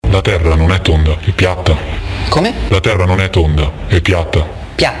La terra non è tonda, è piatta. Come? La terra non è tonda, è piatta.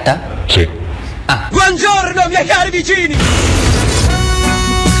 Piatta? Sì. Ah. Buongiorno, miei cari vicini!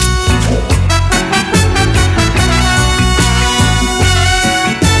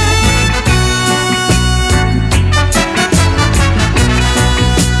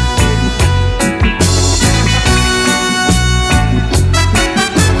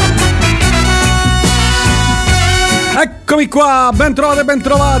 Eccomi qua, ben trovate, ben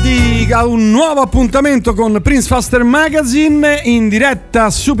trovati a un nuovo appuntamento con Prince Faster Magazine, in diretta,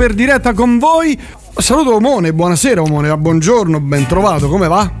 super diretta con voi. Saluto Omone, buonasera Omone, buongiorno, ben trovato, come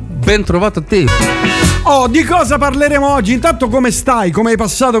va? Ben trovato a te. Oh, di cosa parleremo oggi? Intanto come stai? Come hai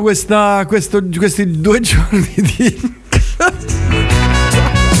passato questi 2 giorni di...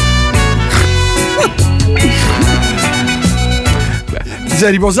 Ti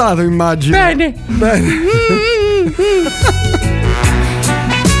sei riposato, immagino? Bene.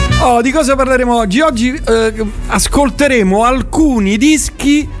 Oh, di cosa parleremo oggi? Oggi ascolteremo alcuni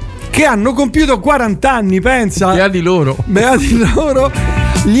dischi che hanno compiuto 40 anni, pensa. Beati loro. Beati loro.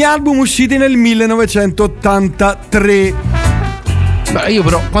 Gli album usciti nel 1983. Beh, io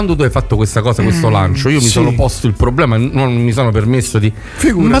però quando tu hai fatto questa cosa, questo lancio, io mi sono posto il problema, non mi sono permesso di...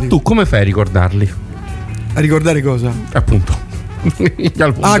 Figurati. Ma tu come fai a ricordarli? A ricordare cosa? Appunto.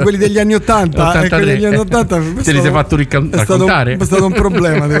 Quelli degli anni 80. 83. Quelli degli anni 80 te li sei fatto raccontare? È stato un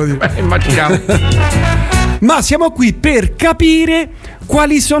problema, devo dire. Beh, immaginavo. Ma siamo qui per capire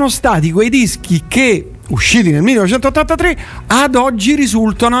quali sono stati quei dischi che, usciti nel 1983, ad oggi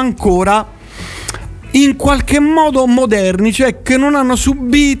risultano ancora in qualche modo moderni, cioè che non hanno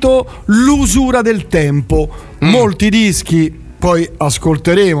subito l'usura del tempo. Molti dischi, poi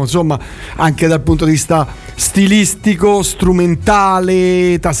ascolteremo, insomma, anche dal punto di vista stilistico,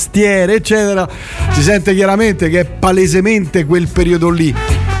 strumentale, tastiere, eccetera, si sente chiaramente che è palesemente quel periodo lì.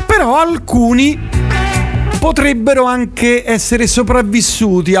 Però alcuni potrebbero anche essere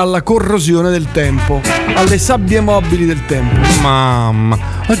sopravvissuti alla corrosione del tempo, alle sabbie mobili del tempo. Mamma,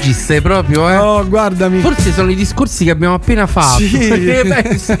 oggi sei proprio, Oh, guardami. Forse sono i discorsi che abbiamo appena fatto. Sì.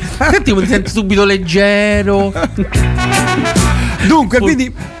 Senti, mi sento subito leggero. Dunque,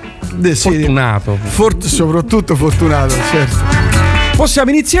 quindi fortunato. Soprattutto fortunato, certo. Possiamo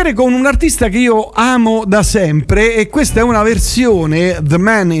iniziare con un artista che io amo da sempre, e questa è una versione, The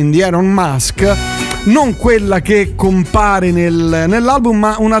Man in the Iron Mask, non quella che compare nell'album,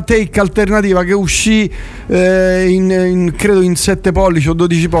 ma una take alternativa che uscì credo in 7 pollici o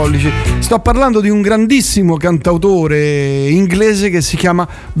 12 pollici. Sto parlando di un grandissimo cantautore inglese che si chiama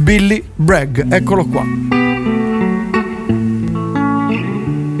Billy Bragg. Eccolo qua.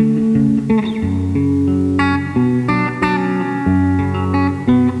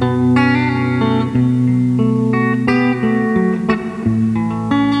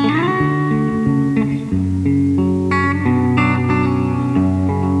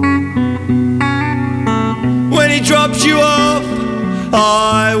 Drops you off,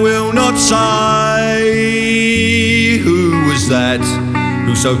 I will not say who was that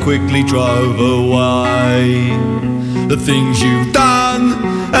who so quickly drove away. The things you've done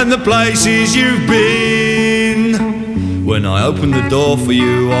and the places you've been. When I open the door for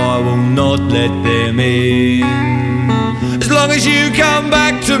you, I will not let them in. As long as you come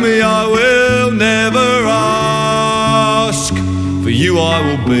back to me, I will never ask. For you I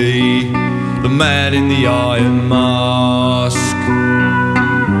will be the man in the iron mask.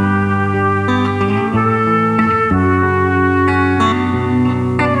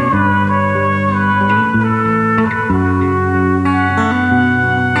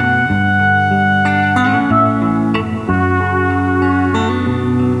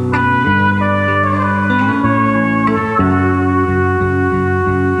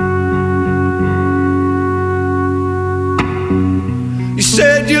 You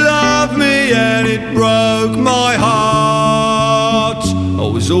said you loved me and it broke my heart. I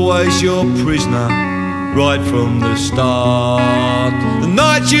was always your prisoner right from the start. The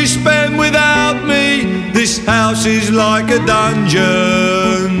nights you spent without me, this house is like a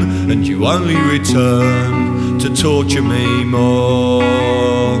dungeon, and you only return to torture me more.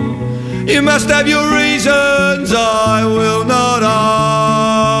 You must have your reasons, I will not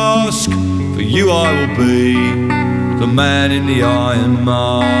ask. For you I will be the man in the iron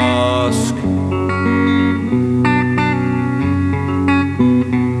mask.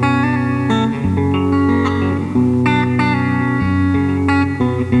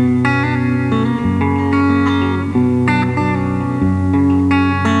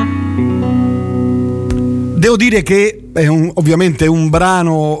 Devo dire che è ovviamente un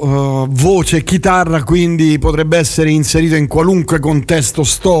brano voce e chitarra, quindi potrebbe essere inserito in qualunque contesto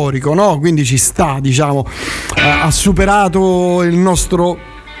storico, no? Quindi ci sta, diciamo, ha superato il nostro,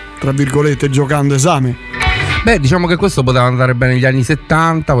 tra virgolette, giocando esame. Beh, diciamo che questo poteva andare bene negli anni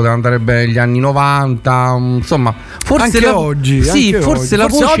 70, poteva andare bene negli anni 90, insomma, forse anche oggi, sì, anche forse oggi. la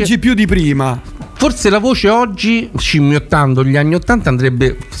Forse voce oggi più di prima. Forse la voce oggi, scimmiottando gli anni 80,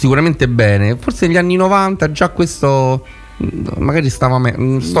 andrebbe sicuramente bene. Forse negli anni 90 già questo magari stonava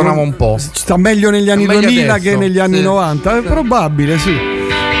un po'. Sta meglio negli anni 2000 adesso, che negli anni sì. 90, è probabile, sì.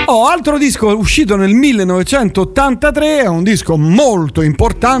 Altro disco uscito nel 1983, è un disco molto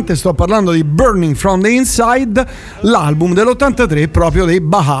importante, sto parlando di Burning from the Inside, l'album dell'83 proprio dei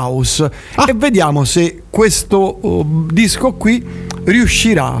Bauhaus. E vediamo se questo disco qui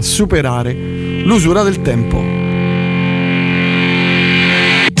riuscirà a superare l'usura del tempo.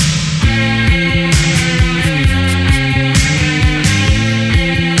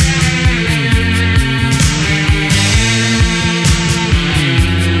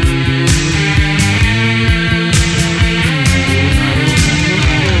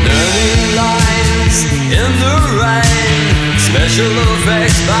 Special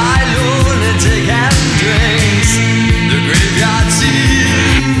effects by lunatic and drinks. The graveyard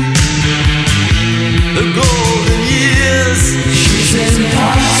scene, the golden years. She's in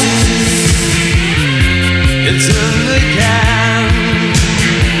parties. It's in the can.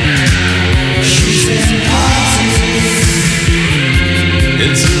 She's in parties.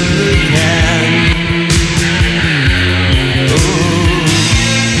 It's in the can.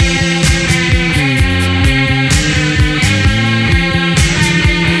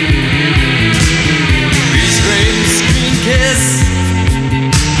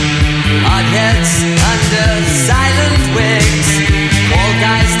 Heads under silent wigs. All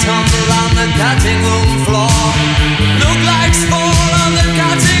guys tumble on the cutting room floor. Look like fall on the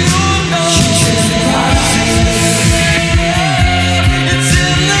cutting room floor. It's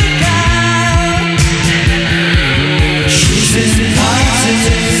in the can. She's in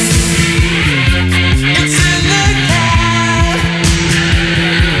parties. It's in the can.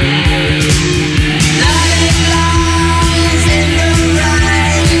 Lying lies in the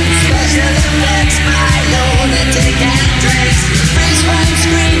rain. Special effects by lunatic and drinks. Freeze frame,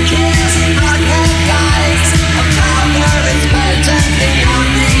 screen kids, hard-head guys. A powder is potent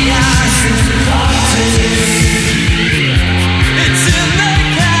beyond the eyes. It's in the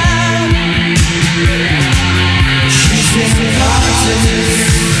can. She's in parties.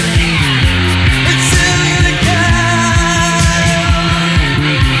 It's in the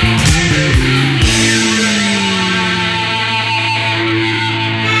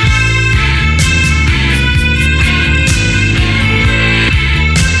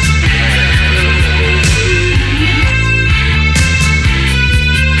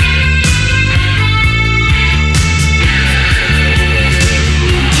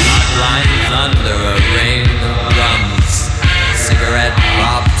Outlines under a rain of drums, cigarette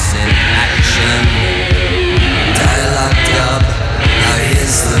pops in action. Dialogue dub, now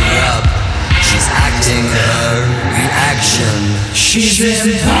here's the rub. She's acting her reaction. She's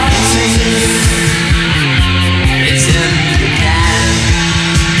in parties. It's in the can.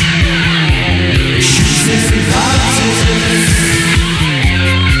 She's in parties.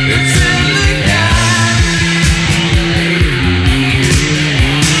 It's in the can.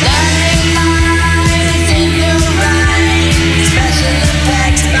 Lying lies in the rain. Special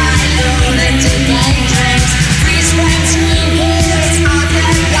effects by lunatic and drinks. Freeze frame, screen kids,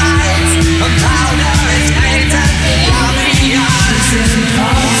 hard-head guys. A powder is painted beyond the eyes. It's in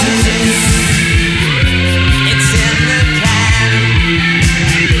parties. It's in the can.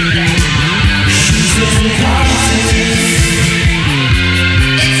 She's in parties.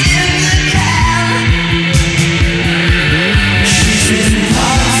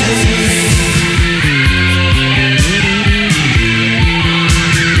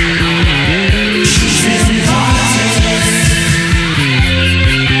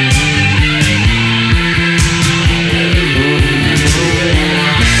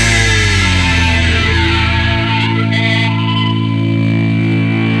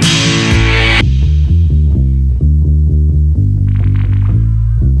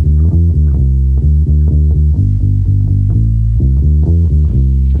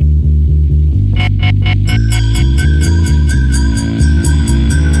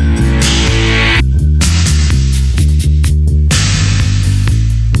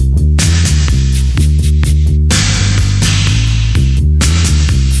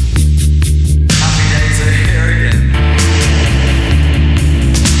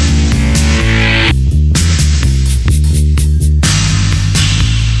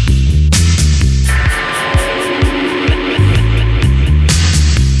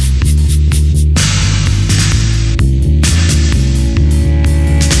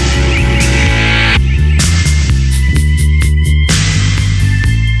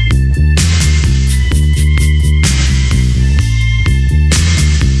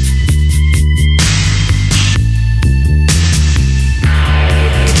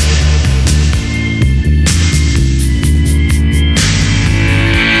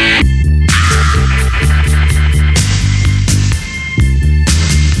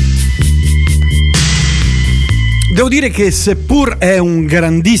 Devo dire che seppur è un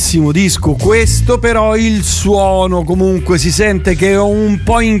grandissimo disco questo, però il suono comunque si sente che è un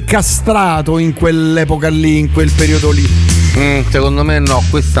po' incastrato in quell'epoca lì, in quel periodo lì. Secondo me no,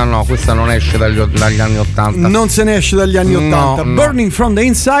 questa non esce dagli anni 80. Non se ne esce dagli anni 80. No. Burning from the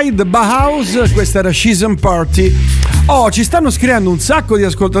Inside, Bauhaus, questa era Season Party. Ci stanno scrivendo un sacco di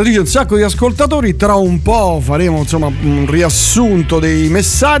ascoltatrici, un sacco di ascoltatori. Tra un po' faremo insomma un riassunto dei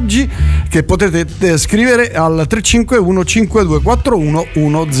messaggi che potete scrivere al 351 5241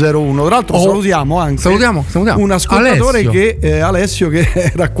 101. Tra l'altro salutiamo anche un ascoltatore Alessio che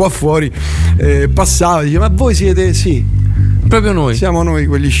era qua fuori, passava e dice: ma voi siete proprio noi. Siamo noi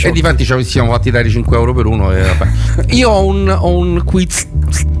quelli sciocchi. E difatti ci siamo fatti dare 5 euro per uno. Io ho un quiz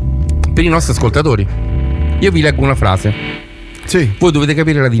per i nostri ascoltatori. Io vi leggo una frase. Sì. Voi dovete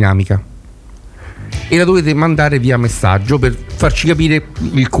capire la dinamica e la dovete mandare via messaggio per farci capire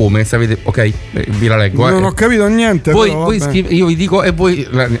il come. Se avete, ok? Vi la leggo. Non ho capito niente. Voi io vi dico e voi.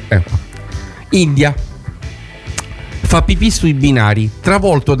 India. Fa pipì sui binari,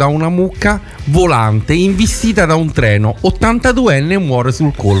 travolto da una mucca volante, investita da un treno. 82enne muore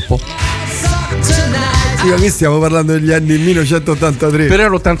sul colpo. Qui stiamo parlando degli anni 1983. Però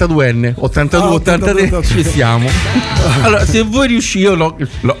era 82enne, 83 ci siamo. Allora, se voi riuscite, io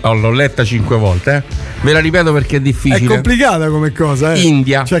l'ho letta 5 volte, ve la ripeto perché è difficile. È complicata come cosa,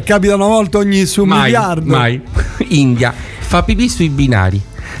 India. Cioè capita una volta su un miliardo. Mai. India. Fa pipì sui binari,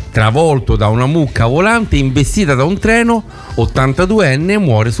 travolto da una mucca volante, investita da un treno. 82enne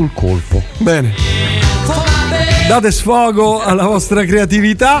muore sul colpo. Bene. Date sfogo alla vostra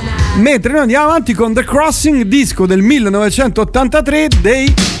creatività. Mentre noi andiamo avanti con The Crossing, disco del 1983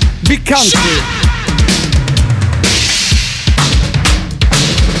 dei Big Country.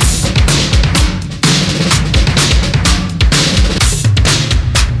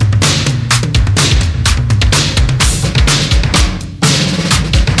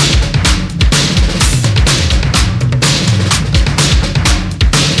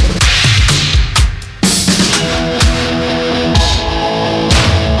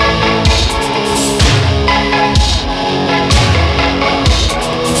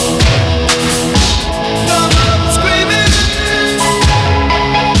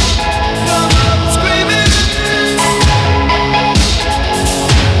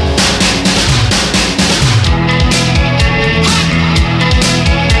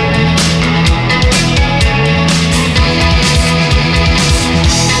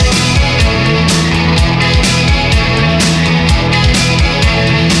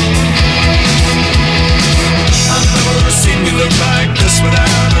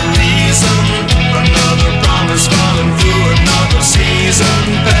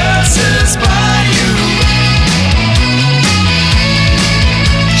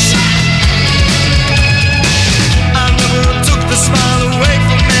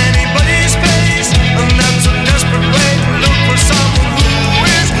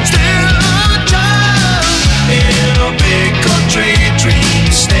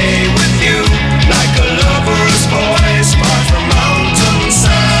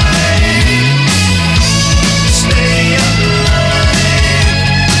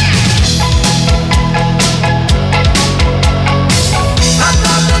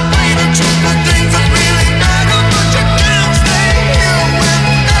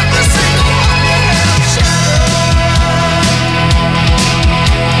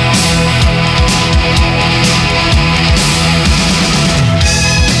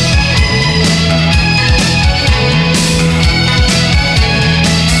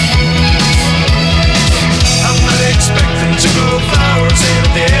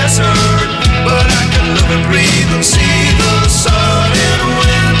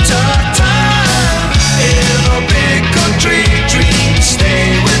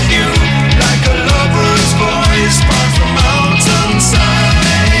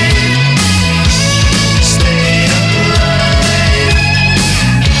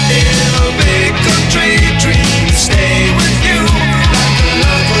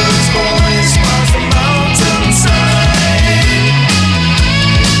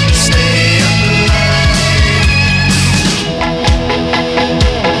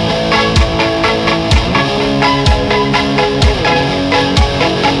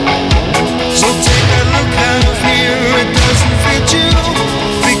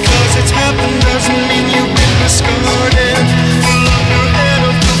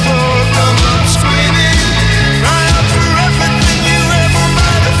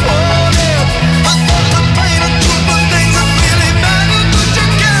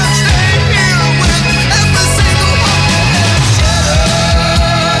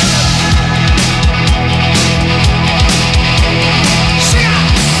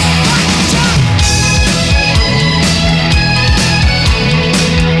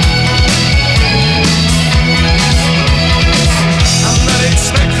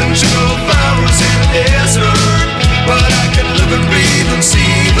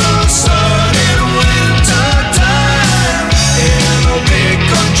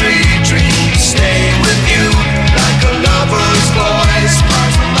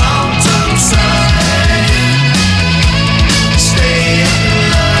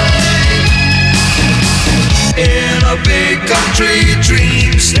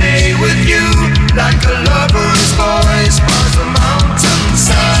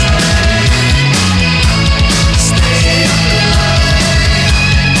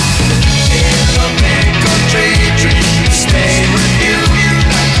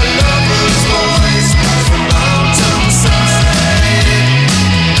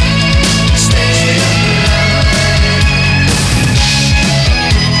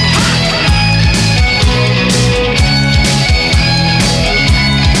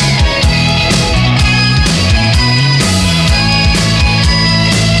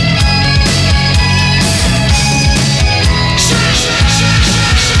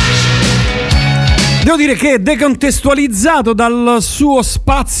 Devo dire che decontestualizzato dal suo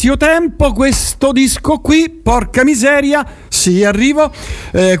spazio-tempo, questo disco qui, porca miseria, sì, arrivo,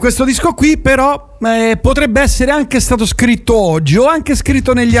 questo disco qui però potrebbe essere anche stato scritto oggi o anche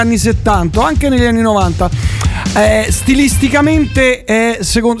scritto negli anni 70 o anche negli anni 90. Stilisticamente è,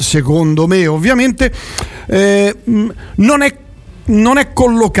 secondo me ovviamente, non è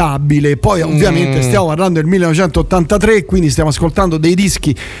collocabile. Poi ovviamente stiamo parlando del 1983, quindi stiamo ascoltando dei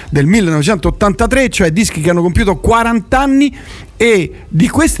dischi del 1983, cioè dischi che hanno compiuto 40 anni, e di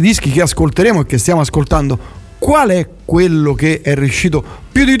questi dischi che ascolteremo e che stiamo ascoltando, qual è quello che è riuscito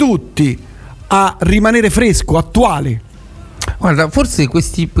più di tutti a rimanere fresco, attuale? Guarda, forse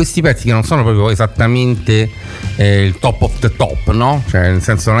questi pezzi che non sono proprio esattamente il top of the top, no? Cioè, nel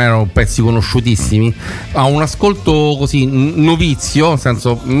senso, non erano pezzi conosciutissimi, a un ascolto così novizio, nel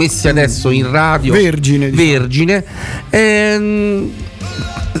senso, messi adesso in radio, vergine,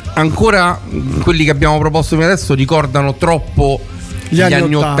 ancora quelli che abbiamo proposto fino adesso ricordano troppo gli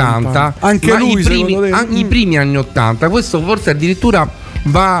anni 80. Anche lui, i primi anni 80. Questo forse addirittura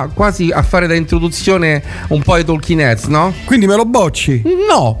va quasi a fare da introduzione un po' ai Talking Heads, no? Quindi me lo bocci?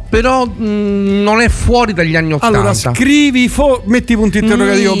 No, però non è fuori dagli anni 80. Allora scrivi, metti punto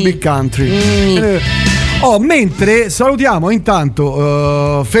interrogativo Big Country. Mentre salutiamo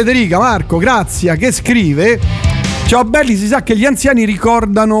intanto Federica, Marco, Grazia, che scrive: ciao belli, si sa che gli anziani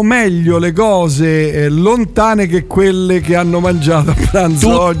ricordano meglio le cose lontane che quelle che hanno mangiato a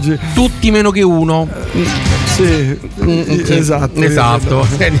pranzo oggi. Tutti meno che uno. Sì, esatto.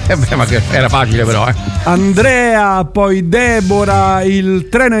 Ma era facile però. Andrea, poi Deborah, il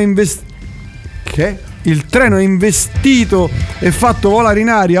treno è investito e fatto volare in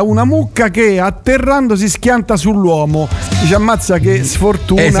aria una mucca che atterrando si schianta sull'uomo. Dice ammazza che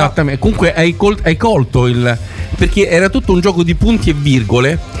sfortuna. Esattamente. Comunque hai colto perché era tutto un gioco di punti e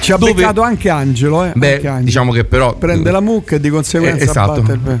virgole. Ci ha beccato anche Angelo, Beh, anche Angelo. diciamo che però prende la mucca e di conseguenza esatto.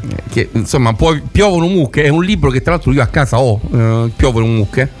 Che insomma poi piovono mucche. È un libro che tra l'altro io a casa ho, Piovono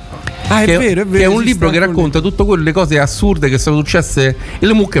mucche. È vero. Che è un libro che racconta tutte quelle cose assurde che sono successe, e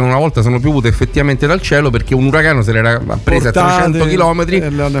le mucche una volta sono piovute effettivamente dal cielo perché un uragano se le era prese a 300 km.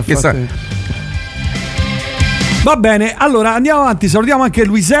 Va bene, allora andiamo avanti. Salutiamo anche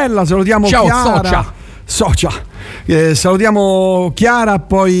Luisella, salutiamo ciao, Chiara, Socia. Salutiamo Chiara,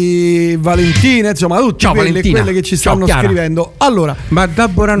 poi Valentina, insomma tutte quelle che ci stanno scrivendo. Allora, ma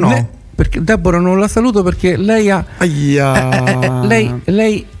Deborah no, perché Deborah non la saluto perché lei ha lei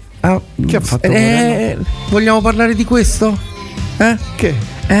che ha fatto? Vogliamo parlare di questo? Che?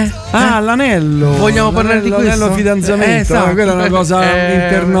 L'anello. Vogliamo parlare di questo? L'anello fidanzamento. Esatto. Quella è una cosa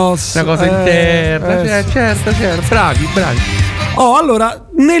internos. Una cosa interna. Certo. Bravi. Allora,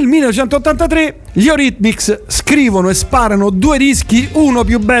 nel 1983 gli Eurythmics scrivono e sparano 2 dischi, uno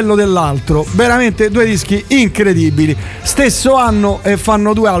più bello dell'altro, veramente 2 dischi incredibili. Stesso anno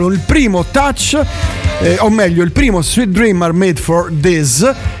fanno 2 album, il primo Touch, o meglio il primo Sweet Dreamer Made for This,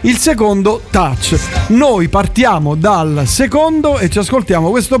 il secondo Touch. Noi partiamo dal secondo e ci ascoltiamo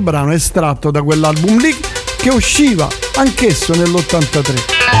questo brano estratto da quell'album lì che usciva anch'esso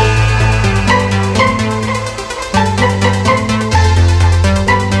nell'83.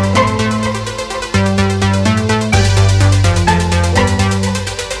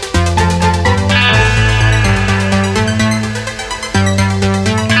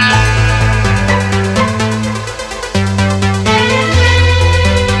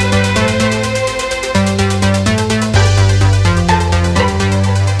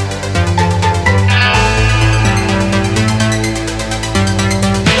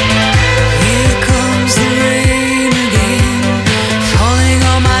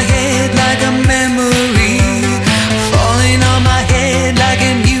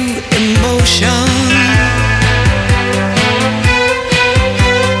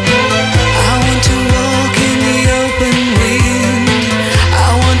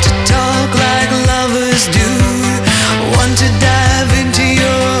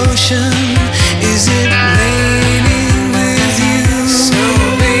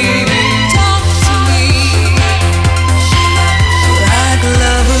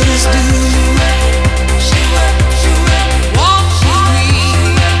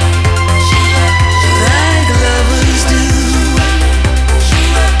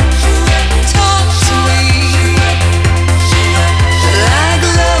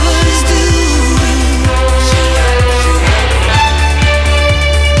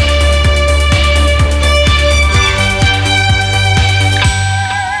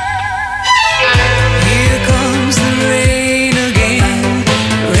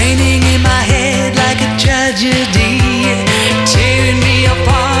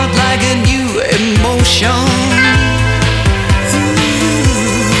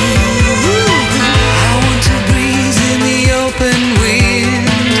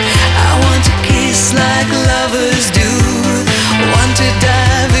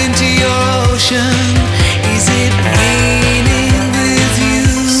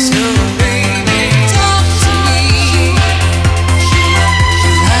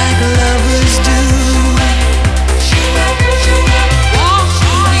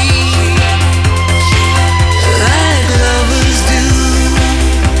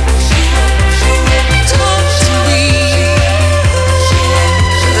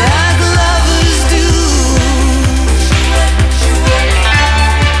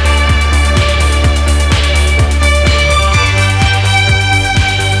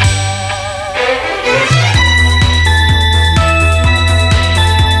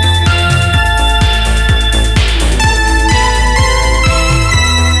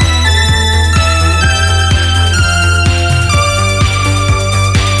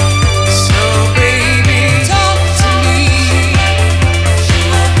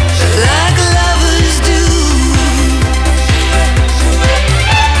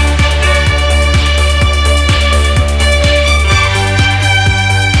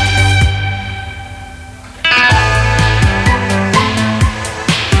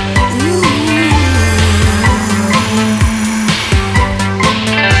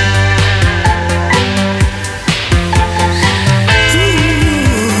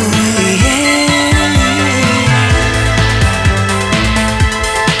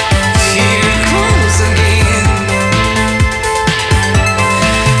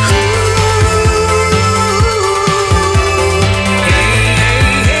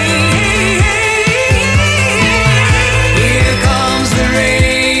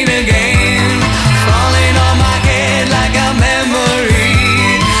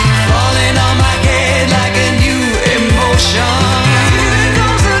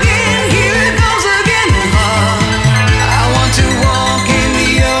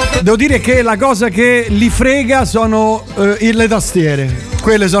 Devo dire che la cosa che li frega sono le tastiere.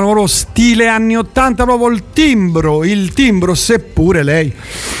 Quelle sono proprio stile anni 80, proprio il timbro, seppure lei,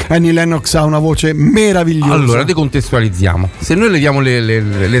 Annie Lennox, ha una voce meravigliosa. Allora, decontestualizziamo. Se noi leviamo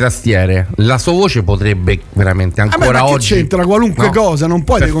le tastiere, la sua voce potrebbe veramente ancora ma oggi. Che c'entra qualunque cosa, non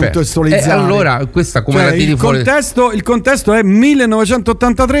puoi decontestualizzare. Allora, questa come la tiri fuori? Il contesto è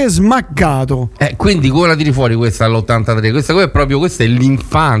 1983 smaccato. Quindi come la tiri fuori questa all'83? Questa è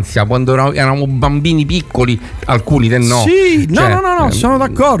l'infanzia, quando eravamo bambini piccoli, alcuni te no. Sì, no, sono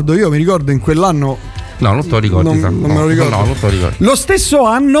d'accordo. Io mi ricordo in quell'anno. No, non te lo ricordi. Non me lo ricordo. No, non te lo ricordo. Lo stesso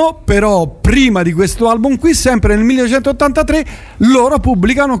anno, però, prima di questo album qui, sempre nel 1983, loro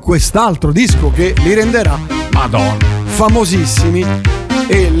pubblicano quest'altro disco che li renderà famosissimi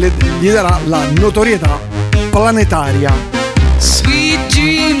e gli darà la notorietà planetaria. Sweet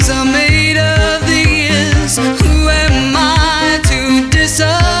dreams are made of these. Who am I to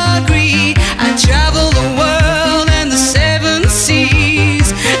disagree? I travel the world and the seven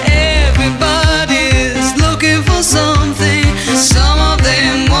seas. Everybody's looking for something. Some of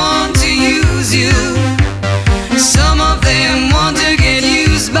them want to use you. Some of them want to get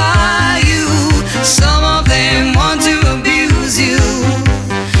used by you. Some of them want to abuse you.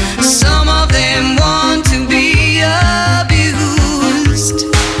 Some of them want to be abused.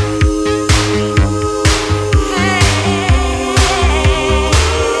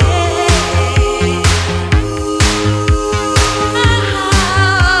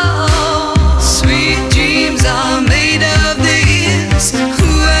 Sweet dreams are made of this.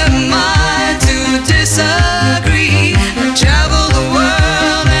 Who am I to disagree? I travel the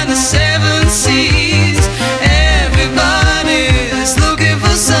world and the seven seas. Everybody's looking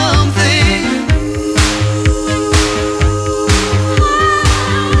for something.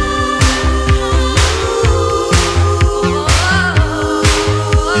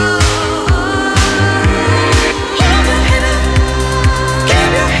 Hold your head up,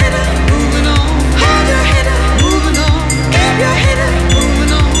 keep your head up, moving on. Hold your head up, moving on. Keep your head up,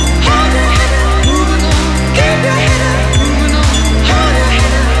 moving on. Hold your head up, moving on. Keep your head up, moving on. Hold your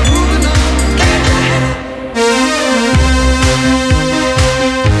head up, moving on. Keep your head up.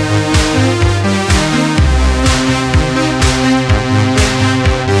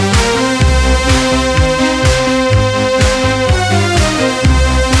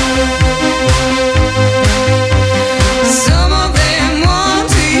 Some of them want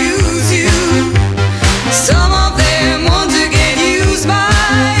to use you. Some of them want to get used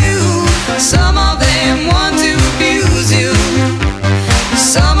by you. Some of them want to abuse you.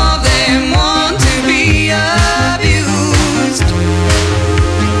 Some of them want to be abused.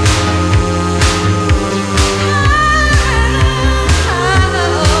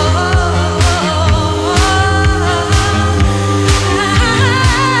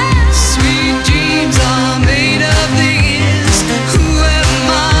 Sweet dreams are made of this. Who am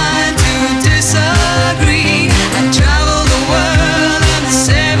I to disagree? I travel the world and the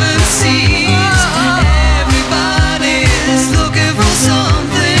seven seas. Everybody's looking for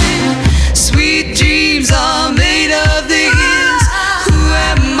something. Sweet dreams are made of this. Who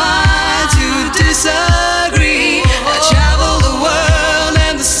am I to disagree? I travel the world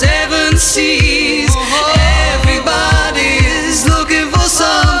and the seven seas. Everybody's looking for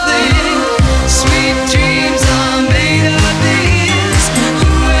something. Sweet dreams are made of this.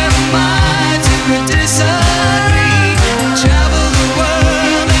 Who am I to disagree? I travel the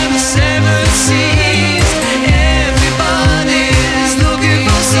world and the seven seas. Everybody's looking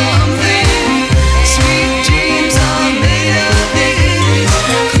for something. Sweet dreams are made of this.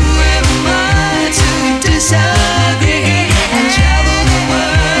 Who am I to disagree? I travel the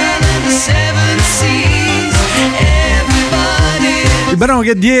world and the seven seas. Everybody. Il brano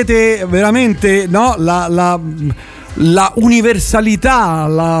che diede veramente la universalità,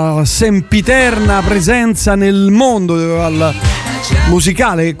 la sempiterna presenza nel mondo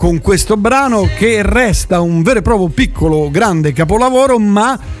musicale con questo brano, che resta un vero e proprio piccolo grande capolavoro,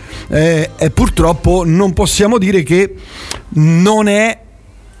 ma purtroppo non possiamo dire che non è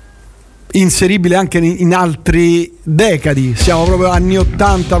inseribile anche in altri decadi. Siamo proprio anni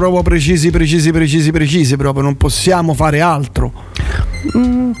 80, proprio precisi, proprio non possiamo fare altro.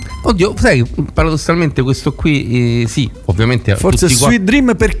 Oddio, sai, paradossalmente questo qui sì, ovviamente forse Sweet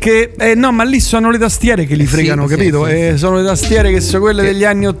Dream, perché no, ma lì sono le tastiere che li fregano, sì, capito? sì. Sono le tastiere che sono quelle degli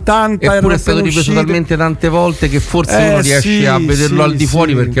anni 80, eppure è stato ripreso talmente tante volte che forse uno riesce a vederlo al di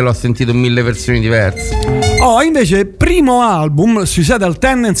fuori, perché l'ho sentito in 1000 versioni diverse. Invece primo album, Suicidal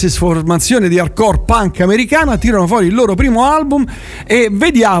Tendencies, formazione di hardcore punk americana, tirano fuori il loro primo album e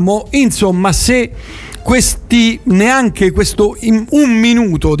vediamo insomma se neanche questo un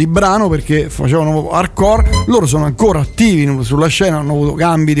minuto di brano, perché facevano hardcore. Loro sono ancora attivi sulla scena, hanno avuto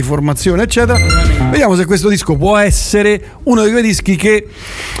cambi di formazione eccetera. Vediamo se questo disco può essere uno di quei dischi che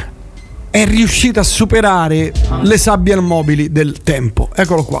è riuscito a superare le sabbie mobili del tempo.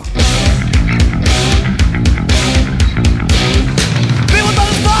 Eccolo qua.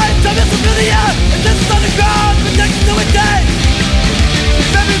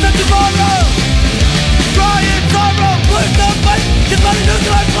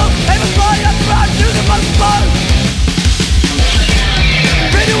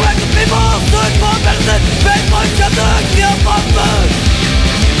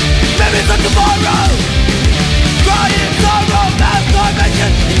 Memories of tomorrow, crying sorrow, mass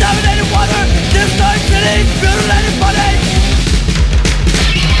starvation, contaminated water, destroyed cities, mutilated bodies.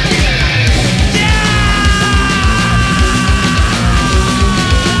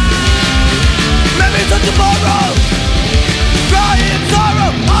 Memories of tomorrow, crying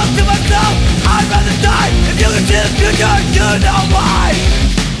sorrow, all to myself, I'd rather die. If you can see the future, you know why.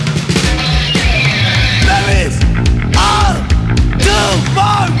 Memories of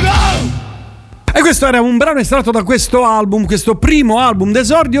tomorrow. E questo era un brano estratto da questo album, questo primo album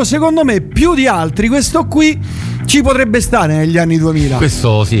d'esordio. Secondo me più di altri questo qui ci potrebbe stare negli anni 2000.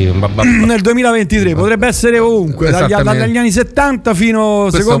 Questo sì, nel 2023 potrebbe essere ovunque, dagli anni 70 fino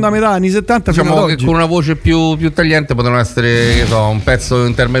a seconda metà anni 70, diciamo, fino ad che oggi. con una voce più tagliente potevano essere, che so, un pezzo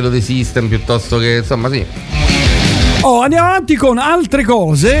intermedio dei System, piuttosto che, insomma, sì. Andiamo avanti con altre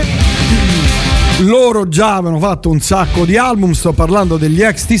cose. Loro già avevano fatto un sacco di album, sto parlando degli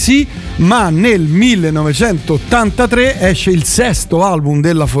XTC, ma nel 1983 esce il sesto album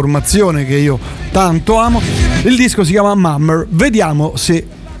della formazione che io tanto amo. Il disco si chiama Mummer. Vediamo se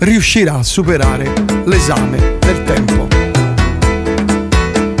riuscirà a superare l'esame del tempo.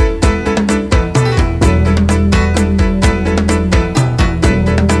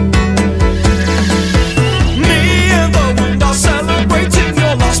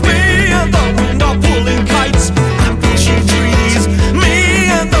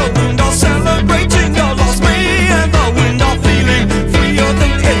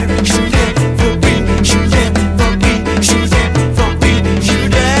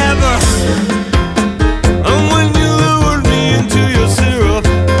 And when you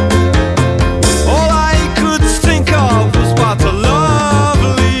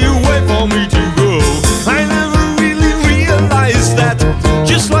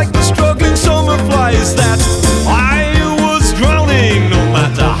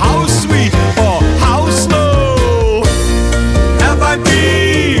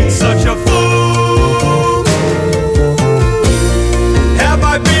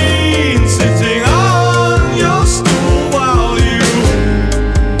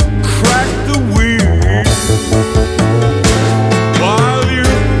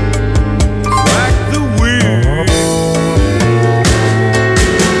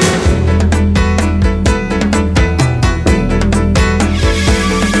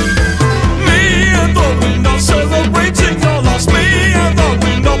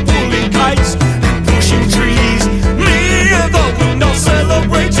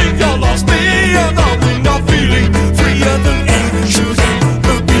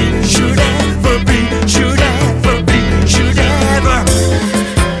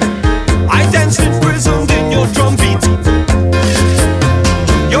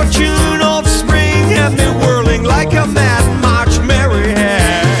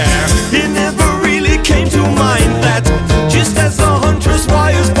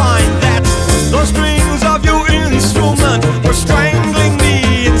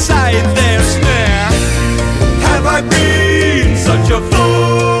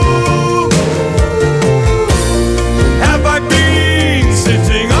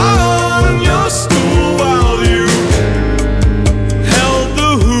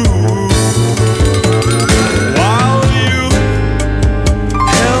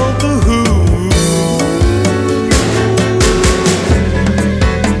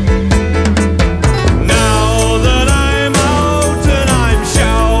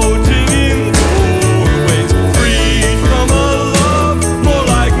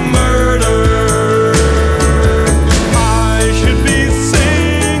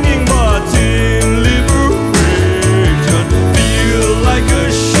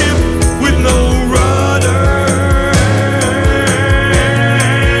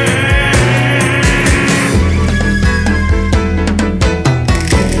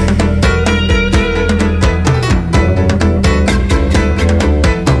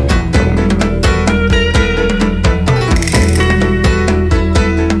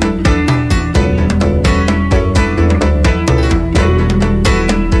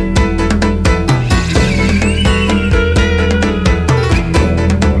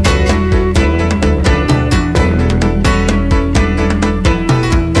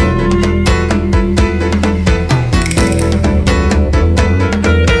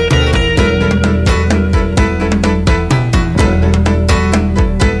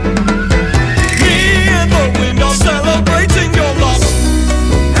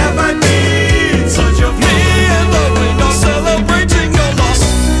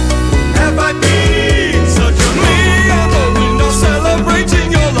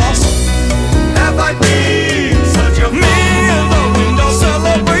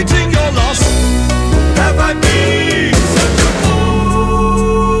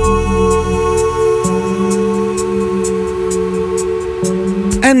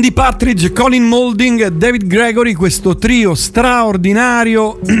Andy Partridge, Colin Moulding, David Gregory, questo trio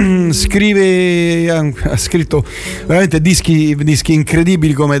straordinario. Ha scritto veramente dischi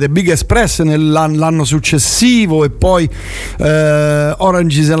incredibili come The Big Express l'anno successivo, e poi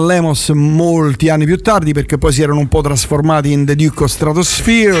Oranges and Lemons molti anni più tardi, perché poi si erano un po' trasformati in The Duke of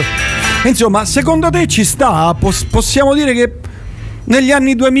Stratosphere. Insomma, secondo te ci sta? Possiamo dire che negli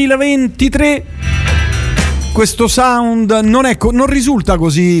anni 2023 questo sound non risulta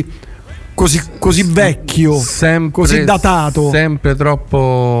così vecchio, così datato, sempre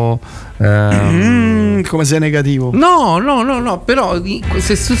troppo come sei negativo. No, però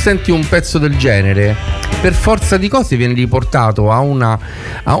se tu senti un pezzo del genere, per forza di cose viene riportato a un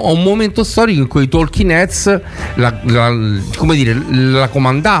momento storico in cui i Talking Heads la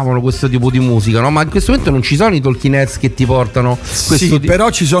comandavano questo tipo di musica, no? Ma in questo momento non ci sono i Talking Heads che ti portano questo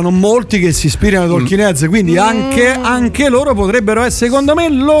però ci sono molti che si ispirano ai Talking Heads, quindi anche loro potrebbero essere, secondo me,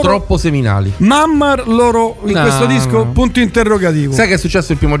 troppo seminali. Mamma loro in questo disco, punto interrogativo. Sai che è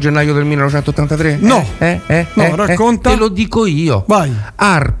successo il 1 gennaio del 1983? No. Racconta. Te lo dico io. Vai.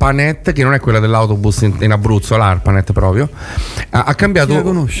 ARPANET, che non è quella dell'autobus in Abruzzo, l'ARPANET proprio, ha cambiato. Chi la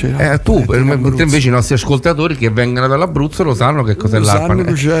conosce? Invece i nostri ascoltatori che vengono dall'Abruzzo lo sanno che cos'è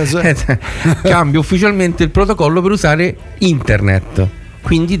l'ARPANET. Cambia ufficialmente il protocollo per usare internet,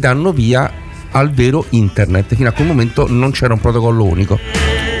 quindi danno via al vero internet. Fino a quel momento non c'era un protocollo unico.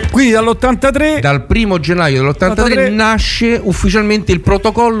 Quindi dall'83, dal 1 gennaio dell'83 nasce ufficialmente il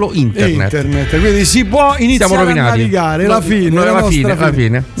protocollo internet. Quindi si può iniziare a navigare. La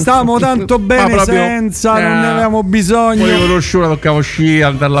fine. Stavamo tanto bene senza, non ne avevamo bisogno. Poi conosciuta, toccava uscire,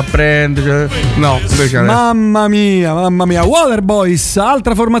 andarla a prendere. No, invece mamma mia. Waterboys,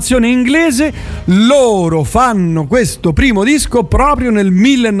 altra formazione inglese, loro fanno questo primo disco proprio nel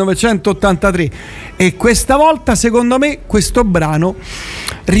 1983, e questa volta secondo me questo brano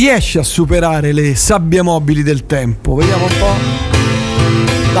riesce a superare le sabbie mobili del tempo. Vediamo un po'.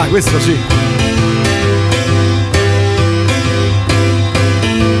 Dai, questo sì.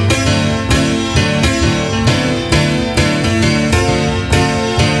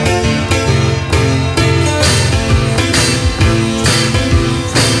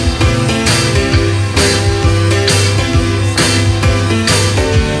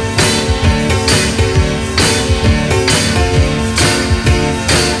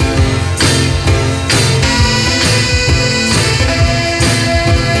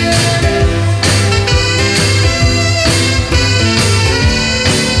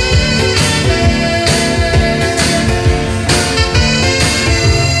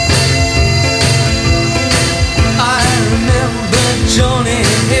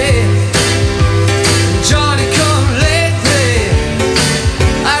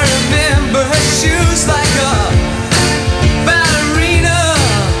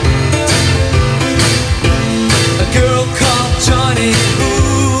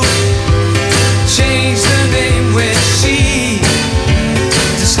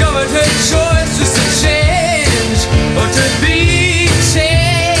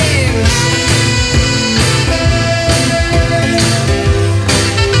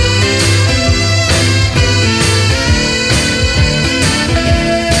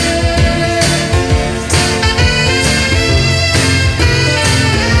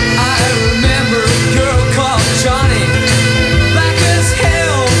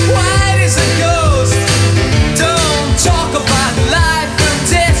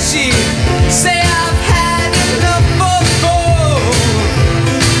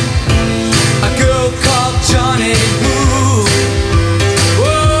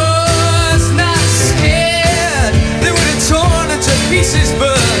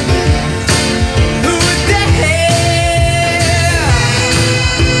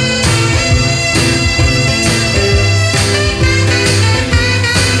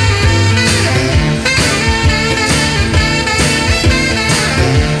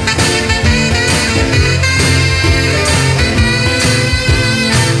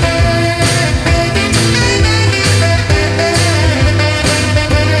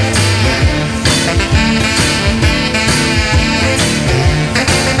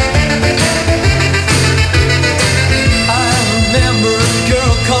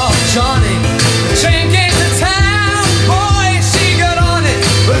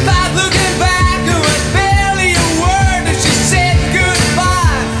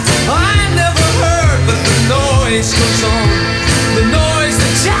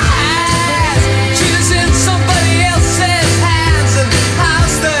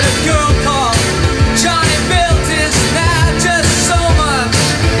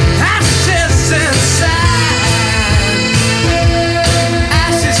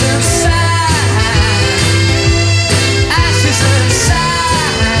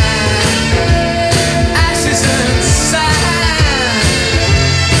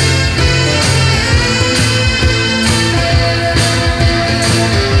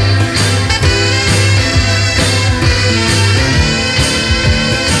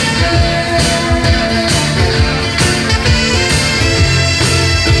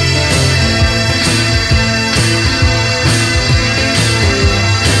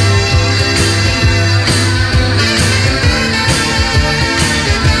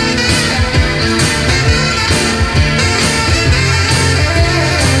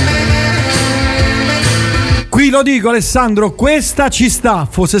 lo dico Alessandro, questa ci sta,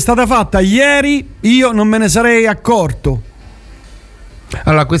 fosse stata fatta ieri io non me ne sarei accorto.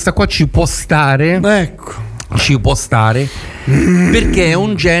 Allora, questa qua ci può stare. Ecco. Ci può stare perché è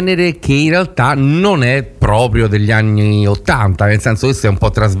un genere che in realtà non è proprio degli anni 80, nel senso questo è un po'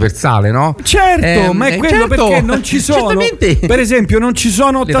 trasversale, no? Certo, ma è quello, certo, perché non ci sono, per esempio non ci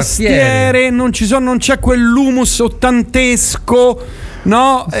sono tastiere, non c'è quell'humus ottantesco,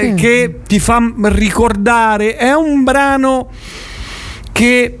 no? Sì. Che ti fa ricordare, è un brano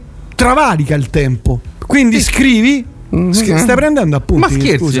che travalica il tempo, quindi scrivi. Stai prendendo appunti? Ma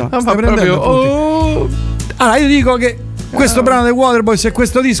scherzi? Scusa, Ma stai prendendo appunti. Allora io dico che questo brano dei Waterboys e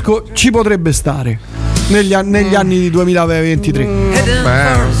questo disco ci potrebbe stare negli anni di 2023.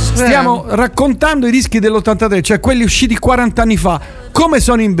 Stiamo raccontando i dischi dell'83, cioè quelli usciti 40 anni fa. Come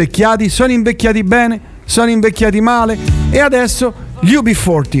sono invecchiati? Sono invecchiati bene? Sono invecchiati male? E adesso gli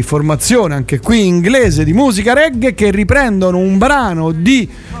UB40, formazione anche qui inglese di musica reggae, che riprendono un brano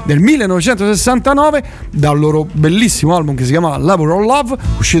del 1969 dal loro bellissimo album che si chiamava Labor of Love,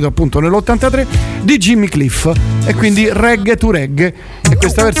 uscito appunto nell'83, di Jimmy Cliff, e quindi reggae to reggae, e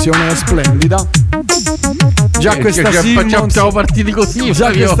questa versione è splendida. Già questa Simmons, siamo partiti così,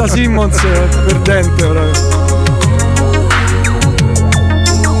 già questa Simmons è perdente proprio.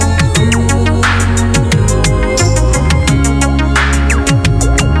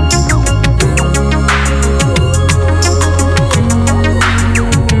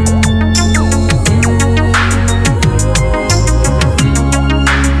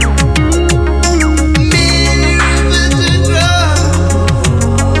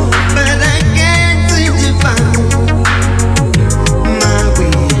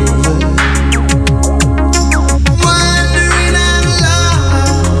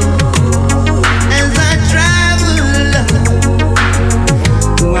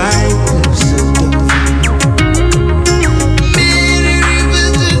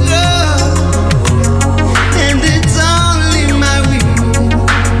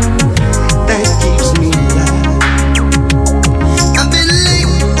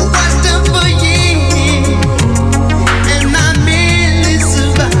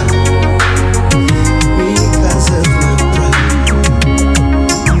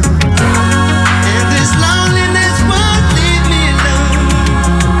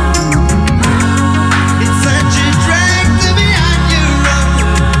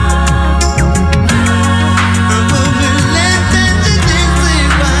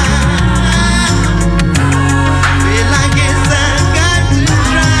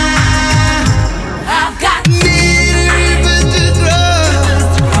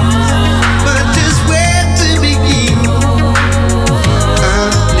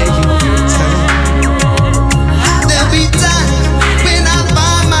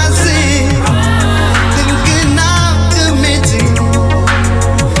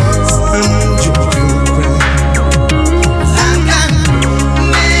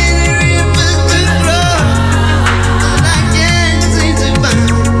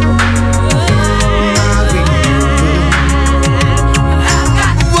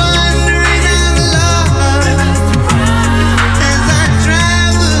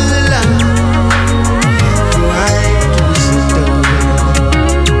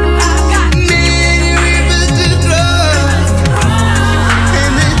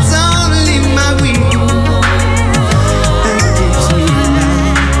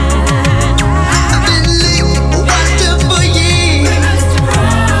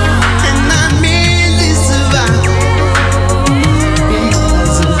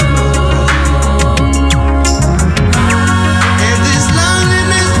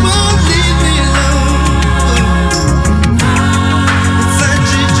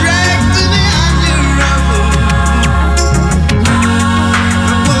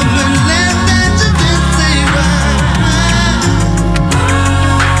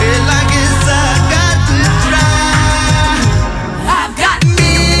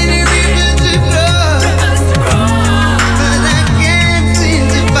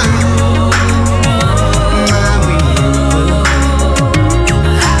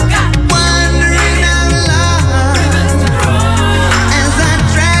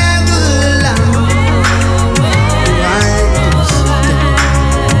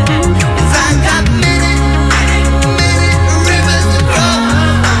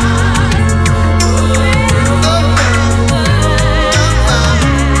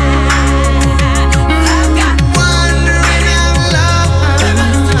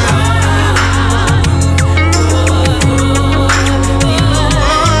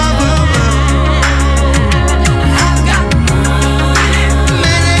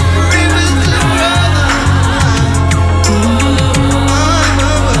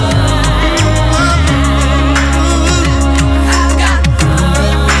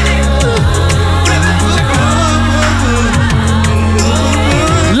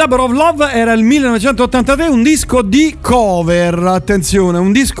 Labor of Love era il 1983, un disco di cover, attenzione,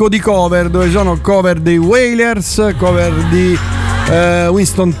 un disco di cover dove sono cover dei Wailers, cover di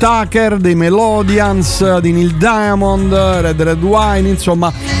Winston Tucker, dei Melodians, di Neil Diamond, Red Wine,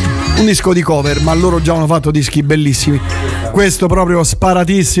 insomma un disco di cover, ma loro già hanno fatto dischi bellissimi. Questo proprio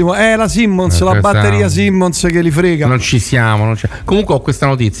sparatissimo, è la Simmons, la batteria Simmons che li frega. Non ci siamo. Comunque ho questa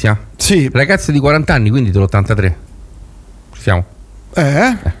notizia. Sì. Ragazze di 40 anni, quindi dell'83. Ci siamo?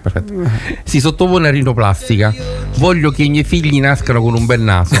 Perfetto. Si sottopone a rinoplastica. Voglio che i miei figli nascano con un bel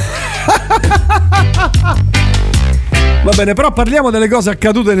naso. Va bene, però parliamo delle cose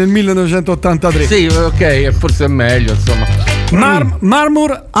accadute nel 1983. Sì, ok, forse è meglio, insomma.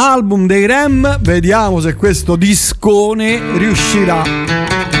 Marmor, album dei Rem. Vediamo se questo discone riuscirà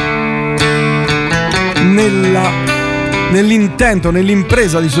nell'intento,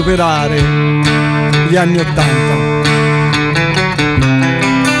 nell'impresa di superare gli anni 80.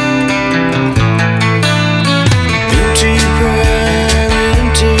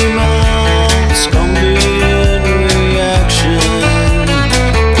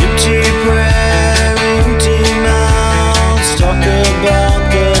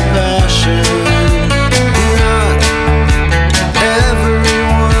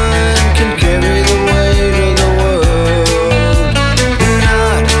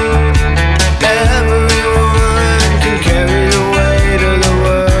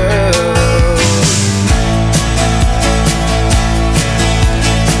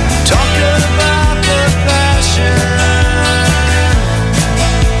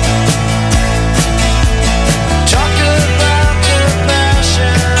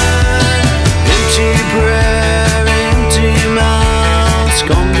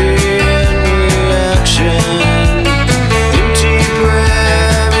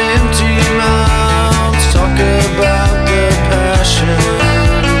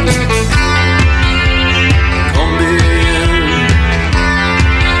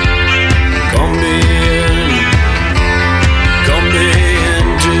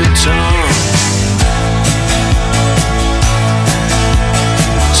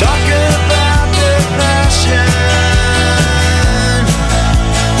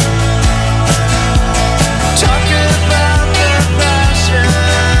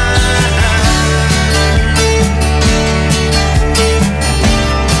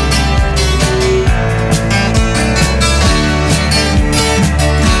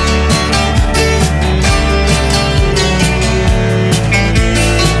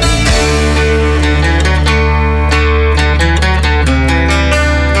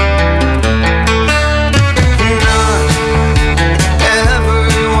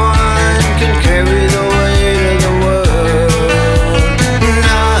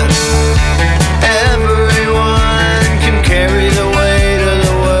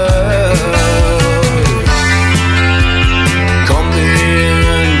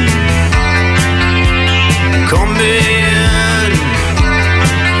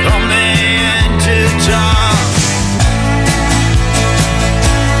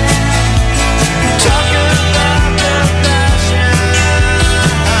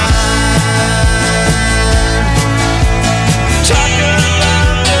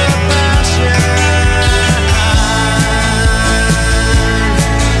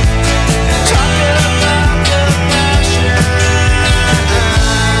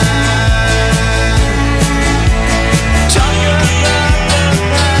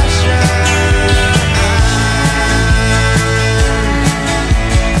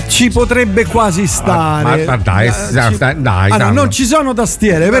 Ci potrebbe quasi stare. Ma dai, no, non ci sono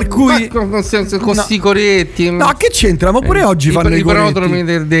tastiere, per cui con sti coretti. No, che c'entra? Ma pure oggi fanno i coretti.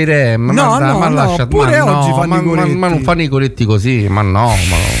 I dei Rem. Pure oggi fanno i coretti. Ma non fanno i coretti così, no.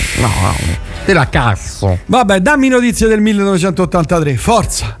 Te la cazzo. Vabbè, dammi notizie del 1983,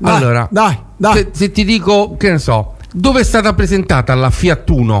 forza. Dai, allora, dai. Se ti dico, che ne so, dove è stata presentata la Fiat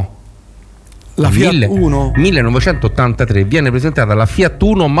Uno? La Fiat Uno 1983 viene presentata la Fiat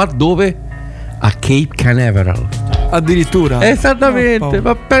Uno, ma dove? A Cape Canaveral. Addirittura. Esattamente,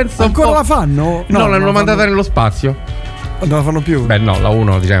 ma pensa ancora un po'. La fanno? No, l'hanno mandata nello spazio. Non la fanno più? Beh, no, la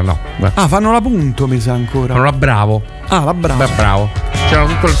 1 diciamo no. Beh. Fanno la punto, mi sa ancora. Fanno la Bravo. La Bravo. Beh, Bravo.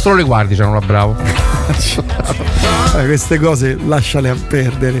 C'erano solo le guardie, c'erano la Bravo. Queste cose lasciale a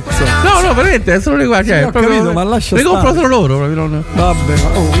perdere. No, veramente, solo le guardie. Sì, ho capito, ma lascia stare. Le compro solo loro. Non... Vabbè,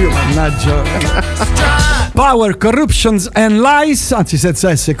 ma io mannaggia. Power, Corruptions and Lies, anzi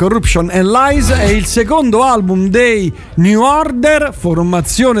senza S, Corruption and Lies, è il secondo album dei New Order,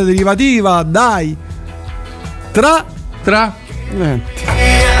 formazione derivativa dai tra niente.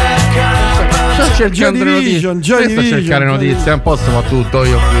 sto cercando Division, notizie. Sto cercare notizie, non posso fare tutto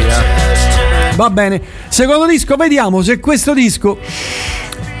io qui. Va bene. Secondo disco, vediamo se questo disco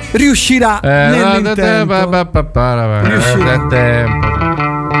riuscirà nell'intento. Riuscirà.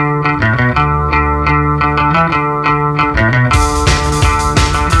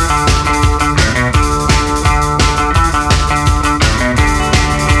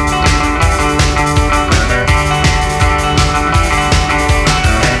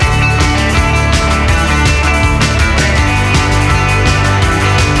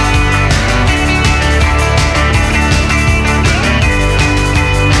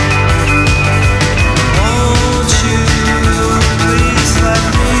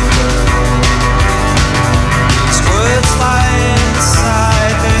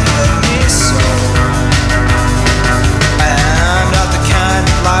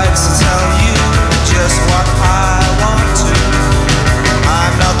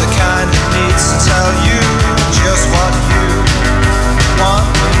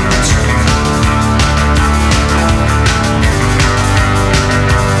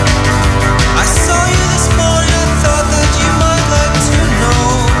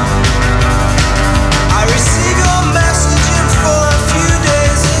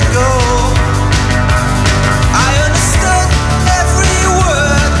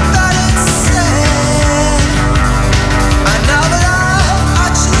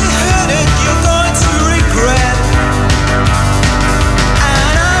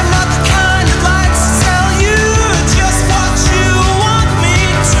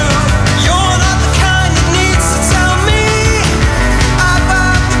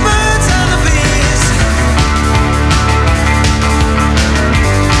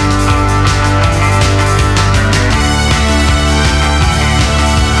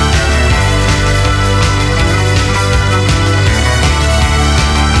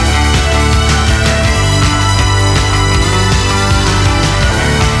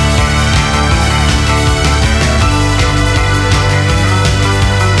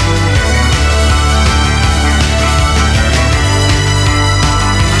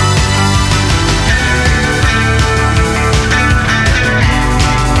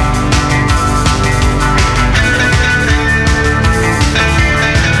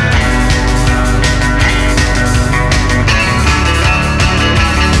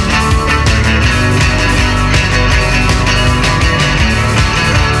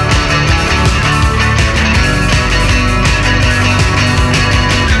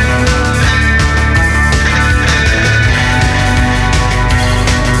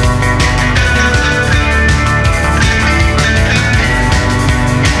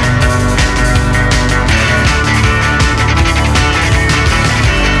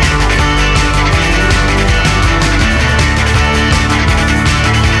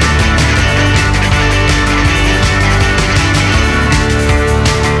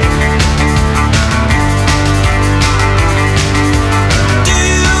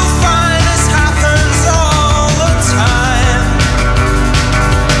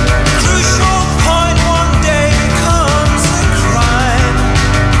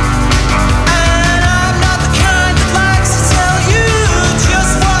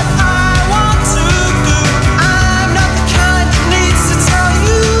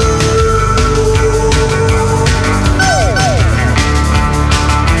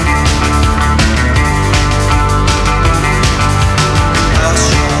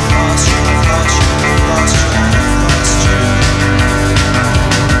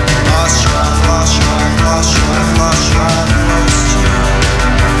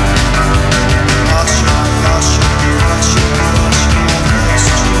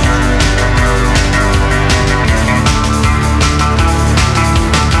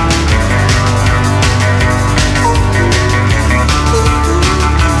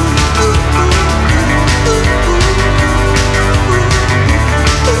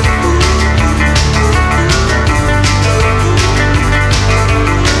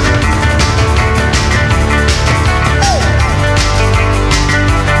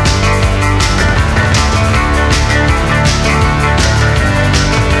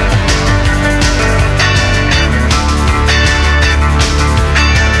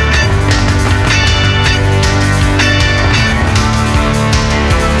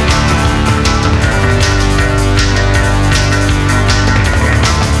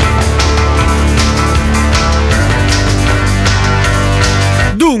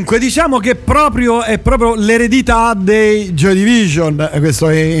 Dunque, diciamo che è proprio l'eredità dei Joy Division. Questo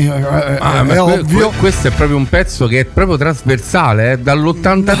è ovvio. Questo è proprio un pezzo che è proprio trasversale,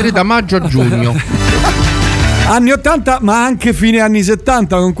 dall'83 da maggio a giugno. Anni 80, ma anche fine anni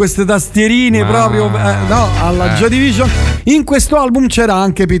 70, con queste tastierine proprio no, alla Joy Division. In questo album c'era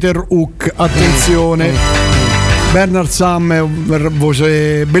anche Peter Hook, attenzione. Bernard Summer,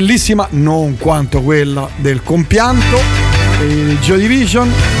 voce bellissima, non quanto quella del compianto di Joy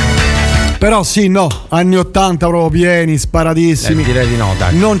Division. Però sì, no, anni 80 proprio pieni, sparatissimi. Direi di no,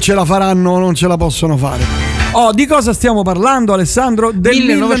 dai. Non ce la faranno, non ce la possono fare. Oh, di cosa stiamo parlando, Alessandro? Del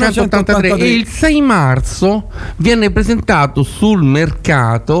 1983. E il 6 marzo viene presentato sul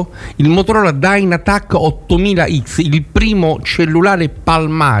mercato il Motorola Dynatac 8000X, il primo cellulare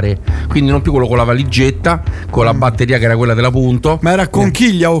palmare, quindi non più quello con la valigetta, con la batteria che era quella della punto. Ma era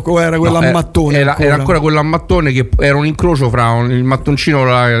conchiglia o era quella a mattone? Era ancora quella a mattone, che era un incrocio fra il mattoncino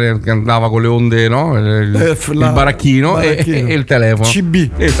che andava con le onde, no? Il baracchino e il telefono.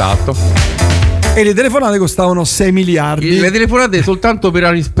 CB. Esatto. E le telefonate costavano 6 miliardi. Le telefonate soltanto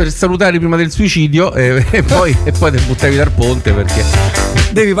per salutare prima del suicidio e poi te buttavi dal ponte, perché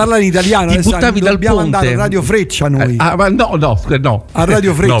devi parlare in italiano. Ti buttavi dal dobbiamo ponte. andare a Radio Freccia noi. Ma no. A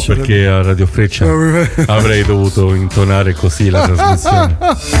Radio Freccia. No, perché a Radio Freccia avrei dovuto intonare così la trasmissione.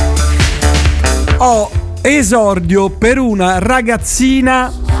 Esordio per una ragazzina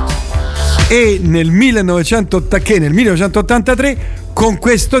e nel 1983 con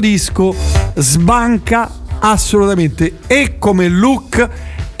questo disco sbanca assolutamente, e come look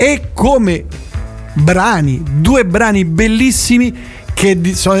e come brani, due brani bellissimi che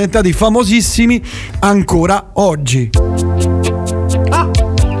sono diventati famosissimi ancora oggi.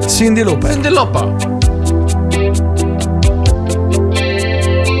 Cyndi Lauper.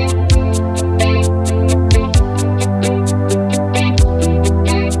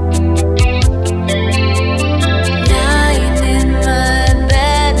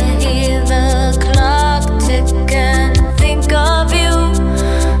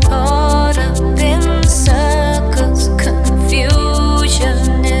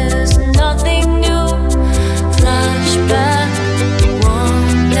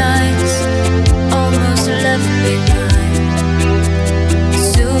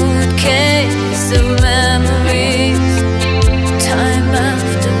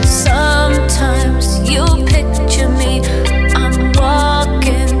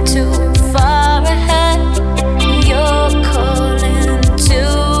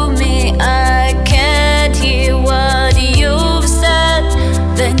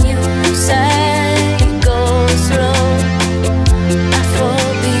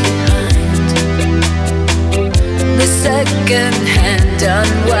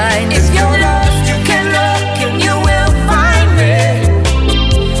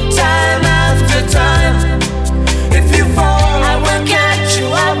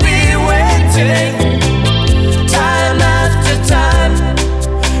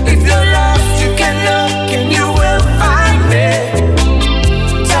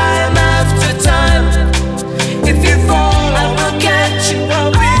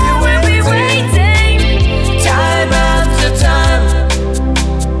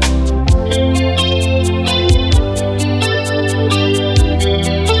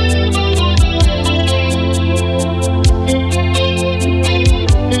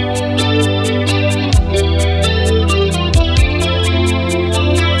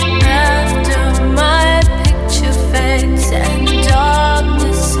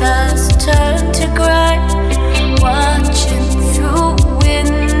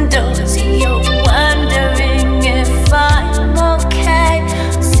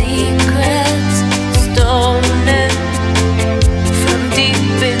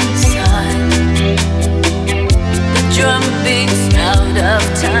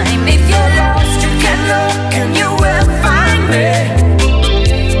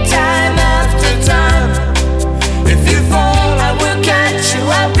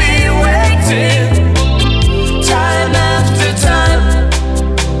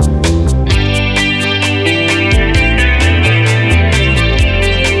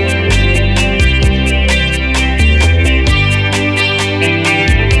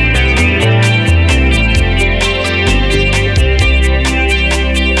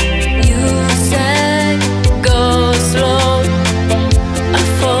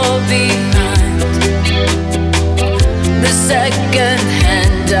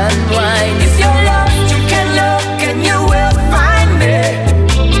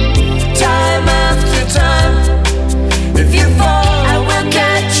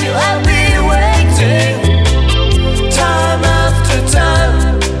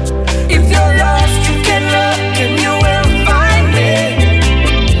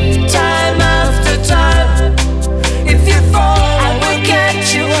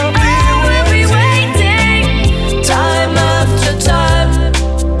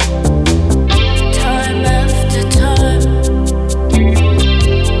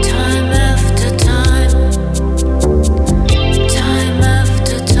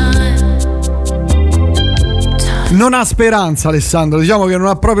 non ha speranza, Alessandro, diciamo che non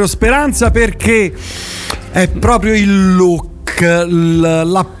ha proprio speranza, perché è proprio il look,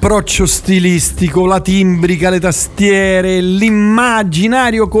 l'approccio stilistico, la timbrica, le tastiere,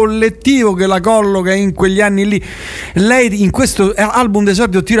 l'immaginario collettivo che la colloca in quegli anni lì. Lei in questo album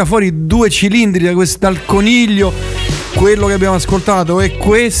d'esordio tira fuori 2 cilindri dal coniglio. Quello che abbiamo ascoltato è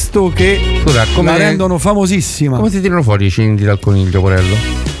questo che la rendono famosissima. Come si tirano fuori i cilindri dal coniglio,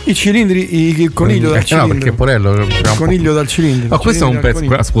 Porello? I cilindri, il coniglio dal cilindro. No, perché Porello il coniglio dal cilindro. Ma questo è un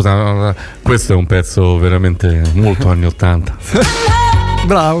pezzo. Scusa, questo è un pezzo veramente molto anni 80.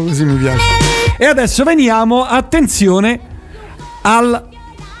 Bravo, così mi piace. E adesso veniamo, attenzione, al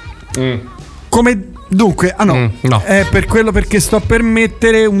come dunque. No. È per quello, perché sto per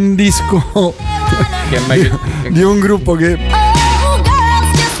mettere un disco di un gruppo che.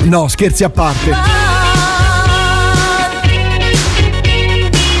 No, scherzi a parte.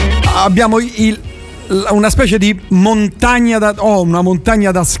 Abbiamo una specie di montagna una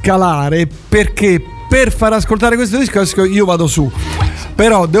montagna da scalare, perché per far ascoltare questo disco io vado su.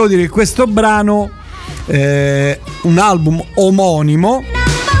 Però devo dire che questo brano è un album omonimo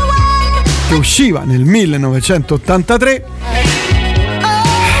che usciva nel 1983.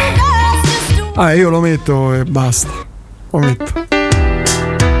 Io lo metto e basta. Lo metto.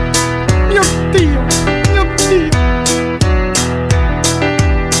 Mio Dio.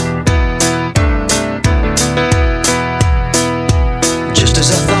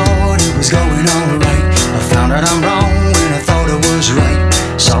 Going all right. I found out I'm wrong when I thought I was right.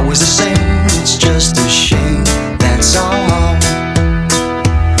 It's always the same, it's just a shame, that's all.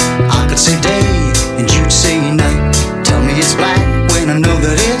 I could say day and you'd say night. Tell me it's black when I know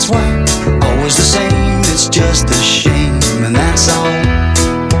that it's white. Always the same, it's just a shame, and that's all.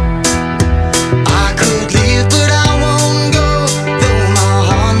 I could leave but I won't go, though my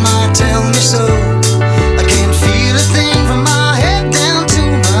heart might tell me so. I can't feel a thing from my head down to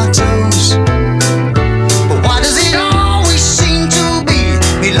my toes. But why does it always seem to be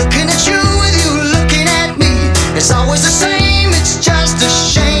me looking at you with you looking at me? It's always the same, it's just a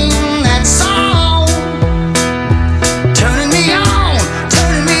shame, that's all. Turning me on,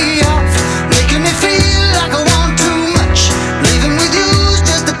 turning me off, making me feel like I want too much. Living with you's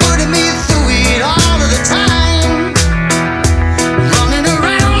just putting me through it all of the time. Running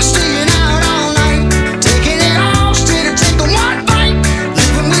around, staying out all night, taking it all straight to take the one bite.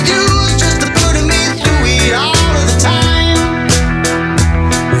 Living with you's just putting me through it all of the time.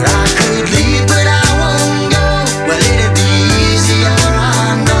 I could leave but I won't go, well it'd be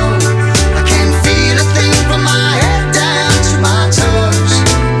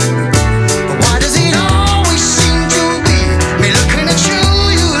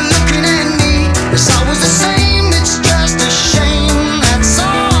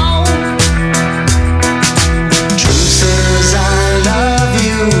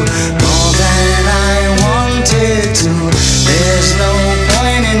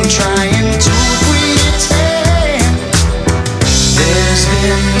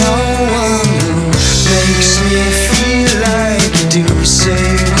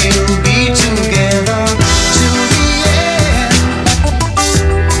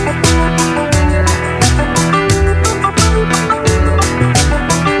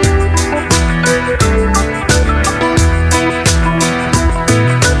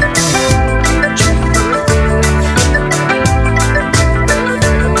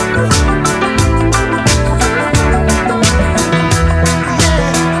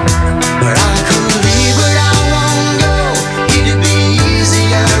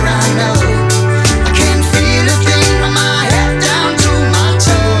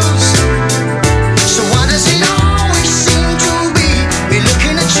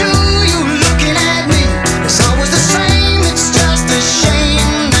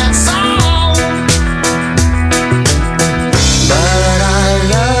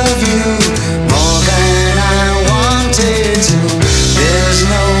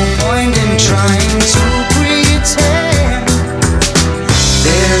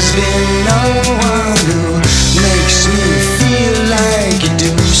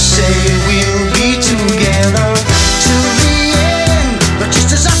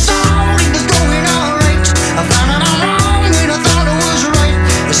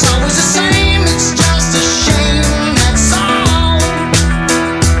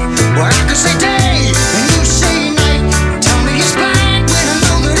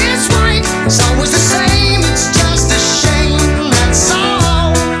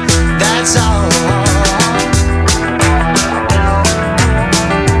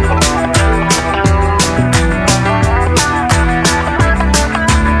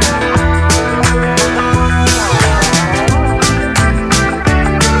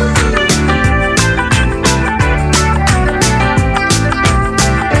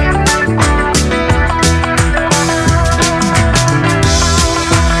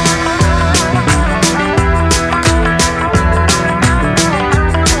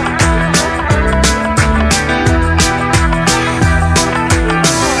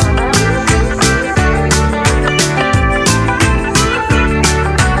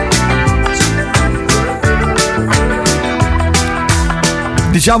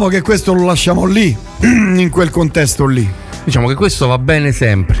Diciamo che questo lo lasciamo lì, in quel contesto lì. Diciamo che questo va bene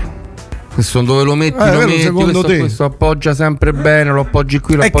sempre. Questo dove lo metti, lo metti, secondo te? questo appoggia sempre bene, lo appoggi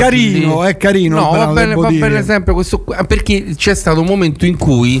qui, lo appoggi lì. È carino. No, va bene sempre questo qua, perché c'è stato un momento in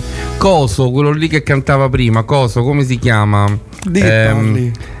cui Coso, quello lì che cantava prima, Coso, come si chiama?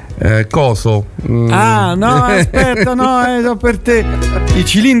 Coso. Ah, no, aspetta, no, so per te. I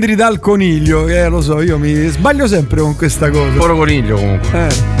cilindri dal coniglio, lo so, io mi sbaglio sempre con questa cosa. Poro coniglio comunque.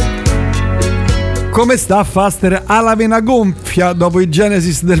 Come sta Faster? Ha la vena gonfia dopo i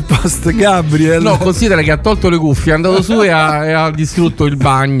Genesis del post Gabriel. No, considera che ha tolto le cuffie, è andato su e ha distrutto il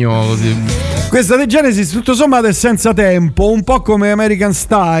bagno così. Questa di Genesis tutto sommato è senza tempo, un po' come American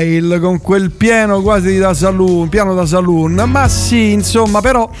Style, con quel pieno quasi da saloon, piano da saloon. Ma sì, insomma,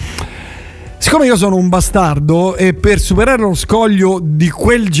 però siccome io sono un bastardo e per superare lo scoglio di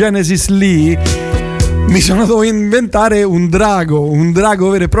quel Genesis lì mi sono dovuto inventare un drago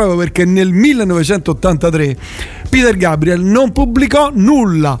vero e proprio, perché nel 1983 Peter Gabriel non pubblicò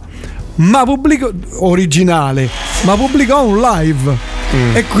nulla, ma pubblicò originale, ma pubblicò un live.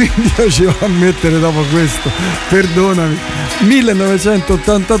 E quindi io ci vado a mettere dopo questo, perdonami,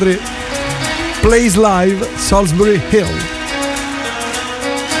 1983 Plays Live Salisbury Hill.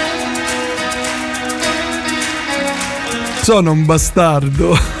 Sono un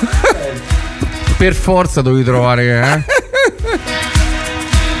bastardo. Per forza dovevi trovare,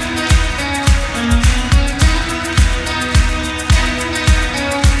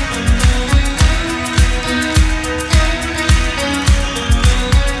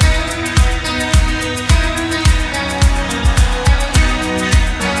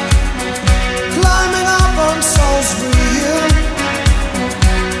 Climbing up on Salisbury Hill,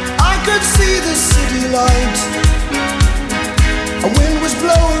 I could see the city light. A wind was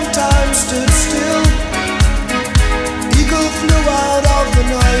blowing, time stood still. Eagle flew out of the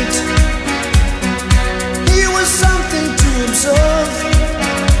night. He was something to observe.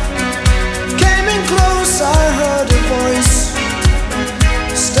 Came in close, I heard a voice,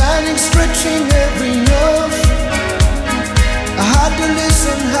 standing, stretching every nerve. I had to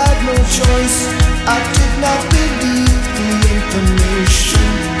listen, had no choice. I did not believe the information.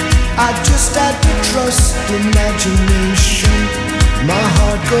 I just had to trust imagination. My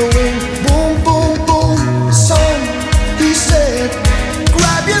heart going boom, boom, boom. Son, he said,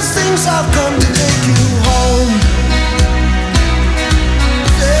 grab your things, I've come to take you home.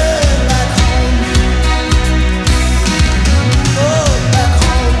 Yeah, back home. Oh, back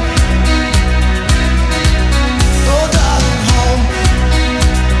home. Oh, darling, home.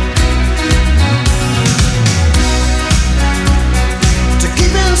 To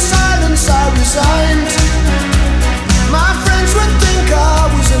keep in silence, I resigned. My friends would think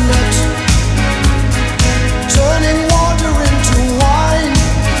I was a nut, turning water into wine.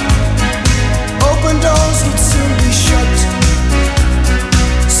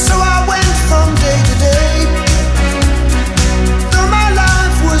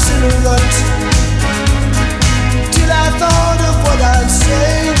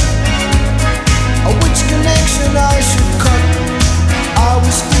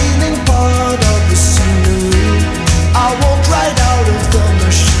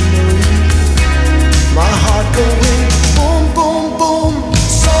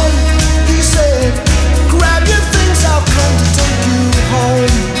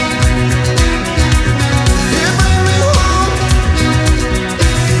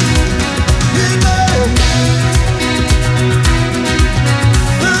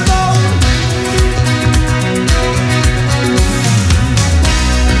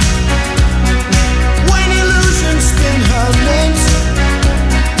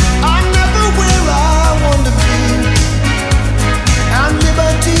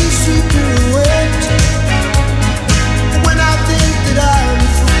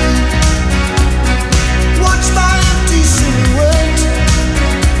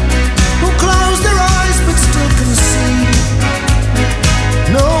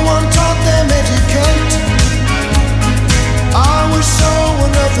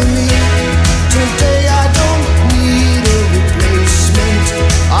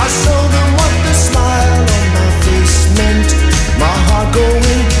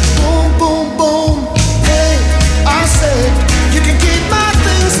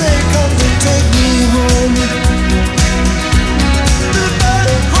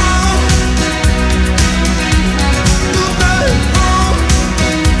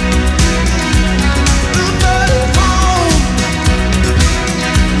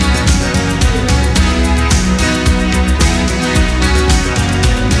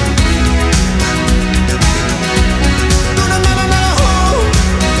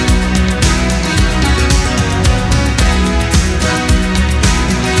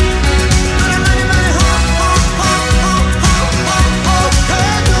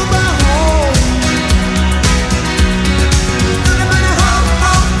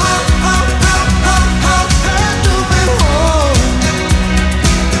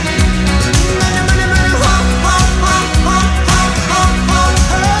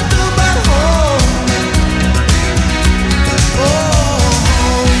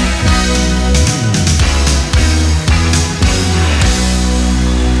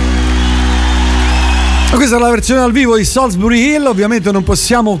 Questa è la versione dal vivo di Salisbury Hill. Ovviamente non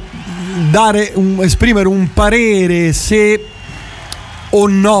possiamo esprimere un parere se o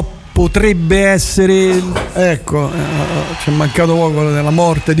no potrebbe essere, ecco, c'è mancato poco della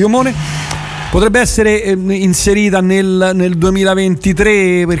morte di Omone. Potrebbe essere inserita nel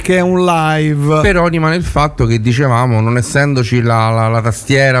 2023 perché è un live. Però rimane il fatto che dicevamo, non essendoci la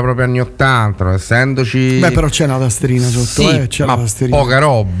tastiera proprio anni 80, non essendoci. Beh, però c'è una tastierina sotto, sì, c'è ma la tastierina. poca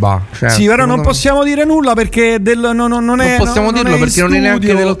roba. Cioè, sì, però non possiamo dire nulla perché non è. Non possiamo dirlo perché non è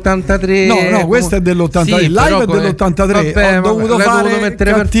neanche dell'83. No, questo è dell'83. Sì, il live però è dell'83. Vabbè, ho dovuto fare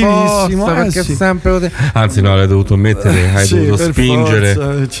mettere cattivissimo per forza, perché sì. sempre. Anzi, no, l'hai dovuto mettere, hai sì, dovuto spingere.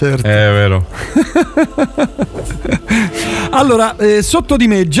 Forza, certo. È vero. Allora, sotto di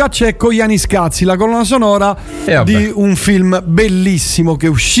me già c'è Cogliani Scazzi, la colonna sonora di un film bellissimo che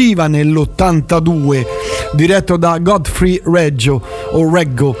usciva nell'82, diretto da Godfrey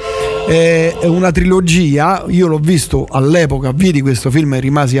Reggo. È una trilogia, io l'ho visto all'epoca, vidi questo film e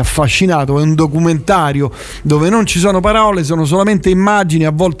rimasi affascinato. È un documentario dove non ci sono parole, sono solamente immagini,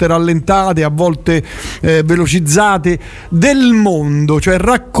 a volte rallentate, a volte velocizzate, del mondo, cioè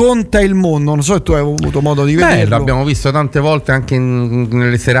racconta il mondo. Non so se tu hai avuto modo di vederlo. L'abbiamo visto tante volte anche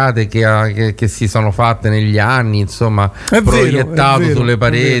nelle serate che si sono fatte negli anni, insomma, proiettato sulle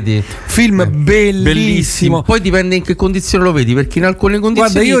pareti. Film bellissimo. Poi dipende in che condizioni lo vedi, perché in alcune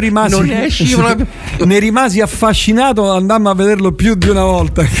condizioni guarda, io rimasi ne rimasi affascinato, andammo a vederlo più di una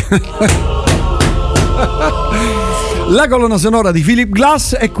volta. La colonna sonora di Philip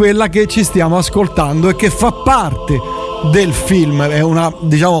Glass è quella che ci stiamo ascoltando e che fa parte del film, è una,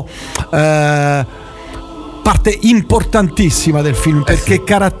 diciamo, parte importantissima del film perché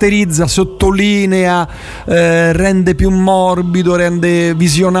caratterizza, sottolinea, rende più morbido, rende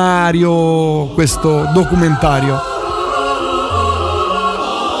visionario questo documentario.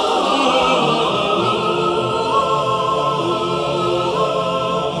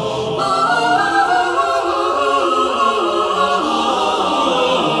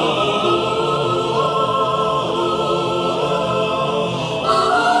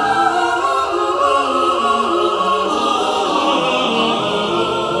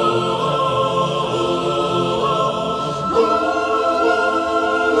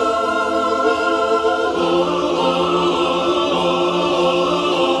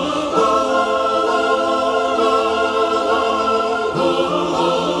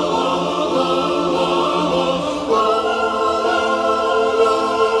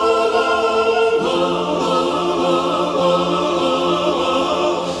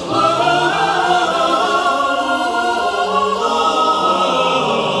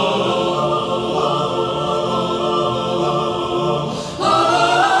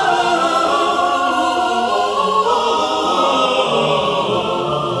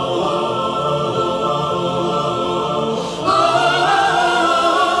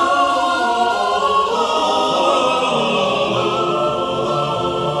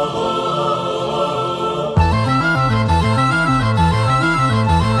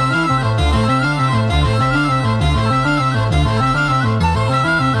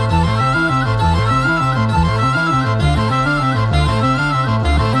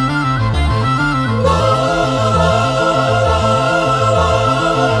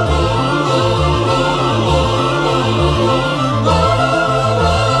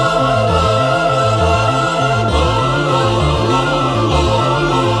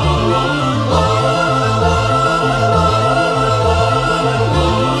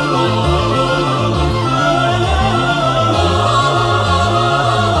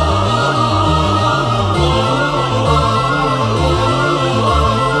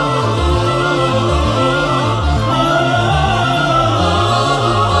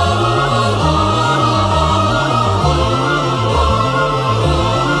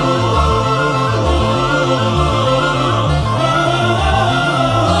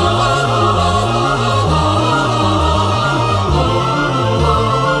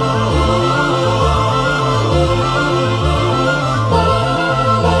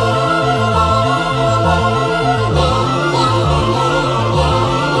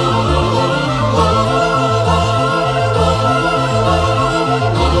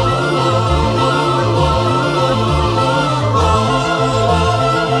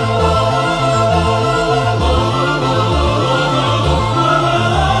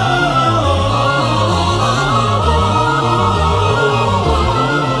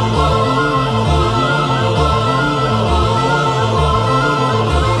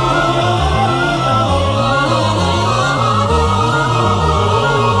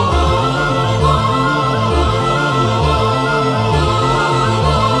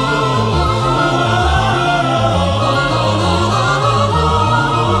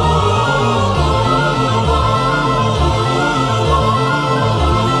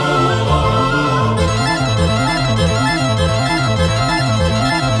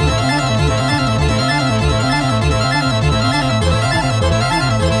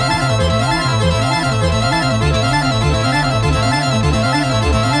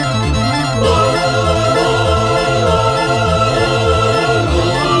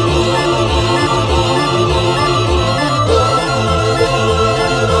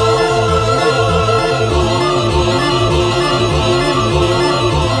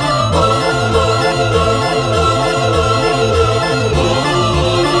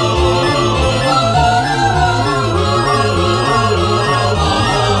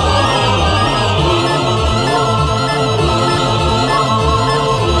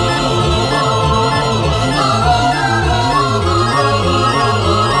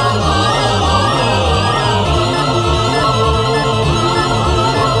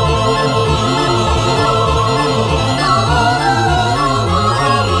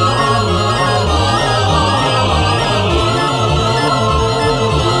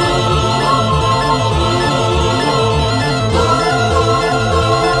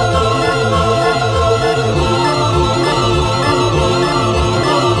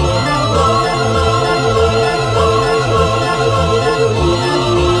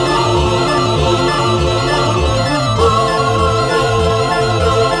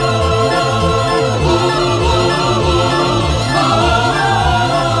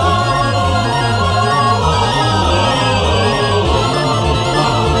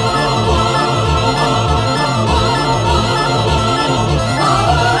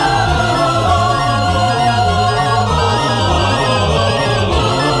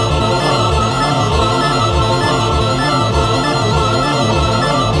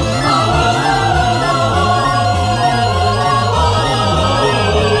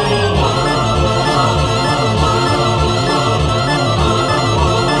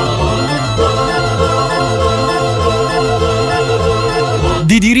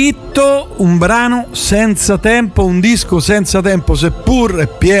 di diritto, un brano senza tempo, un disco senza tempo, seppur è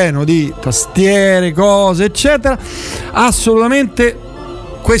pieno di tastiere, cose, eccetera. Assolutamente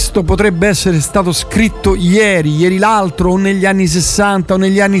questo potrebbe essere stato scritto ieri l'altro, o negli anni 60 o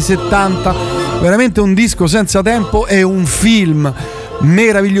negli anni 70. Veramente un disco senza tempo. È un film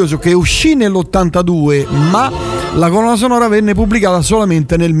meraviglioso che uscì nell'82, ma la colonna sonora venne pubblicata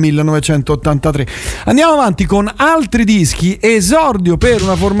solamente nel 1983. Andiamo avanti con altri dischi, esordio per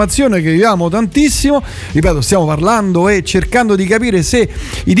una formazione che viviamo tantissimo. Ripeto, stiamo parlando e cercando di capire se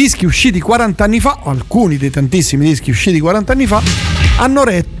i dischi usciti 40 anni fa, o alcuni dei tantissimi dischi usciti 40 anni fa, hanno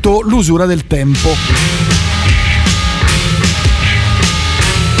retto l'usura del tempo.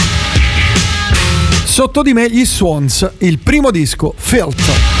 Sotto di me gli Swans, il primo disco,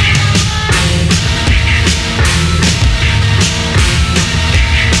 Filter.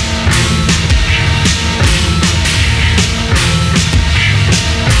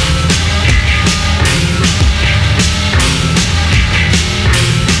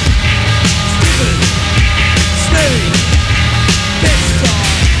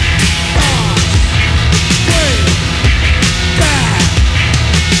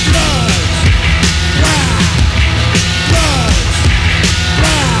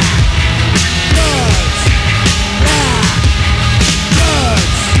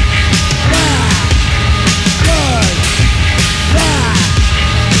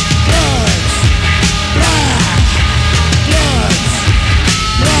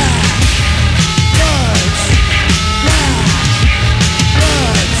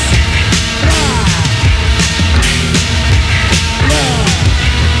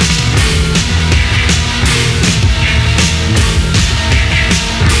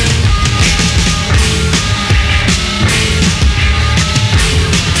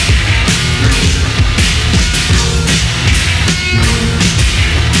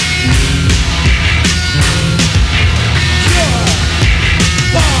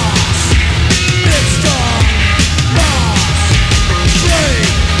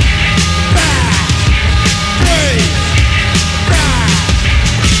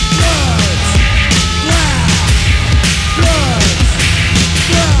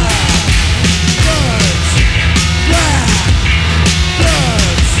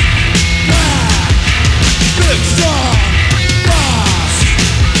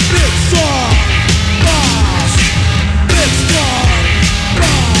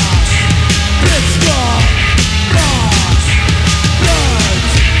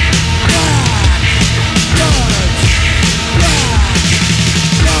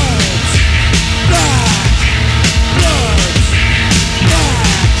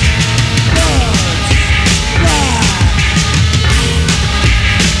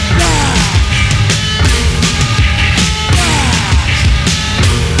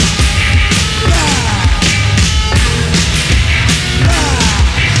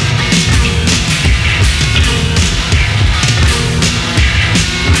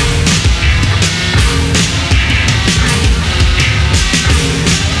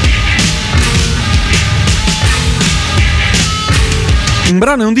 Un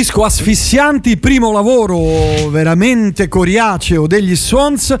brano e un disco asfissianti, primo lavoro veramente coriaceo degli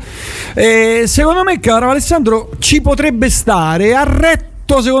Swans, e secondo me, caro Alessandro, ci potrebbe stare, ha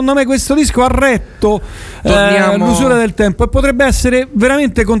retto, secondo me questo disco ha retto l'usura del tempo, e potrebbe essere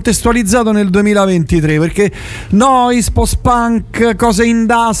veramente contestualizzato nel 2023, perché noise, post-punk, cose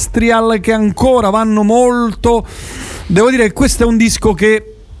industrial che ancora vanno molto. Devo dire che questo è un disco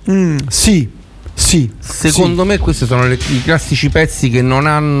che sì. Secondo me questi sono i classici pezzi che non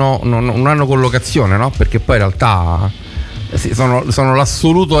hanno collocazione, no? Perché poi in realtà sono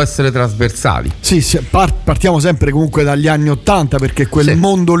l'assoluto essere trasversali. Sì, partiamo sempre comunque dagli anni 80, perché quel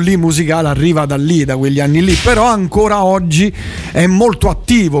mondo lì musicale arriva da lì, da quegli anni lì, però ancora oggi è molto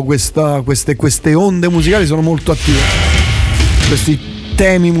attivo, queste onde musicali sono molto attive, questi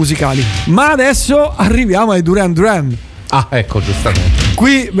temi musicali. Ma adesso arriviamo ai Duran Duran. Ah, ecco, giustamente.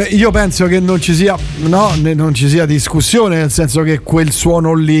 Qui io penso che non ci sia discussione, nel senso che quel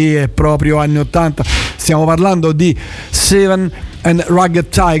suono lì è proprio anni 80. Stiamo parlando di Seven and Rugged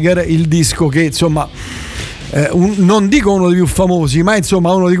Tiger, il disco che insomma non dico uno dei più famosi, ma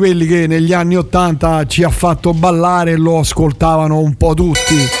insomma uno di quelli che negli anni 80 ci ha fatto ballare e lo ascoltavano un po'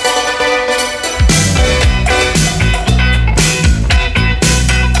 tutti.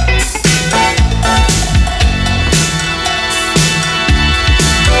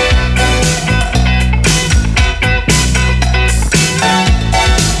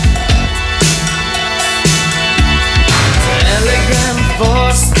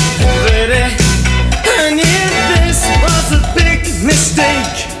 Miss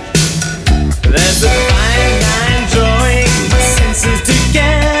mistake. There's a fine line drawing my senses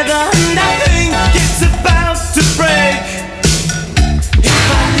together, and I think it's about to break. If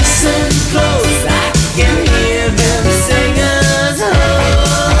I listen close, I can hear them singers.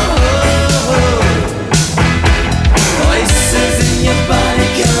 Voices in your body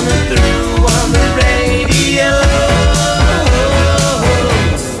coming through on the radio.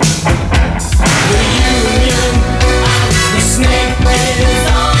 The union of the snake is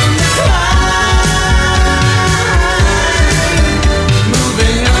on the climb.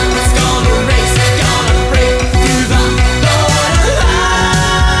 Moving on, it's gonna race, it's gonna break through the borderline.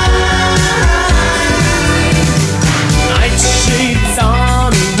 Nightshades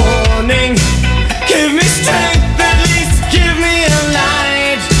on warning, give me strength, at least give me a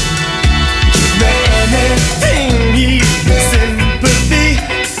light. Give me anything, even sympathy.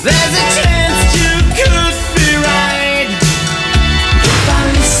 There's a chance you could be right. If I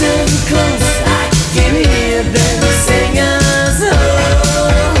listen close, I can hear them singers.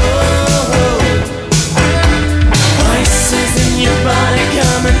 Voices in your body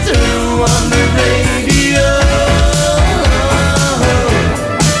coming through on the radio.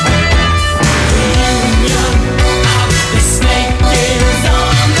 The union of the snake is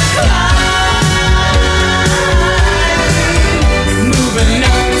on the climb. Moving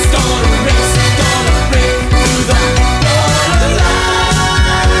up, it's gonna race, it's gonna break through the borderline.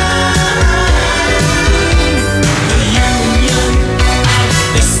 The union of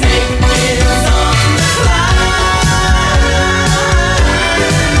the snake is on the climb.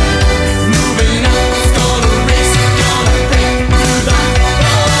 Moving up, it's gonna race, it's gonna break through the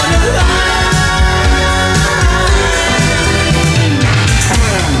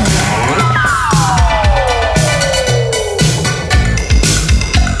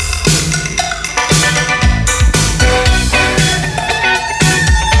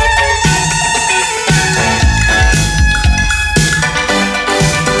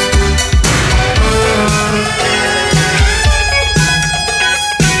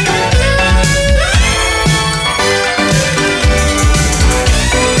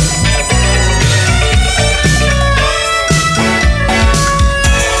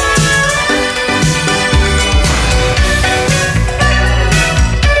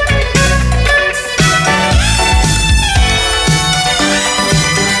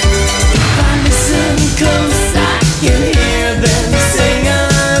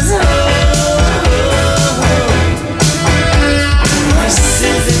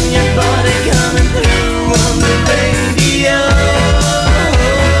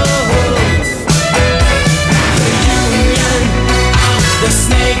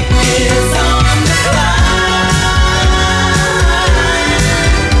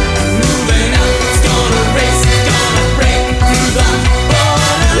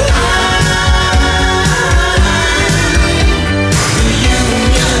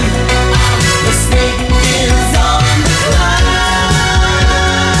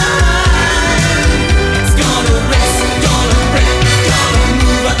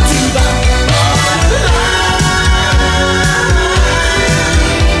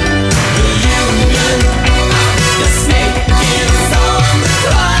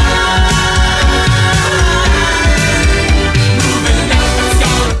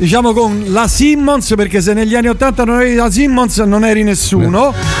diciamo con la Simmons, perché se negli anni 80 non eri la Simmons non eri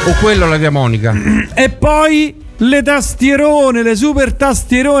nessuno. O quello la diamonica. E poi le tastierone, le super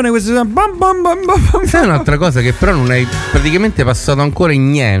tastierone, queste sono bam bam bam bam. Sai un'altra cosa che però non hai praticamente passato ancora in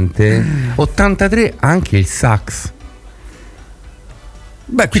niente? 83 anche il sax.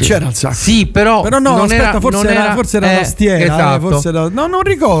 Beh, qui c'era il sax. Sì, però no, non aspetta, era, forse non era la tastiera. Esatto. Forse era, no, non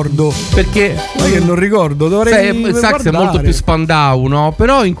ricordo. Perché Sai che non ricordo, dovrei il sax è molto più Spandau, no?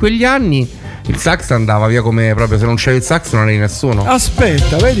 Però in quegli anni il sax andava via come proprio, se non c'era il sax non eri nessuno.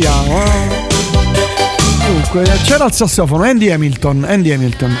 Aspetta, vediamo. Dunque, c'era il sassofono, Andy Hamilton,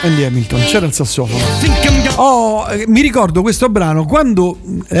 c'era il sassofono. Mi ricordo questo brano quando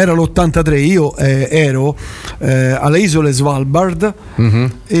era l'83, io ero alle isole Svalbard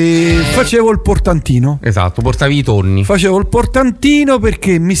e facevo il portantino. Esatto, portavi i tonni. Facevo il portantino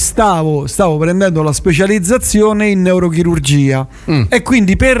perché stavo prendendo la specializzazione in neurochirurgia e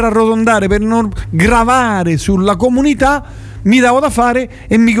quindi per arrotondare, per non gravare sulla comunità, mi davo da fare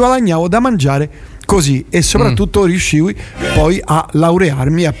e mi guadagnavo da mangiare così, e soprattutto riuscii poi a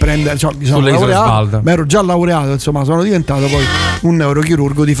laurearmi, a prendere, cioè, mi sono Sulle isole laureato, Svalbard. ma ero già laureato, insomma, sono diventato poi un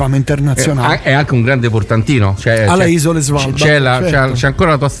neurochirurgo di fama internazionale. È anche un grande portantino. Cioè, Alle isole Svalbard, certo. C'è ancora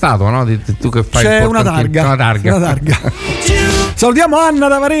la tua statua, no? Tu che fai C'è il una portantino. targa. Una targa. Salutiamo Anna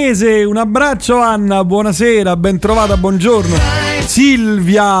da Varese, un abbraccio Anna, buonasera, ben trovata, buongiorno.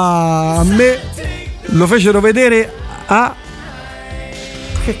 Silvia, a me lo fecero vedere a...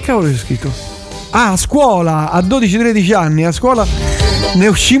 Che cavolo c'è scritto? A scuola, a 12-13 anni, a scuola ne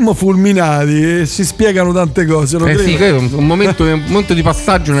uscimmo fulminati e si spiegano tante cose. Non Sì, credo. credo, un momento di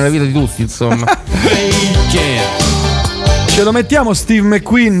passaggio nella vita di tutti, insomma. Ce lo mettiamo Steve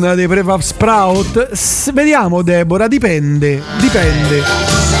McQueen dei Prefab Sprout? Vediamo Deborah, dipende.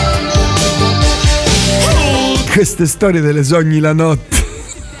 Queste storie delle sogni la notte.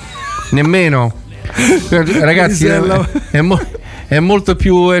 Nemmeno. Ragazzi, è molto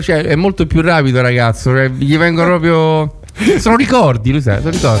più rapido, ragazzo. Cioè, gli vengono proprio. Sono ricordi, lui sa,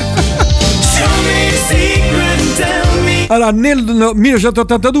 sono ricordi. Allora, nel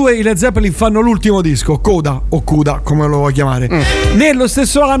 1982 i Led Zeppelin fanno l'ultimo disco, Coda o Cuda, come lo vuoi chiamare. Nello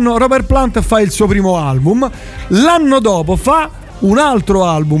stesso anno Robert Plant fa il suo primo album. L'anno dopo fa un altro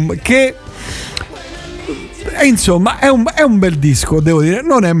album che insomma è un bel disco, devo dire,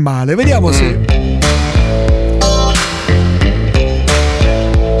 non è male. Vediamo se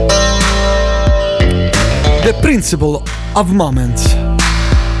The Principle of Moments.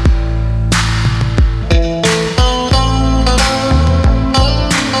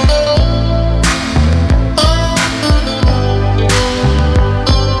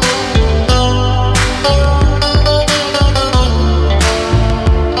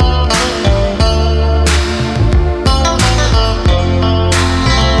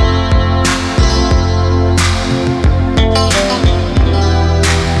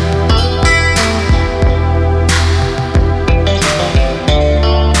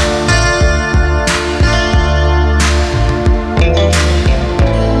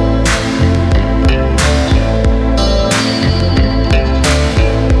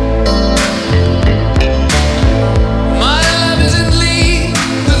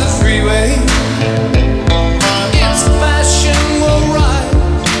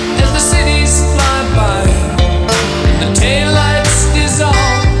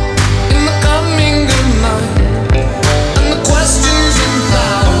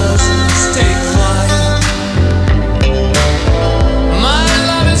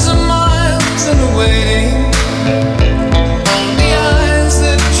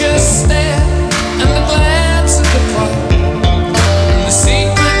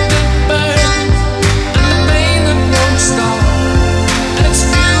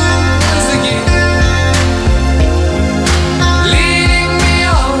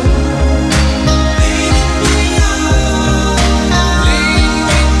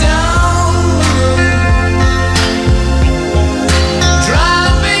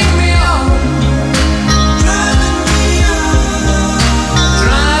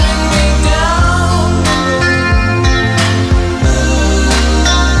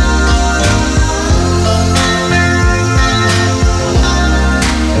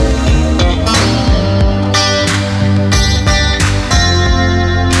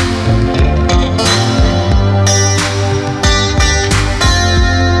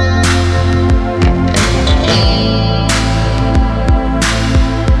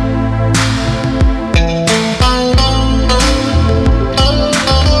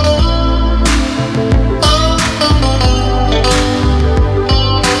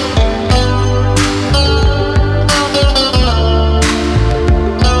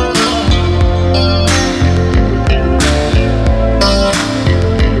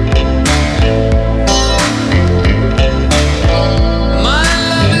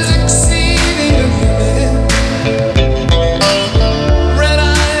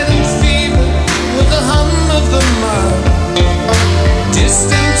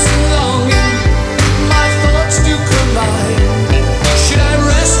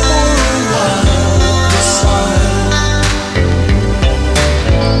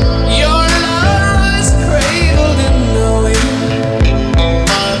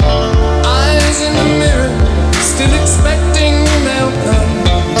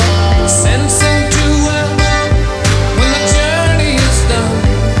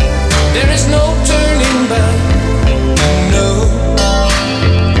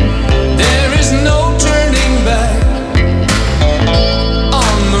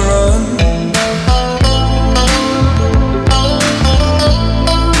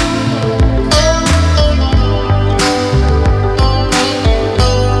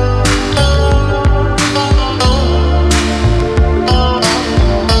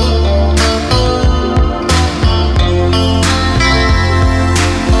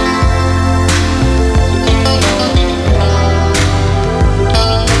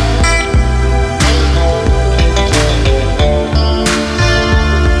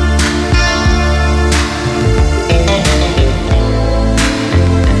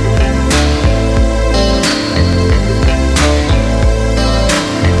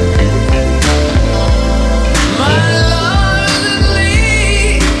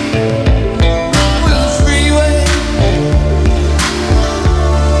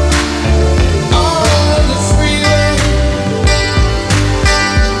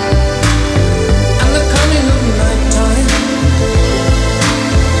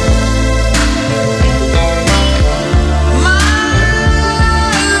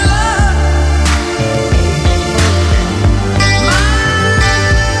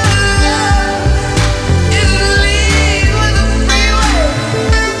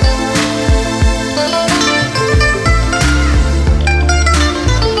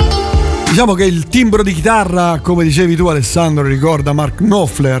 Diciamo che il timbro di chitarra, come dicevi tu Alessandro, ricorda Mark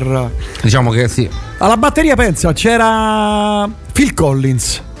Knopfler. Diciamo che sì. Alla batteria, pensa, c'era Phil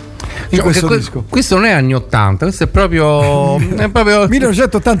Collins in questo disco. Questo non è anni 80, questo è proprio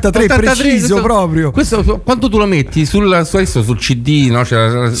 1983, 83, preciso questo, proprio. Questo quando tu lo metti sul CD, no?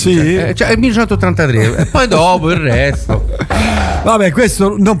 Sì. Cioè, è 1983 e poi dopo il resto. Vabbè,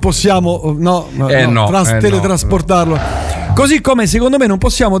 questo non possiamo teletrasportarlo. No. Così come secondo me non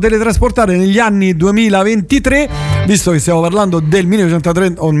possiamo teletrasportare negli anni 2023, visto che stiamo parlando del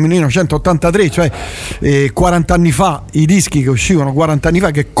 1983, cioè 40 anni fa, i dischi che uscivano 40 anni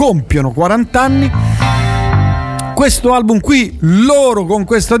fa, che compiono 40 anni. Questo album qui, loro con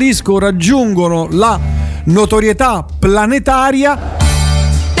questo disco raggiungono la notorietà planetaria.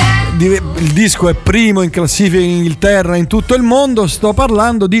 Il disco è primo in classifica in Inghilterra, in tutto il mondo. Sto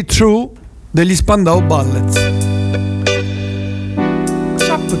parlando di True degli Spandau Ballet.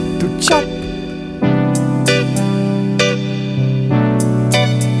 Chop.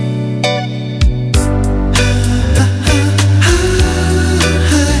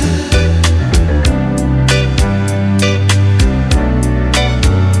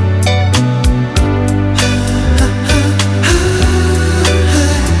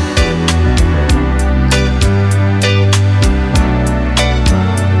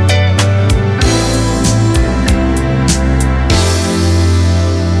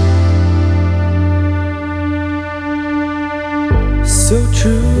 So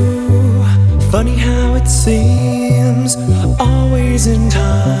true, funny how it seems, always in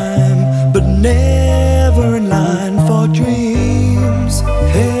time, but never in line for dreams.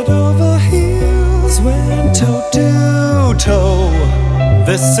 Head over heels, went toe to toe.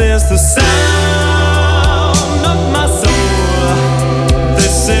 This is the sound of my soul.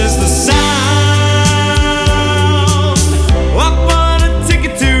 This is the sound. I bought a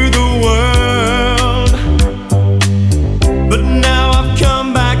ticket to the world, but now I've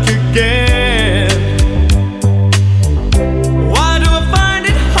come back again. Why do I find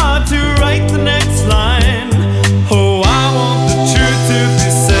it hard to write the next line? Oh, I want the truth to be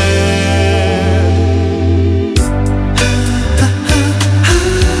said.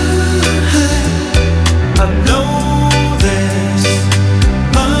 I know this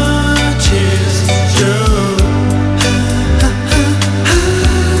much is true.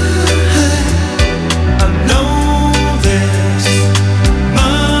 I know this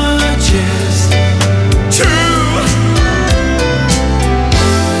much is true.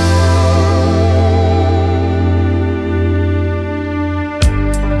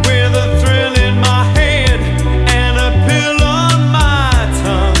 With a thrill in my head and a pill on my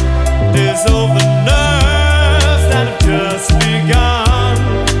tongue, there's all the nerves that have just begun.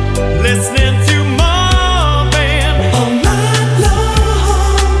 Listening to Marvin all night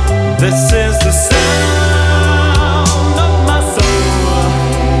long. This is the sound of my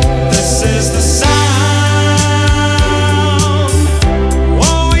soul. This is the sound,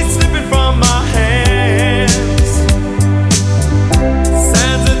 always slipping from my hands.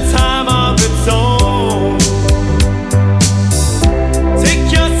 Sands a time of its own.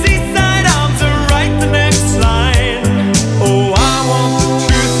 Take your seaside arms and write the next line. Oh, I want the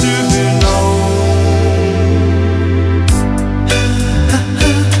truth to be known.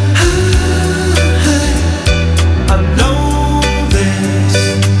 I know this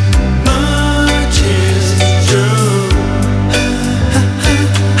much is true.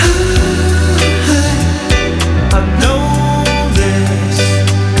 I know this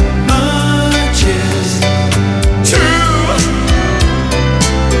much is true.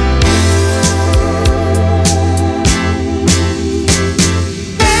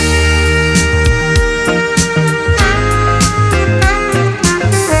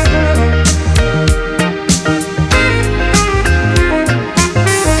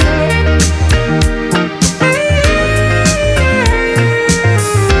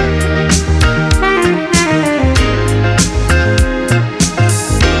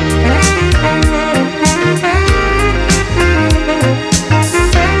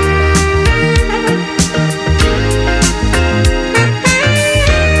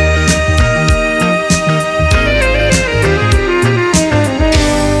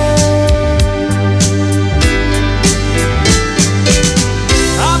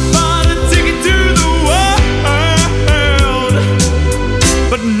 I bought a ticket to the world,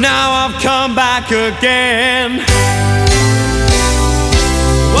 but now I've come back again.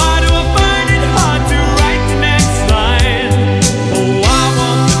 Why do I find it hard to write the next line? Oh, I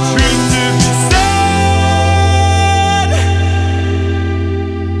want the truth to be said.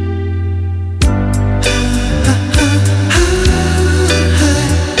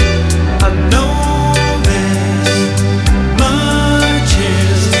 I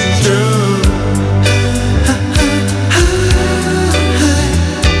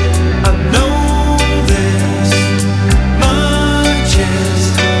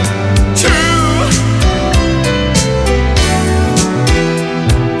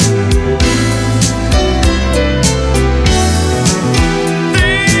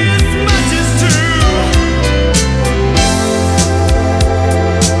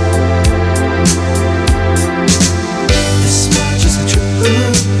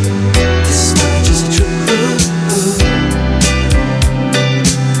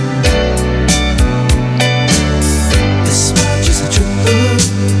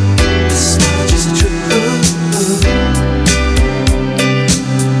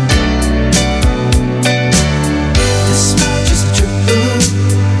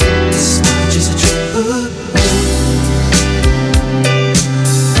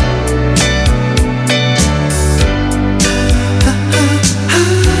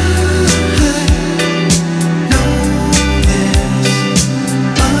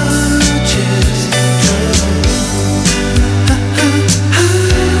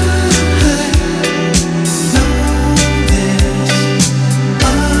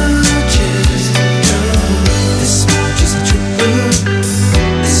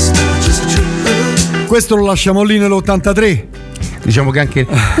questo lo lasciamo lì nell'83. Diciamo che anche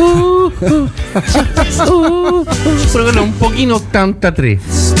però quello è un pochino 83.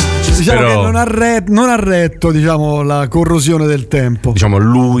 Diciamo Però- che non ha retto, diciamo, la corrosione del tempo. Diciamo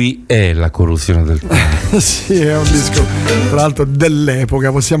lui è la corruzione del tempo. Sì, è un disco tra l'altro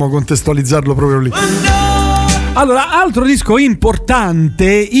dell'epoca, possiamo contestualizzarlo proprio lì. Allora, altro disco importante,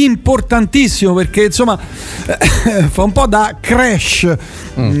 importantissimo, perché insomma fa un po' da crash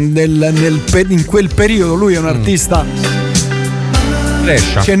in quel periodo. Lui è un artista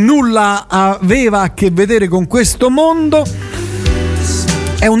Brescia. che nulla aveva a che vedere con questo mondo.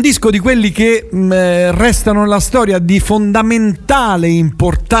 È un disco di quelli che restano nella storia di fondamentale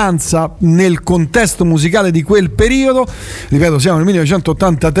importanza nel contesto musicale di quel periodo. Ripeto, siamo nel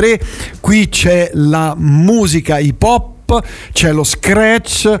 1983, qui c'è la musica hip hop, c'è lo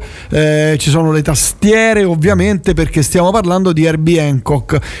scratch, ci sono le tastiere, ovviamente, perché stiamo parlando di Herbie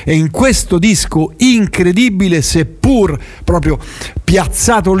Hancock, e in questo disco incredibile, seppur proprio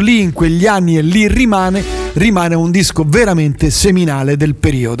piazzato lì in quegli anni e lì rimane un disco veramente seminale del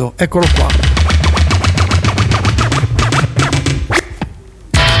periodo. Eccolo qua.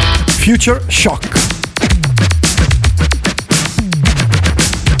 Future Shock.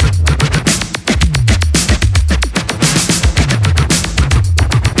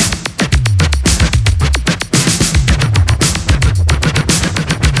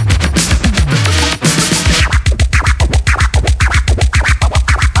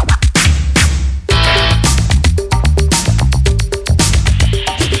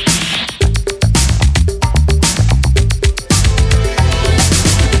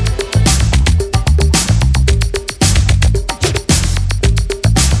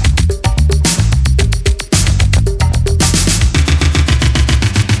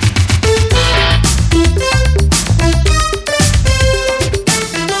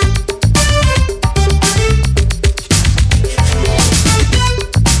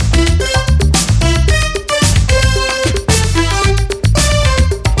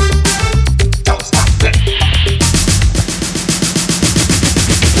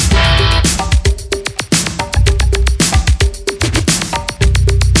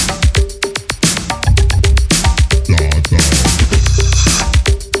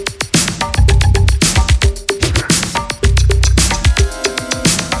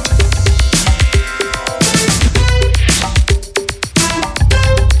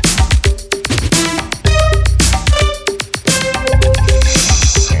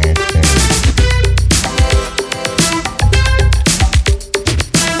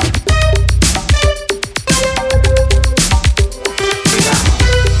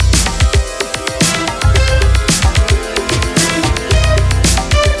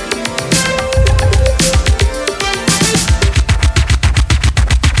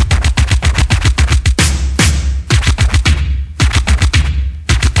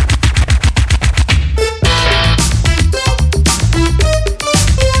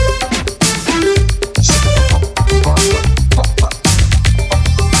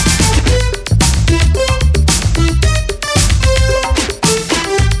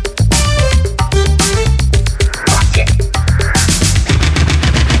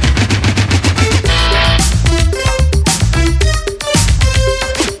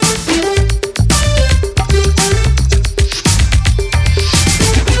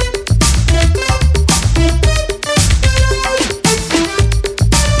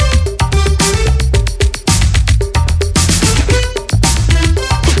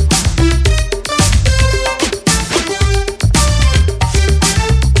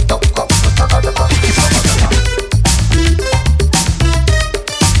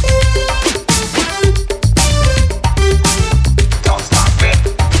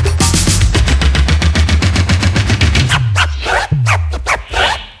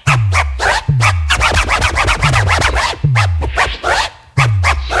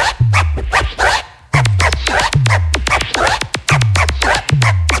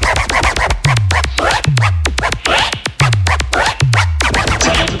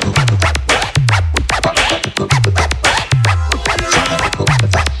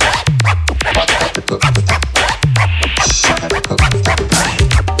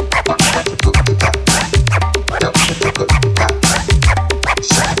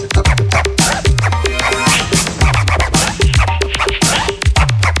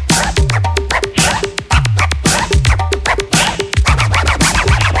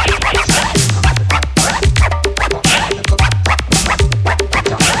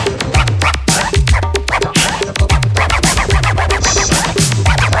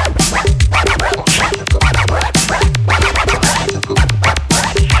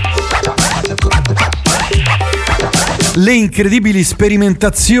 le incredibili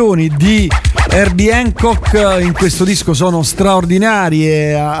sperimentazioni di Herbie Hancock in questo disco sono straordinarie.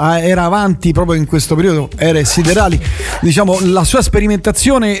 Era avanti proprio in questo periodo, ere siderali. Diciamo, la sua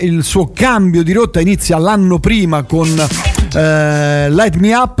sperimentazione, il suo cambio di rotta inizia l'anno prima con Light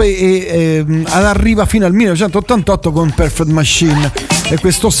Me Up e arriva fino al 1988 con Perfect Machine, e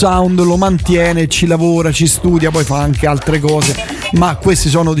questo sound lo mantiene, ci lavora, ci studia, poi fa anche altre cose, ma questi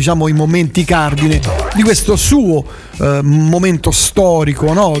sono, diciamo, i momenti cardine di questo suo momento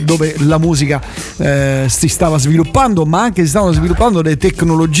storico, no? Dove la musica si stava sviluppando, ma anche si stavano sviluppando le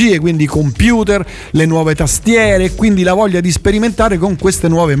tecnologie, quindi i computer, le nuove tastiere, quindi la voglia di sperimentare con queste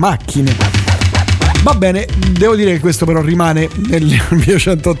nuove macchine. Va bene, devo dire che questo però rimane nel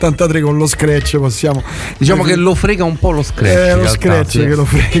 1983 con lo scratch, possiamo... Diciamo che lo frega un po' lo scratch. È lo scratch che lo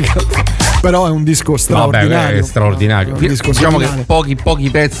frega. Però è un disco straordinario. Vabbè, è straordinario. Diciamo che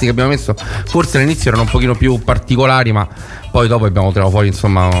pochi pezzi che abbiamo messo, forse all'inizio erano un pochino più particolari, ma poi dopo abbiamo tirato fuori,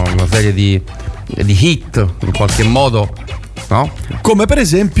 insomma, una serie di hit in qualche modo, no? Come per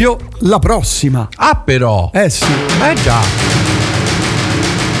esempio la prossima. Ah, però! Sì. Già.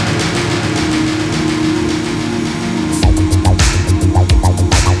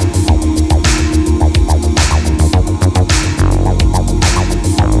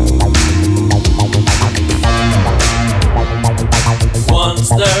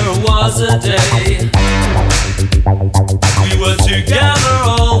 There was a day we were together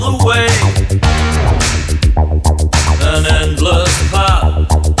all the way, an endless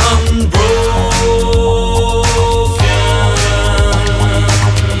path unbroken.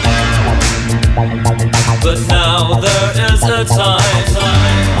 But now there is a time,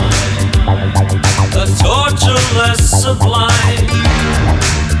 a torture less sublime.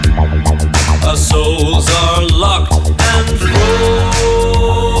 Our souls are locked and frozen.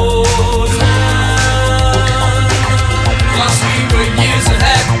 Once we were years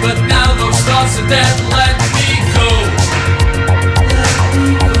ahead, but now those thoughts are dead. Let me go.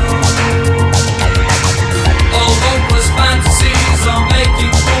 All hopeless fantasies are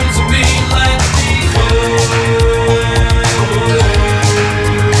making fools of me. Let me go.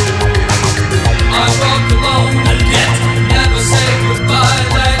 I walk alone and yet never say goodbye.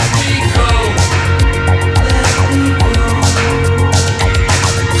 Let me go.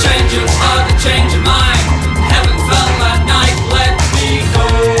 Change your heart and change your mind. Heaven fell that night. Let me go.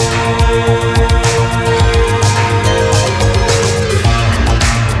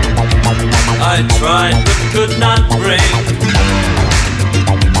 I tried but could not bring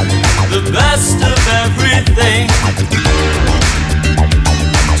the best of everything.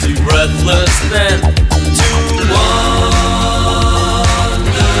 Too breathless then to wonder.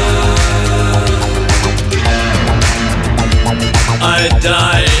 I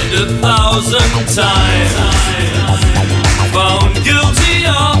died 1,000 times, found guilty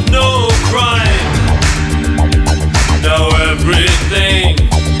of no crime. Now everything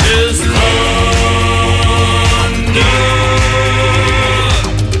is under.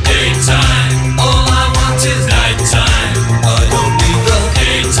 Daytime, all I want is nighttime. I don't need the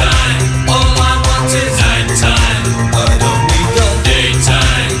daytime. All I want is nighttime. I don't need the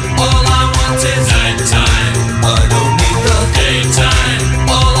daytime. All I want is nighttime. I don't need the daytime.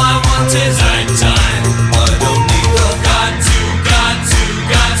 All I want is nighttime. I don't need the got to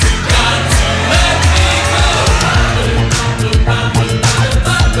let me go.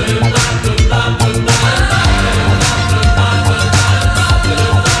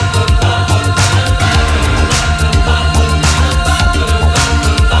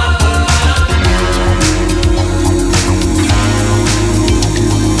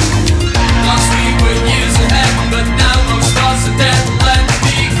 Once we were years ahead, but now those thoughts are dead. Let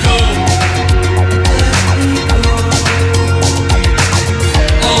me go.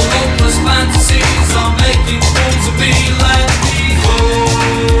 All hopeless fantasies are making fools of me. Let me go.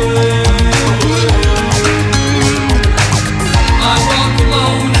 I walk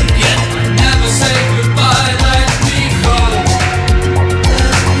alone and yet never say goodbye. Let me go.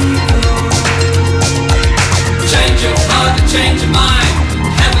 Change your heart and change your mind.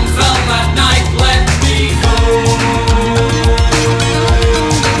 Heaven fell that night. Let me go.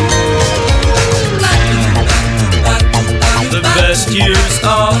 The best years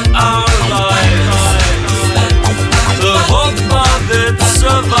of our lives, the hope of it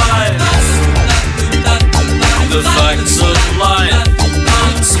survives, the facts of life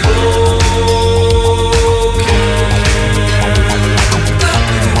unspoken,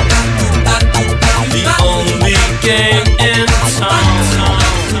 the only game in town.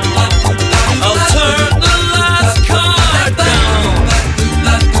 I'll turn the last card down,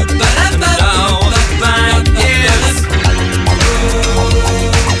 and now the bank is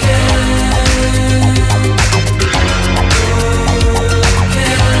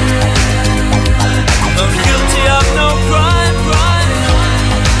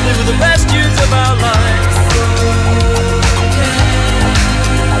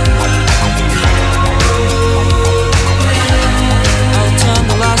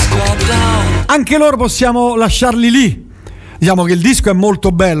Anche loro possiamo lasciarli lì. Diciamo che il disco è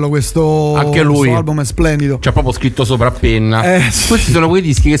molto bello, questo, Anche lui. questo album è splendido. C'è proprio scritto sopra a penna. Sì. Questi sono quei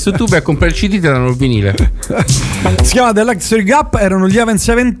dischi che se tu vai a comprare il CD ti danno il vinile. Si chiama The Luxury Gap, erano gli Even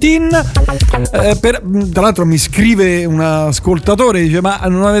 17. Tra l'altro mi scrive un ascoltatore, dice: ma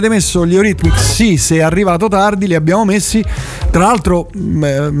non avete messo gli Eurythmics? Sì, se è arrivato tardi li abbiamo messi. Tra l'altro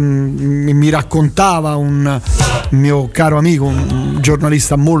mi raccontava un mio caro amico, un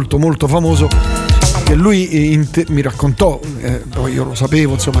giornalista molto molto famoso, che lui mi raccontò, poi io lo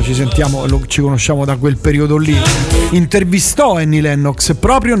sapevo, insomma ci sentiamo, ci conosciamo da quel periodo lì, intervistò Annie Lennox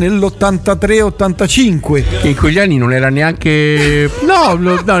proprio nell'83-85. Che in quegli anni non era neanche... No,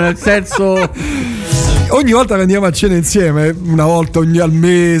 nel senso... Ogni volta che andiamo a cena insieme, una volta al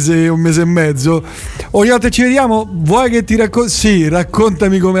mese, un mese e mezzo, ogni volta che ci vediamo, vuoi che ti racconti? Sì,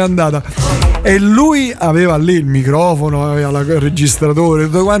 raccontami com'è andata. E lui aveva lì il microfono, aveva il registratore,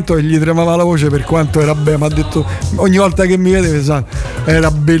 tutto quanto, e gli tremava la voce per quanto era bello. Mi ha detto, ogni volta che mi vede, era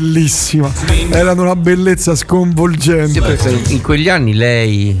bellissima, era una bellezza sconvolgente. Sì, in quegli anni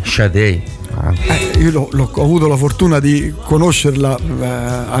lei, Sade... Io ho avuto la fortuna di conoscerla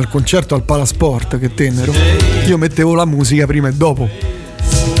al concerto al Palasport che tennero. Io mettevo la musica prima e dopo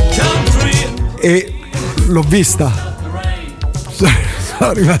e l'ho vista.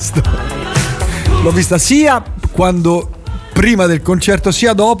 Sono rimasto. L'ho vista sia quando prima del concerto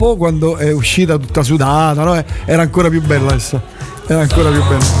sia dopo, quando è uscita tutta sudata, no? Era ancora più bella essa. Era ancora più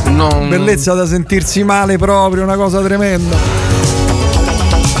bella. Bellezza da sentirsi male proprio, una cosa tremenda.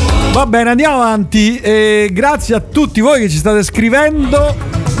 Va bene, andiamo avanti. Grazie a tutti voi che ci state scrivendo,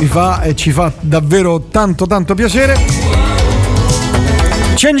 ci fa davvero tanto tanto piacere.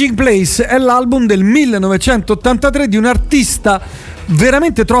 Changing Place è l'album del 1983 di un'artista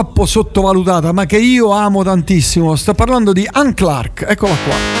veramente troppo sottovalutata, ma che io amo tantissimo. Sto parlando di Ann Clark, eccola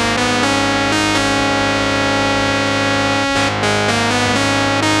qua.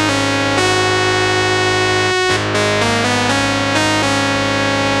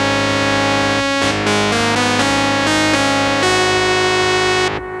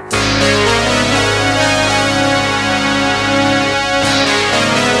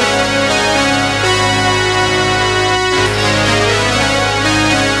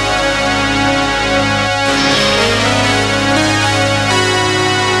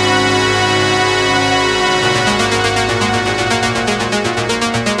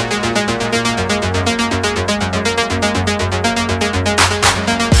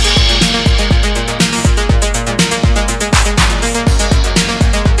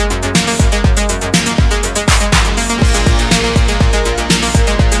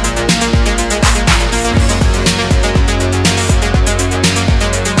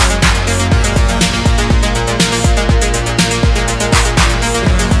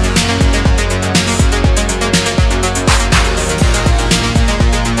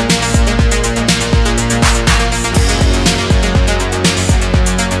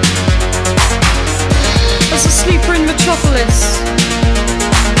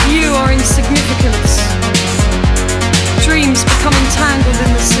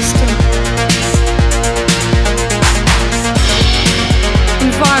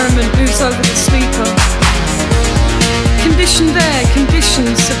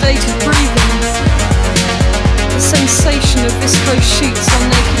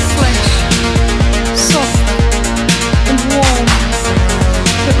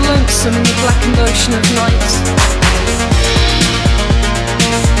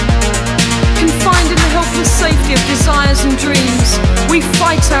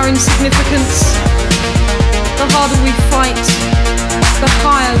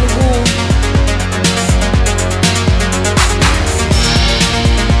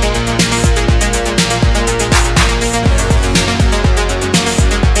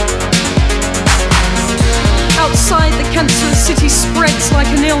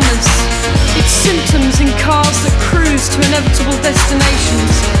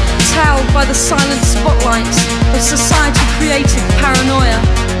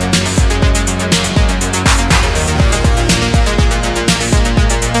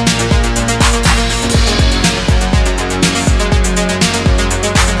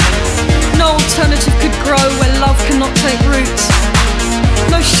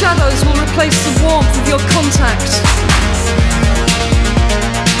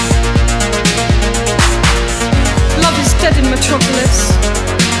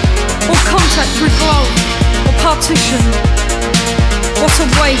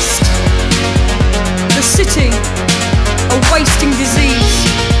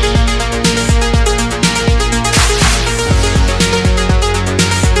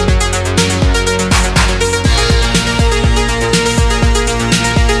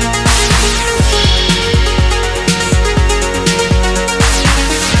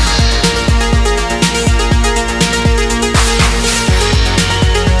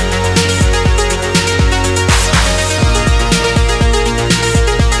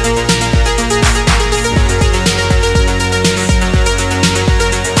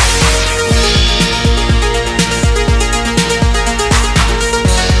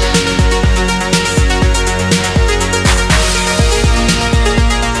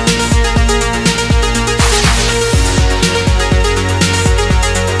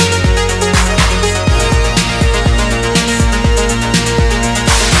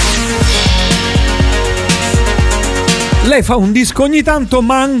 lei fa un disco ogni tanto,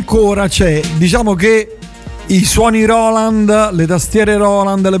 ma ancora c'è, diciamo che i suoni Roland, le tastiere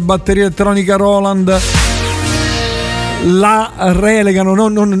Roland, le batterie elettroniche Roland la relegano,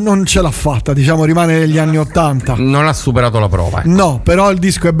 non ce l'ha fatta, diciamo, rimane negli anni 80. Non ha superato la prova. Ecco. No, però il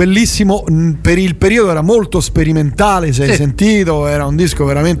disco è bellissimo, per il periodo era molto sperimentale, se hai sentito, era un disco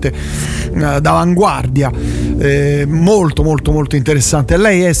veramente d'avanguardia, molto molto molto interessante.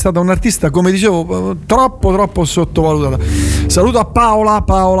 Lei è stata un'artista, come dicevo, troppo sottovalutata. Saluto a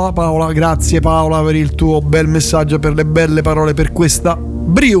Paola, grazie Paola per il tuo bel messaggio, per le belle parole, per questa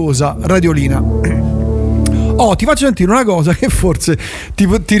briosa radiolina. Oh, ti faccio sentire una cosa che forse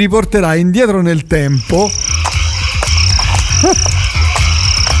ti riporterà indietro nel tempo.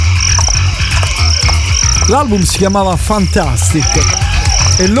 L'album si chiamava Fantastic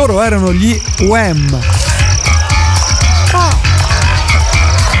e loro erano gli Wham.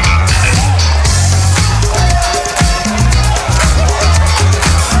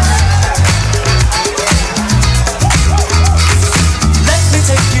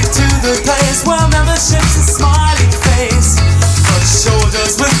 Well, membership's a smiling face, but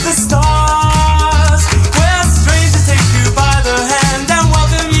shoulders with the stars. Where strangers take you by the hand and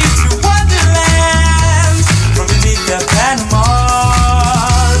welcome you to Wonderland from beneath their Panamas.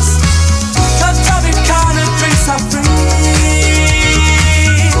 Club-topping kind of drinks are free,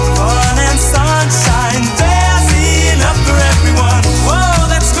 fun and sunshine, there's enough for everyone. Whoa,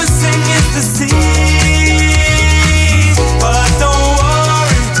 that's missing is the sea, but don't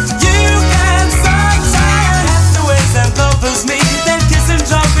lovers meet, then kiss and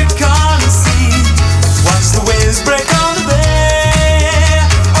drop economy. Watch the waves break on the bay.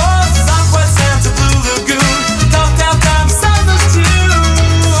 Oh, Southwest Santa Blue Lagoon, talk downtown Southern's tune.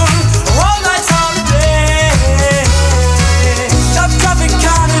 A whole night's holiday. Drop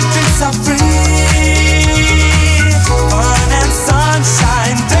economies are free. Fun and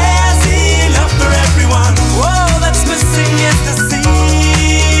sunshine, there's enough for everyone. Whoa, that's missing is the sea.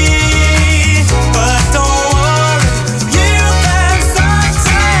 But don't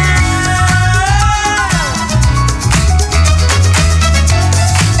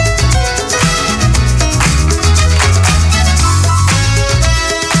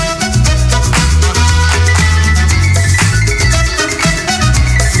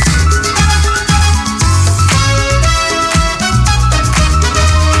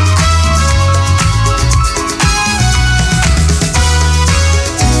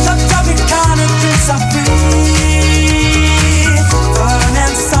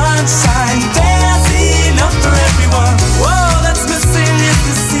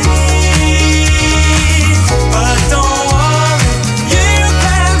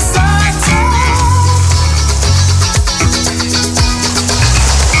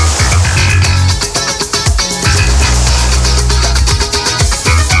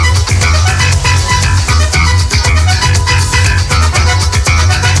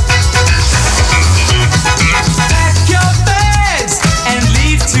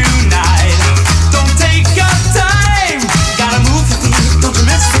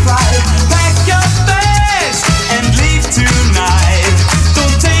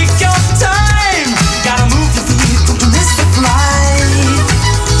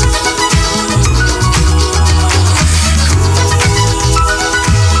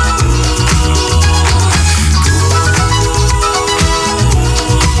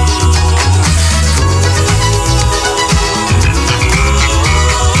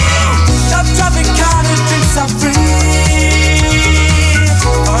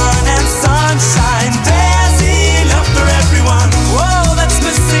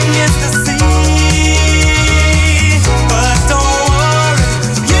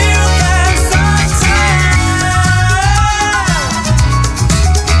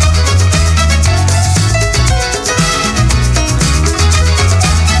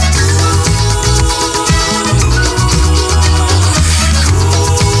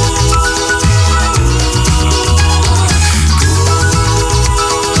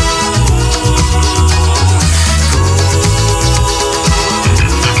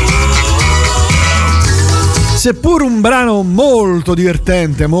seppur un brano molto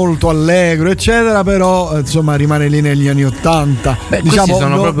divertente, molto allegro, eccetera, però insomma rimane lì negli anni 80. Beh, diciamo, questi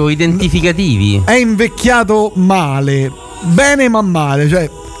sono proprio identificativi. È invecchiato male, bene ma male, cioè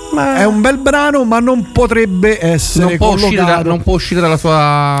è un bel brano, ma non potrebbe essere collocato, non può uscire dalla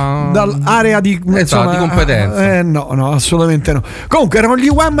sua dall'area di, insomma, di competenza. No, assolutamente no. Comunque erano gli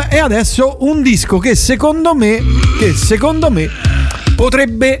Wham e adesso un disco che secondo me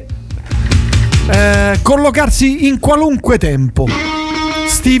potrebbe collocarsi in qualunque tempo.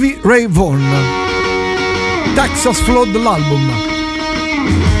 Stevie Ray Vaughan. Texas Flood l'album.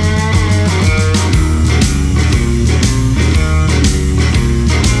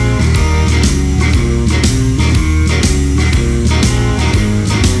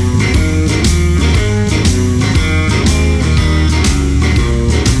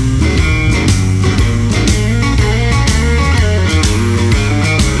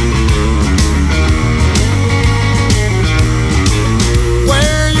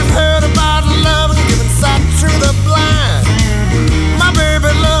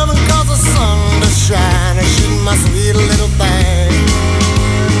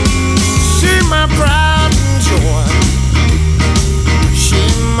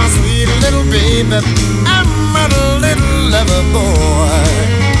 I'm a little lover boy.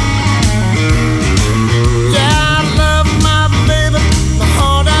 Yeah, I love my baby, my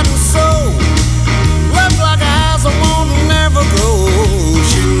heart and soul. Love like eyes I won't never grow.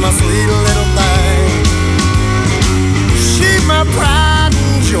 She's my sweet little thing. She's my pride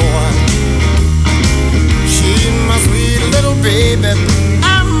and joy. She's my sweet little baby.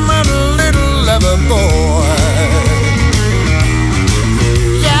 I'm a little lover boy.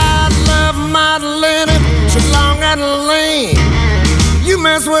 She's long and lean. You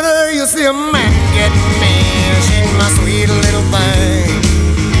mess with her, you'll see a man get mean. She's my sweet little thing.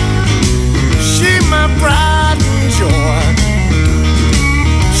 She's my pride and joy.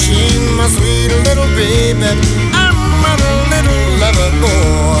 She's my sweet little baby. I'm a little lover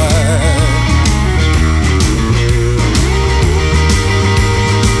boy.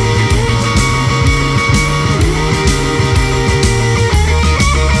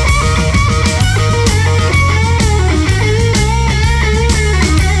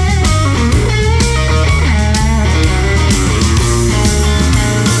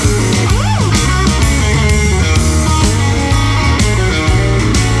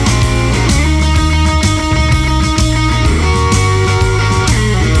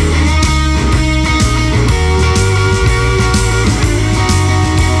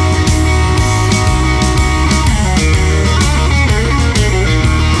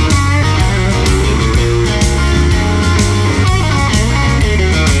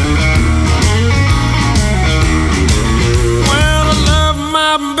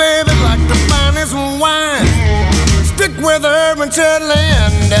 With her until the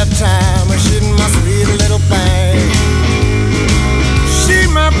end of time. She's my sweet little thing. She's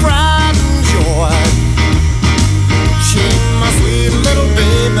my pride and joy. She's my sweet little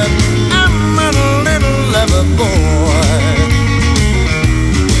baby. I'm a little lover boy.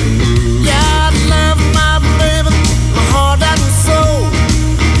 Yeah, I love my baby, my heart and soul.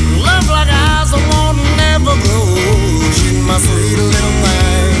 Love like eyes I won't never grow. She's my sweet little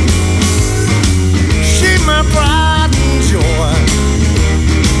thing. She's my pride.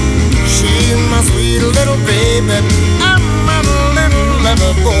 She's my sweet little baby. I'm a little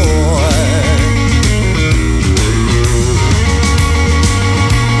lover boy.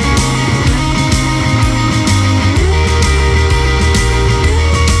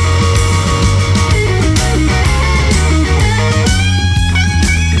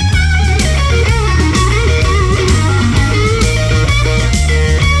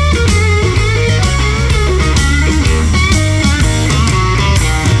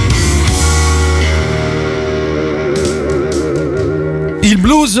 Il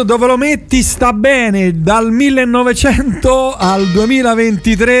blues dove lo metti sta bene, dal 1900 al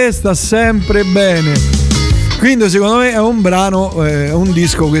 2023 sta sempre bene. Quindi secondo me è un brano, è un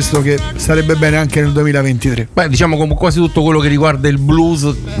disco questo che starebbe bene anche nel 2023. Beh, diciamo come quasi tutto quello che riguarda il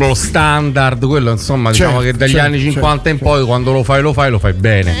blues, lo standard, quello insomma, diciamo che dagli anni 50 in poi quando lo fai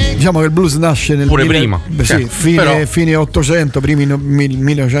bene. Diciamo che il blues nasce nel pure prima. Sì, fine 800, primi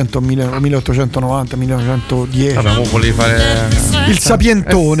 1900, 1890, 1910. Vabbè, volevi fare il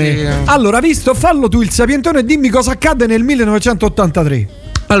sapientone. Sì. Allora, visto, fallo tu il sapientone e dimmi cosa accadde nel 1983.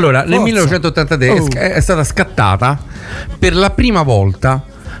 Allora, nel 1983 è stata scattata per la prima volta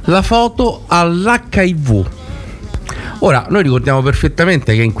la foto all'HIV. Ora, noi ricordiamo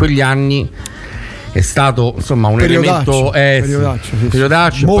perfettamente che in quegli anni è stato insomma un elemento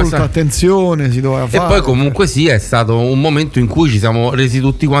periodaccio, molta attenzione si doveva fare. E poi comunque sì, è stato un momento in cui ci siamo resi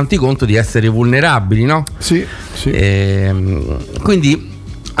tutti quanti conto di essere vulnerabili, no? Sì. Quindi,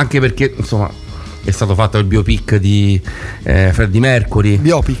 anche perché insomma è stato fatto il biopic di Freddie Mercury.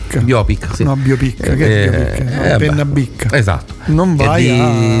 Biopic, sì. No, biopic, che è penna bicca. Esatto. Non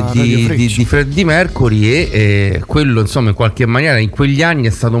vai di Freddie Mercury e quello insomma in qualche maniera in quegli anni è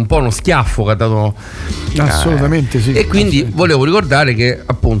stato un po' uno schiaffo che ha dato. Assolutamente sì. E quindi volevo ricordare che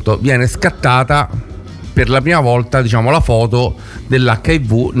appunto viene scattata per la prima volta, diciamo, la foto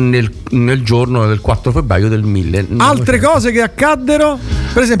dell'HIV nel giorno del 4 febbraio del 1900. Altre cose che accaddero?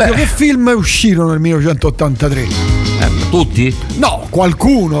 Per esempio, che film uscirono nel 1983? Tutti? No,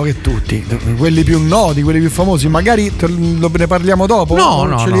 qualcuno che tutti. Quelli più noti, quelli più famosi. Magari ne parliamo dopo?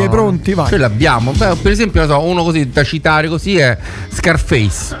 No, Ce li hai pronti? Vai. Ce l'abbiamo. Beh, per esempio, non so, uno così da citare così è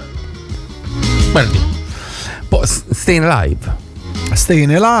Scarface. Guardi. Poi Staying Alive.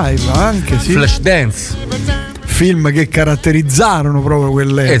 Staying Alive anche, sì. Flashdance. Film che caratterizzarono proprio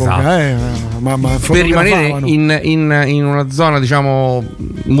quell'epoca. Esatto. Ma per rimanere in una zona, diciamo,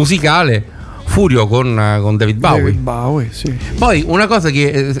 musicale, Furio con David Bowie. David Bowie, sì. Poi una cosa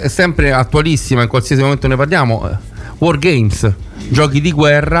che è sempre attualissima, in qualsiasi momento ne parliamo, War Games, giochi di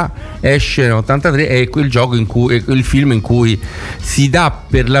guerra, esce nel 83, è quel gioco in cui, il film in cui si dà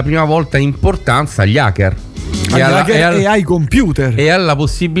per la prima volta importanza agli hacker e ai computer e alla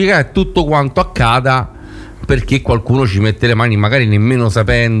possibilità che tutto quanto accada perché qualcuno ci mette le mani, magari nemmeno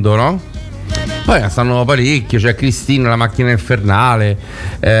sapendo, no? Poi stanno parecchio, c'è Cristina, la macchina infernale,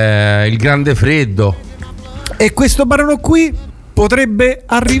 il grande freddo. E questo brano qui potrebbe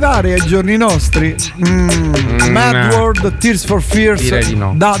arrivare ai giorni nostri. Mad World, Tears for Fears, direi di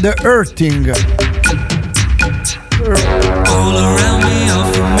no. da The Hurting. All around me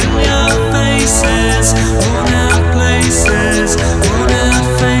are familiar faces, worn out places, worn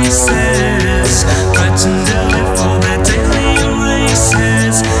out faces, frightened to live for their daily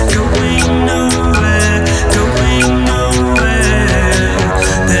races, going nowhere, going nowhere.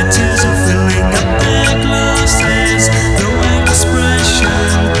 Their tears are filling up their glasses, no expression,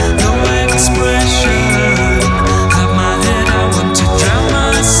 no expression. Have my head, I want to drown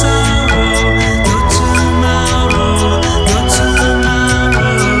my sorrow. No tomorrow, no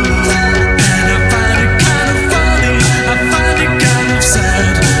tomorrow. And I find it kind of funny, I find it kind of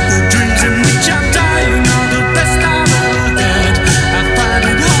sad. The dreams in which I'm dying are the best I've ever had. I find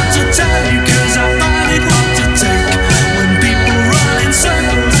it hard to tell you, 'cause I find it hard to take. When people run in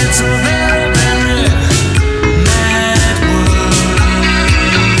circles, it's a very, very mad world.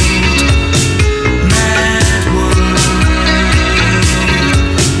 Mad world.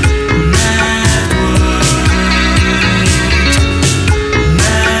 Mad world.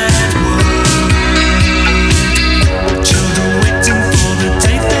 Mad world. Children waiting for the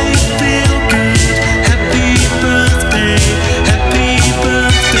day they feel good. Happy birthday, happy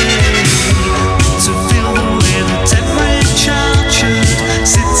birthday. To feel the way that every child should.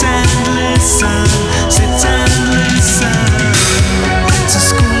 Sit and listen, sit and listen. Went to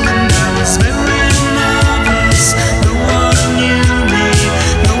school and I was very nervous. No one knew me,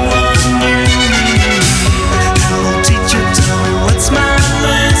 no one knew me. Hello teacher, tell me what's my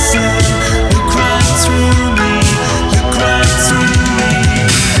lesson. Look right through me, look right through me.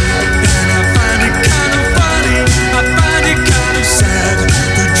 And I find it kind of funny, I find it kind of sad.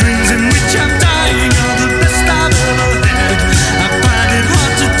 The dreams in which I'm dying are the best I've ever had. I find it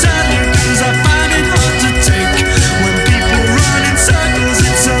hard to tell you, 'cause I find it hard to take. When people run in circles,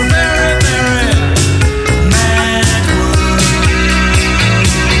 it's a very, very mad world.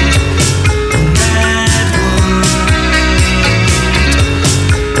 Mad world.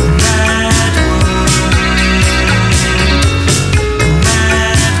 Mad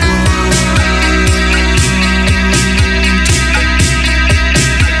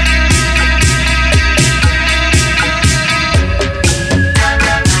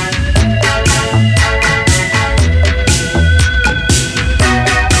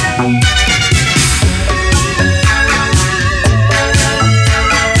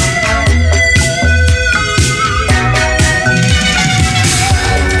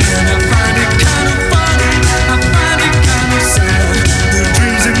And I find it kind of funny, I find it kind of sad. The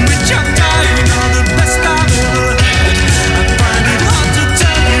dreams in which I'm dying are the best I've ever had. I find it hard to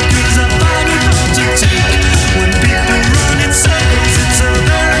tell you, 'cause I find it hard to take. When people run in circles, it's a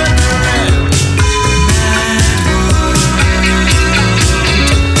very, very mad world.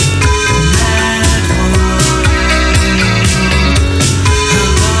 Mad world.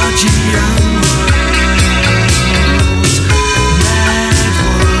 Helagian world. Mad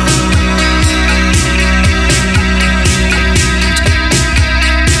world.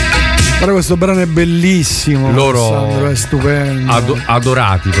 Però questo brano è bellissimo. Loro Alessandro, è stupendo.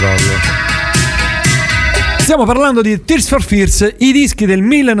 adorati proprio. Stiamo parlando di Tears for Fears, i dischi del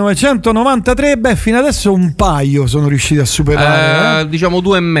 1993. Beh, fino adesso un paio sono riusciti a superare Diciamo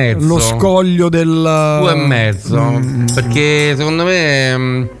 2,5. lo scoglio del 2,5. Perché secondo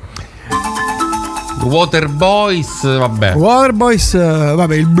me Waterboys, vabbè. Waterboys,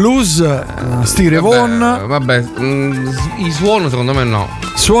 vabbè, il blues, Stevie Ray Vaughan. Vabbè, i suoni secondo me no.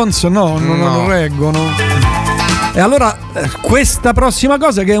 Swans non reggono. E allora questa prossima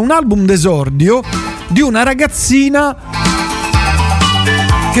cosa, che è un album d'esordio di una ragazzina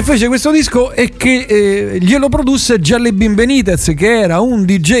che fece questo disco e che glielo produsse Jelly Bean Benitez, che era un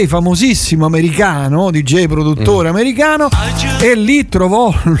DJ famosissimo americano, DJ produttore americano, e lì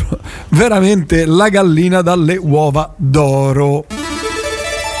trovò veramente la gallina dalle uova d'oro.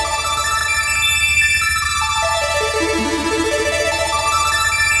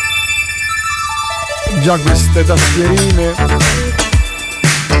 Già queste tastierine.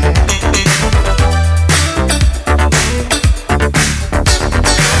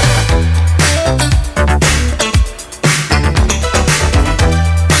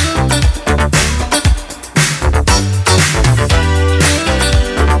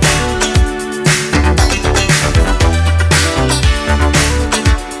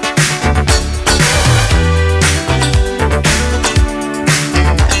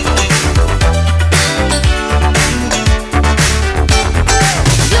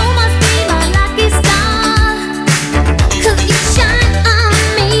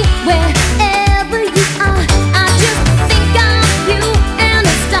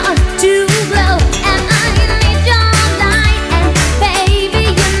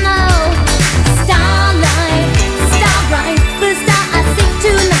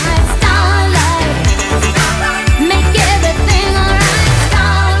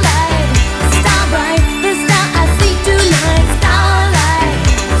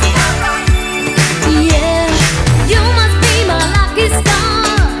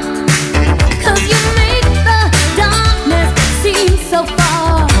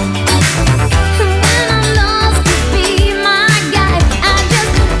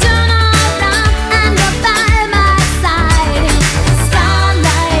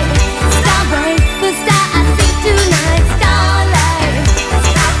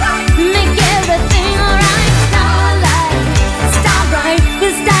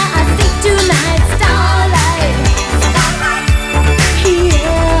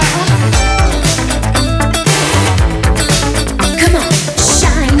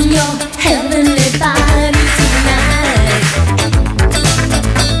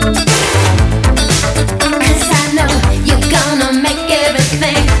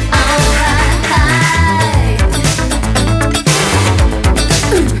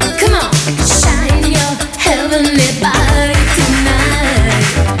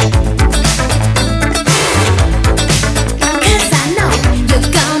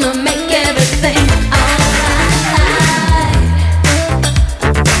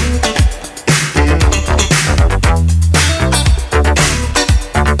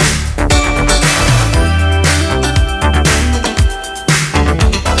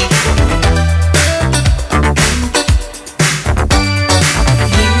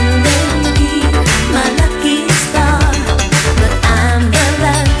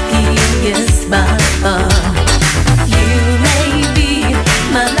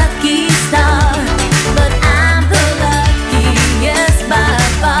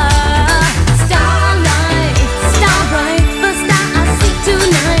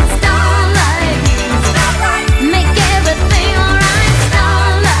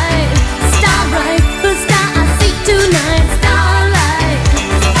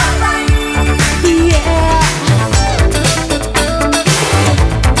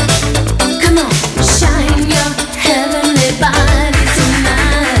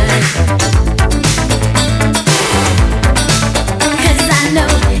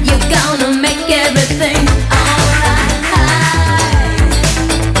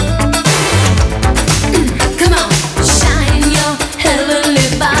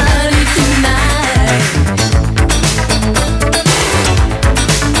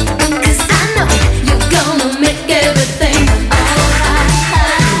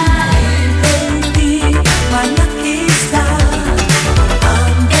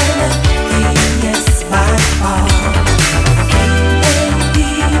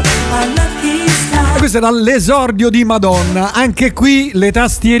 Questo era l'esordio di Madonna. Anche qui le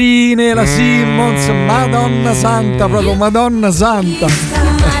tastierine, la Simmons, Madonna Santa, proprio Madonna Santa.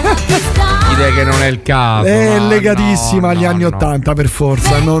 Direi che non è il caso. È legatissima agli anni 80 per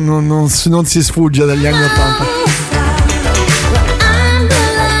forza, non si sfugge dagli anni 80.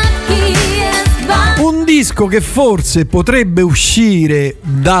 Un disco che forse potrebbe uscire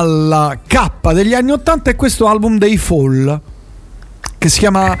dalla cappa degli anni 80 è questo album dei Fall, che si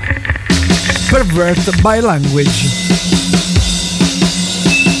chiama Pervert by Language.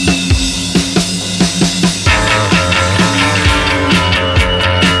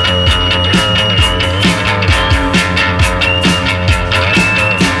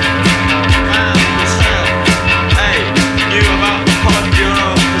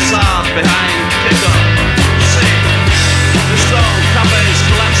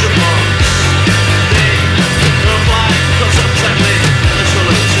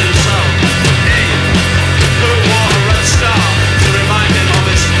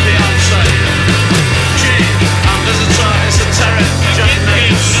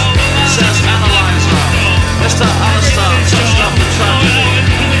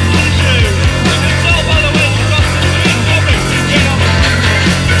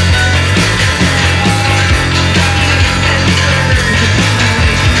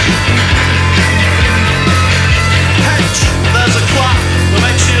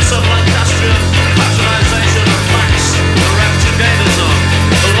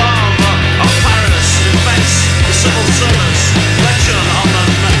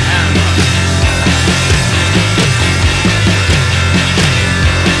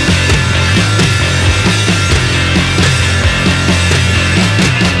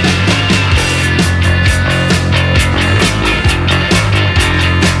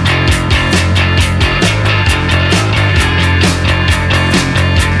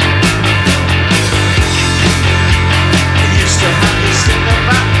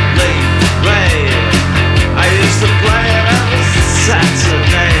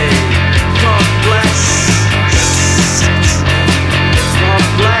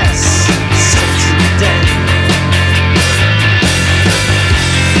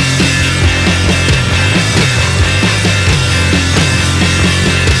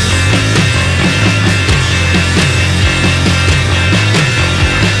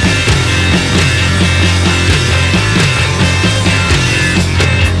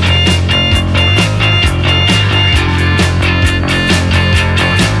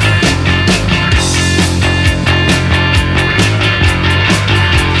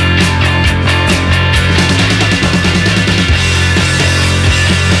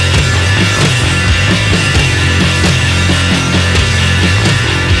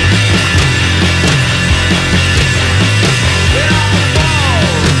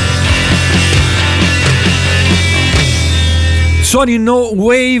 suoni no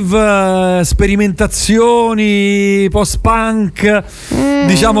wave, sperimentazioni post-punk,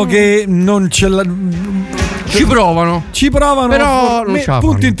 diciamo che non ce la... Ci provano, però però non ce la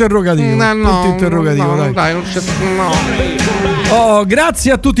punto fanno. interrogativo, punto interrogativo, no, dai. non c'è, no. Oh,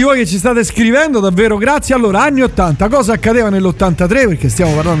 grazie a tutti voi che ci state scrivendo, davvero grazie. Allora, anni 80, cosa accadeva nell'83? Perché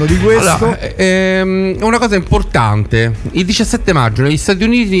stiamo parlando di questo. Allora, una cosa importante: il 17 maggio negli Stati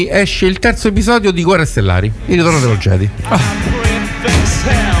Uniti esce il terzo episodio di Guerre Stellari, il ritorno dello Jedi,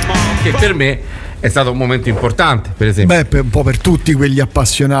 che per me è stato un momento importante, per esempio. Beh, un po' per tutti quegli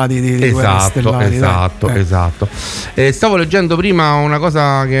appassionati di Guerre Stellari. Esatto. Stavo leggendo prima una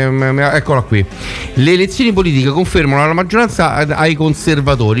cosa che eccola qui. Le elezioni politiche confermano la maggioranza ai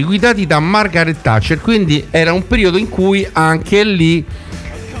conservatori, guidati da Margaret Thatcher, quindi era un periodo in cui anche lì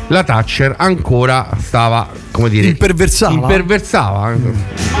la Thatcher ancora stava, come dire, imperversava.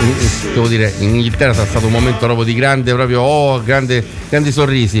 Devo dire, in Inghilterra è stato un momento proprio di grandi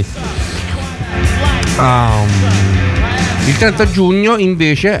sorrisi. Il 30 giugno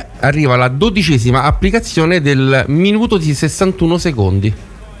invece arriva la 12ª applicazione del minuto di 61 secondi.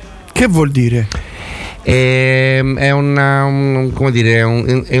 Che vuol dire? È un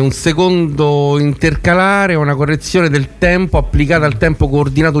secondo intercalare, una correzione del tempo applicata al tempo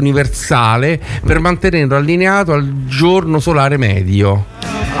coordinato universale per mantenerlo allineato al giorno solare medio.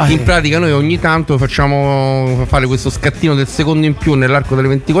 In pratica noi ogni tanto facciamo fare questo scattino del secondo in più nell'arco delle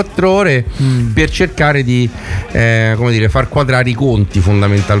 24 ore per cercare di far quadrare i conti,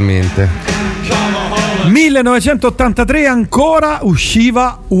 fondamentalmente. 1983 ancora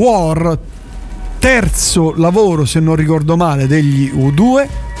usciva War, terzo lavoro, se non ricordo male, degli U2,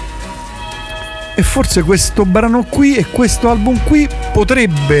 e forse questo brano qui e questo album qui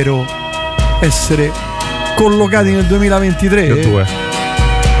potrebbero essere collocati nel 2023. U2.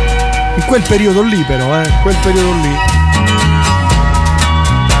 In quel periodo lì, però, quel periodo lì.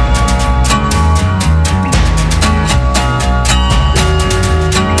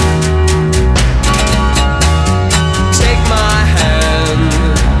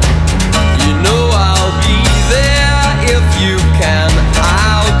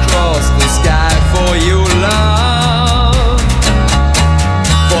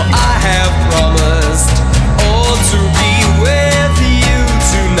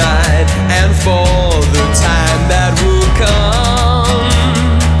 For the time that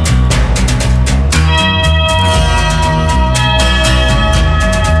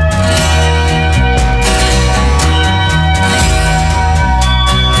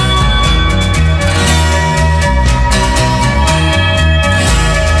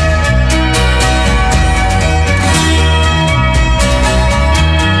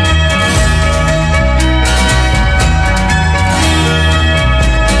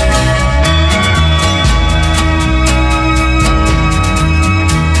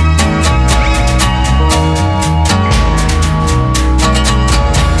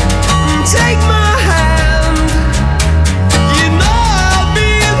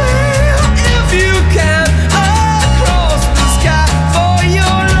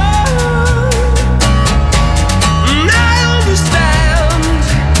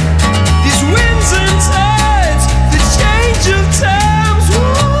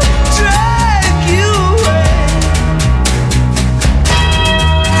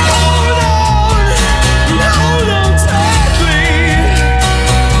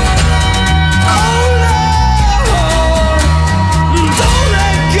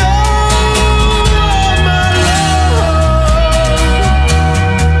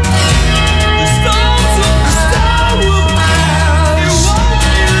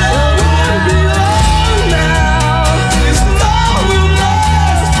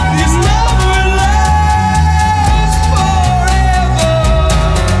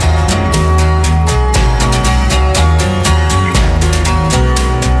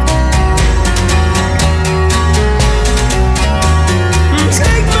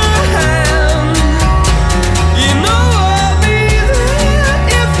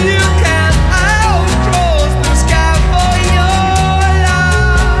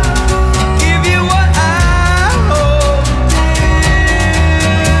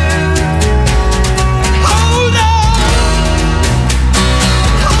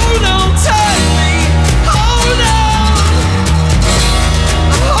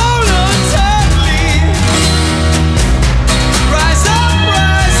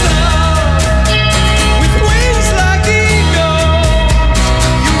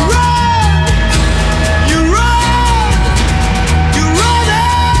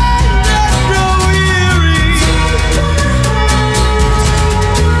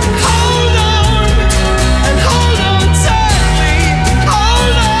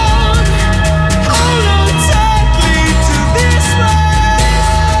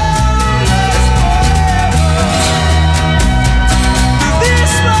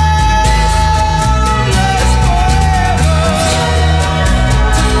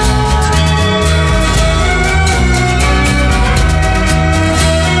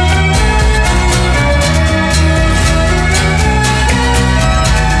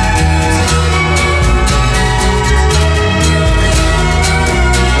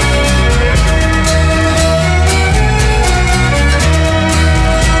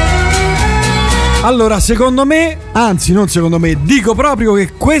Allora, secondo me, anzi non secondo me, dico proprio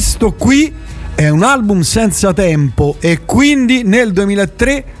che questo qui è un album senza tempo e quindi nel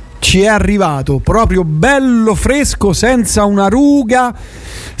 2003 ci è arrivato proprio bello fresco, senza una ruga,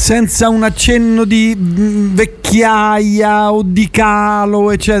 senza un accenno di vecchiaia o di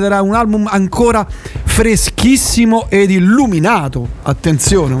calo, eccetera. Un album ancora freschissimo ed illuminato.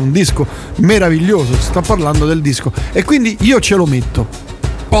 Attenzione, un disco meraviglioso, sto parlando del disco e quindi io ce lo metto.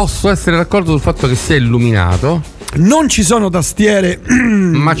 Posso essere d'accordo sul fatto che sia illuminato. Non ci sono tastiere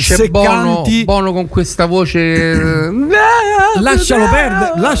Ma c'è seccanti. Bono con questa voce. Lascialo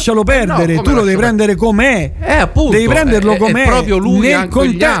perdere. No, tu lo devi prendere com'è. Appunto. Devi prenderlo com'è. È proprio lui anche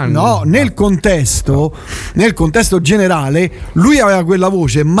gli anni. No, nel contesto generale, lui aveva quella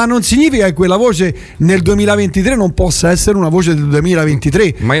voce, ma non significa che quella voce nel 2023 non possa essere una voce del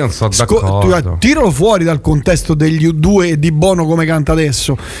 2023. Ma io non sono d'accordo. Tiralo fuori dal contesto degli U2 e di Bono come canta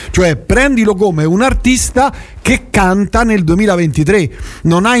adesso. Cioè, prendilo come un artista che canta nel 2023,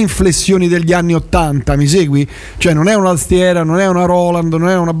 non ha inflessioni degli anni 80, mi segui? Cioè non è una tastiera, non è una Roland, non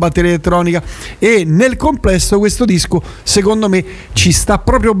è una batteria elettronica e nel complesso questo disco secondo me ci sta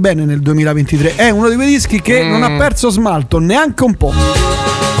proprio bene nel 2023, è uno di quei dischi che non ha perso smalto neanche un po'.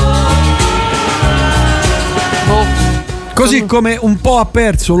 Così come un po' ha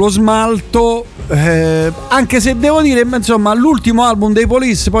perso lo smalto, anche se devo dire, insomma, l'ultimo album dei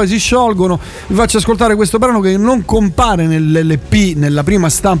Police poi si sciolgono. Vi faccio ascoltare questo brano che non compare nell'LP, nella prima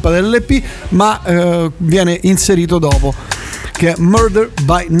stampa dell'LP, ma viene inserito dopo, che è Murder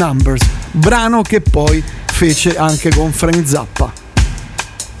by Numbers, brano che poi fece anche con Frank Zappa.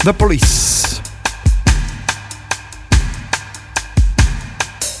 The Police.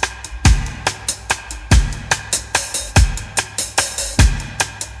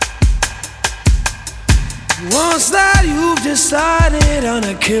 Once that you've decided on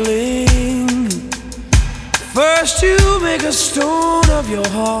a killing, first you make a stone of your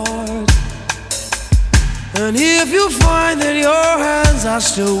heart. And if you find that your hands are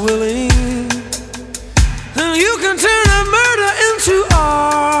still willing, then you can turn a murder into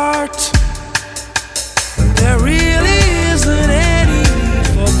art. There really isn't any need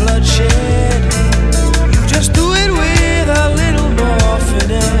for bloodshed. You just do it with a little more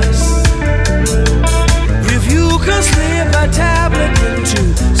finesse. You can slip a tablet into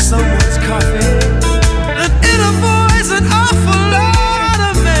someone's coffee and it avoids an awful lot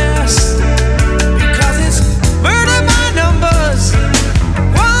of mess, because it's murder by numbers.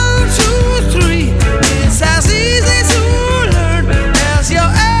 1, 2, 3. It's as easy to learn as your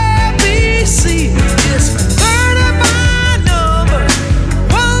ABC.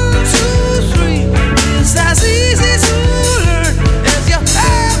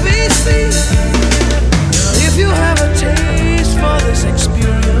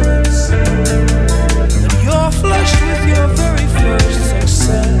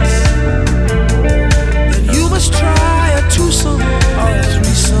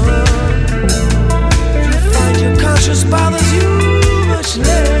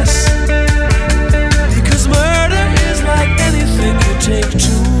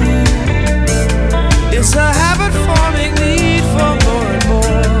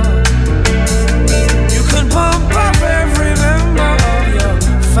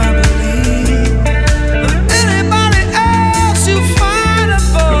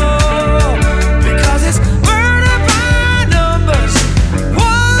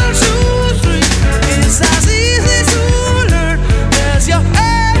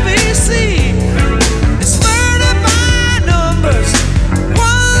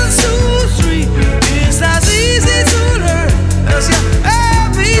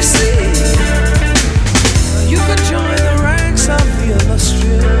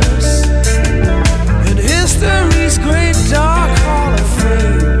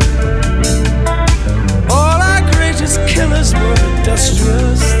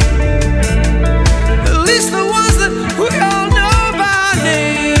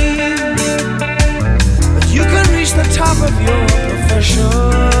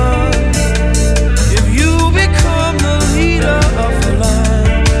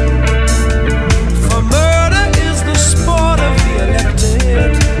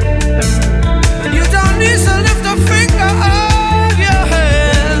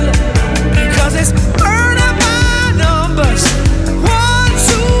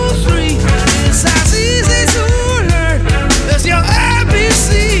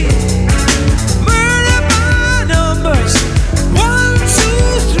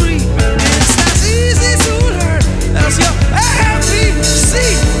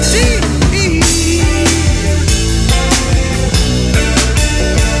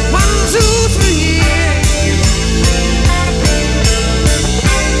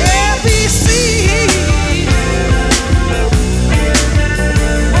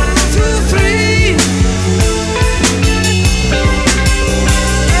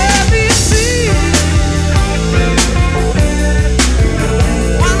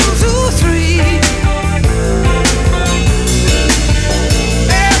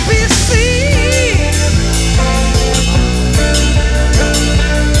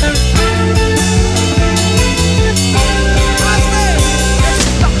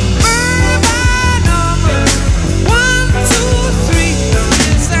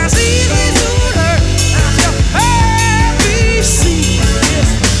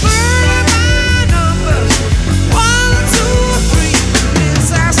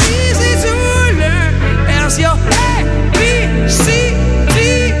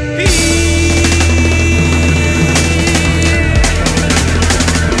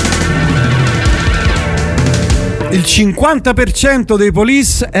 Il 50% dei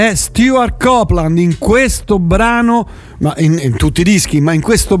Police è Stuart Copeland. In questo brano, ma in tutti i dischi, ma in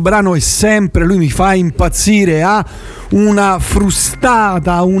questo brano è sempre, lui mi fa impazzire, ha una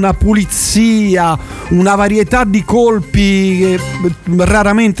frustata, una pulizia, una varietà di colpi che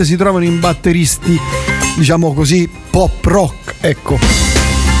raramente si trovano in batteristi, diciamo così, pop rock, ecco.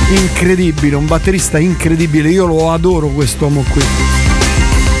 Incredibile, un batterista incredibile, io lo adoro quest'uomo qui.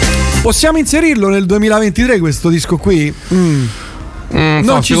 Possiamo inserirlo nel 2023 questo disco qui?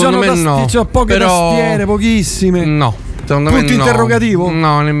 Non ci sono c'ho poche tastiere, pochissime. No, secondo me punto no. interrogativo?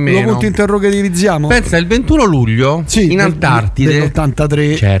 No, nemmeno. Lo punto interrogativizziamo? Pensa, il 21 luglio Sì, in Antartide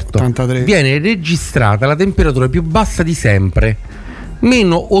dell'83, certo, 83. viene registrata la temperatura più bassa di sempre,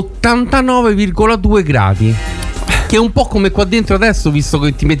 meno 89,2 gradi. Che è un po' come qua dentro adesso, visto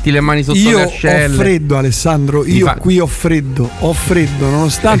che ti metti le mani sotto le ascelle. Ho freddo, Alessandro, qui ho freddo,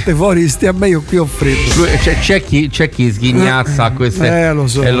 nonostante fuori stia bene, io qui ho freddo. C'è chi sghignazza a queste. Lo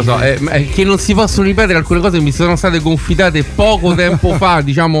so. Che non si possono ripetere alcune cose che mi sono state confitate poco tempo fa,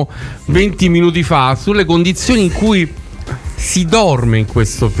 diciamo 20 minuti fa, sulle condizioni in cui si dorme in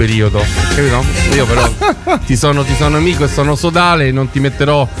questo periodo, capito? Io però ti sono amico e sono sodale, non ti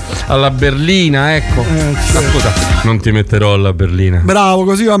metterò alla berlina, ecco. Certo. Scusa, non ti metterò alla berlina. Bravo,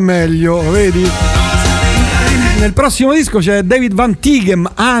 così va meglio, vedi? Nel prossimo disco c'è David Van Tighem,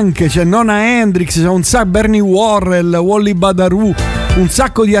 anche c'è Nona Hendrix, c'è un sacco, Bernie Worrell, Wally Badarou, un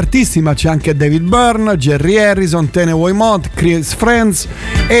sacco di artisti, ma c'è anche David Byrne, Jerry Harrison, Tennessee Mott, Chris Friends,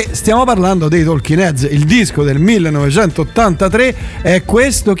 e stiamo parlando dei Talking Heads. Il disco del 1983 è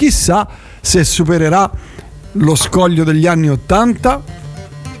questo, chissà se supererà lo scoglio degli anni 80.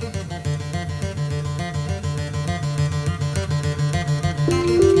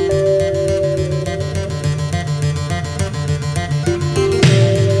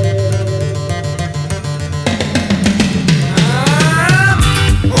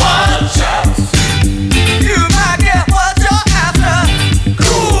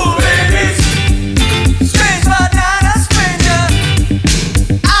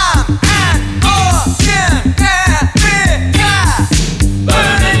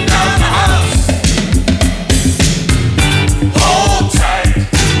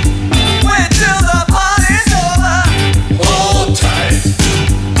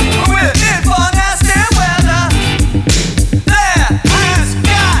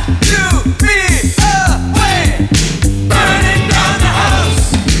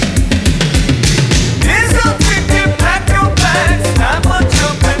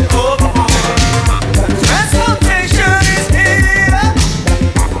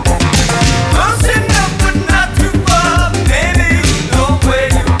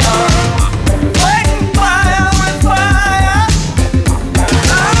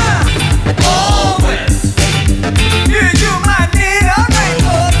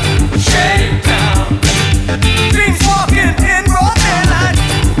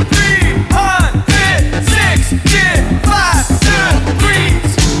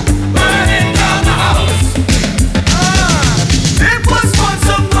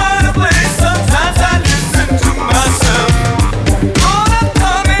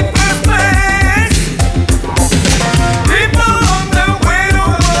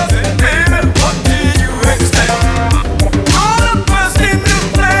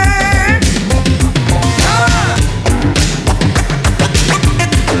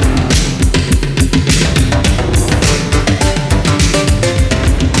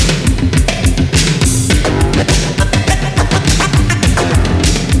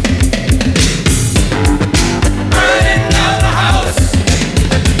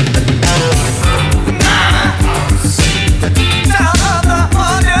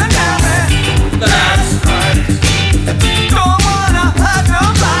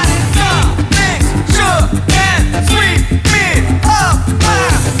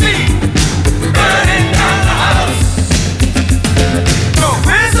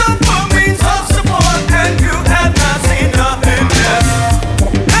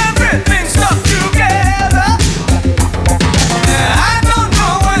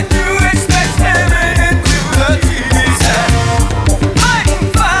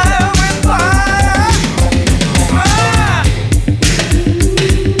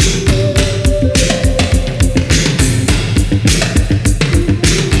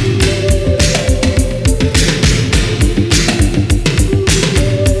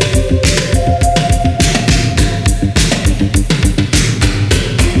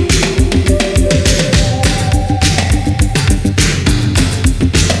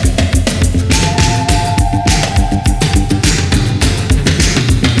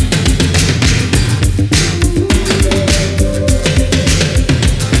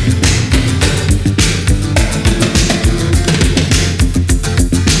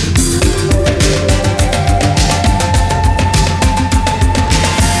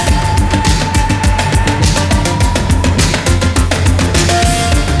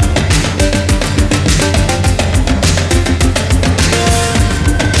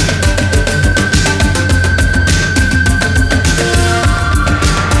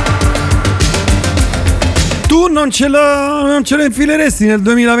 non ce lo infileresti nel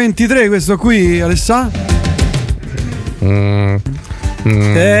 2023 questo qui, Alessà?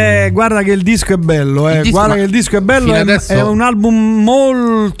 Guarda che il disco è bello, guarda che il disco è bello, è un album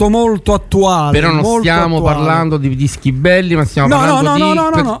molto molto attuale. Però non stiamo parlando di dischi belli, ma stiamo parlando di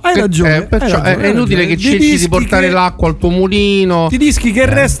no, hai ragione. Perciò è inutile che cerchi di portare l'acqua al tuo mulino. Di dischi che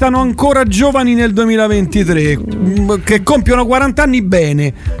restano ancora giovani nel 2023, che compiono 40 anni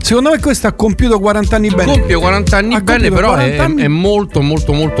bene. Secondo me questo ha compiuto 40 anni bene. Compie 40 anni bene, però è molto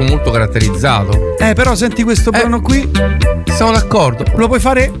molto molto molto caratterizzato. Però senti questo brano qui. Siamo d'accordo. Lo puoi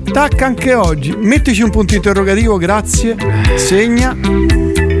fare tac anche oggi. Mettici un punto interrogativo, grazie. Segna.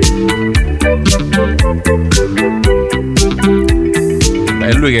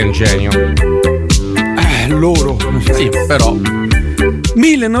 È lui che è un genio. Loro. Sì, però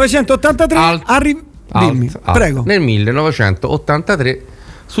 1983 Dimmi, prego. Nel 1983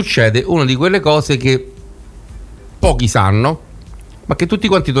 succede una di quelle cose che pochi sanno, ma che tutti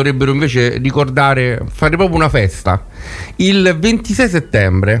quanti dovrebbero invece ricordare, fare proprio una festa. Il 26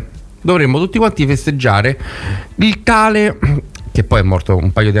 settembre dovremmo tutti quanti festeggiare il tale, che poi è morto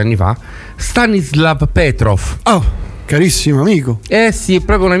un paio di anni fa, Stanislav Petrov. Oh, carissimo amico. Sì, è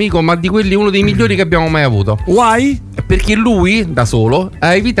proprio un amico, ma di quelli uno dei migliori che abbiamo mai avuto. Why? Perché lui, da solo,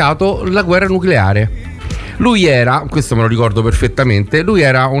 ha evitato la guerra nucleare. Lui era, questo me lo ricordo perfettamente, lui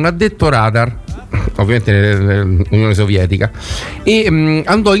era un addetto radar, ovviamente nell'Unione Sovietica, e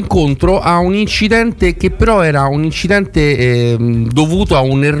andò incontro a un incidente che però era un incidente dovuto a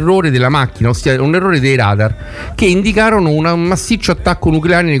un errore della macchina, ossia un errore dei radar che indicarono un massiccio attacco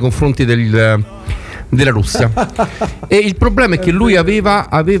nucleare nei confronti della Russia. E il problema è che lui aveva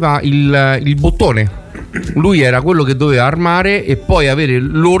il bottone. Lui era quello che doveva armare e poi avere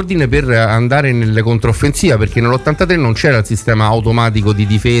l'ordine per andare nelle controffensive, perché nell'83 non c'era il sistema automatico di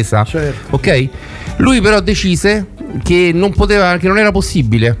difesa. Certo. Ok? Lui però decise che non era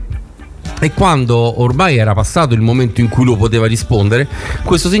possibile. E quando ormai era passato il momento in cui lui poteva rispondere,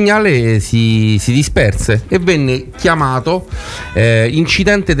 questo segnale si disperse e venne chiamato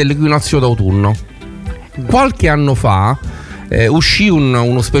incidente dell'equinozio d'autunno. Qualche anno fa uscì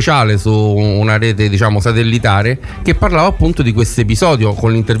uno speciale su una rete, diciamo, satellitare, che parlava appunto di questo episodio,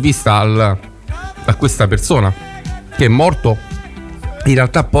 con l'intervista a questa persona che è morto in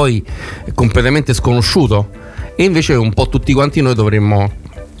realtà poi completamente sconosciuto, e invece un po' tutti quanti noi dovremmo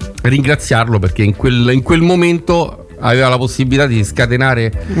ringraziarlo, perché in quel momento aveva la possibilità di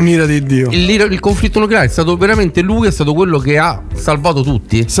scatenare un'ira di Dio, il conflitto nucleare. È stato veramente lui, è stato quello che ha salvato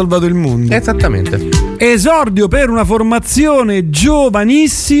tutti, salvato il mondo. Esattamente. Esordio per una formazione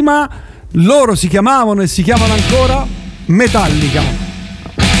giovanissima, loro si chiamavano e si chiamano ancora Metallica.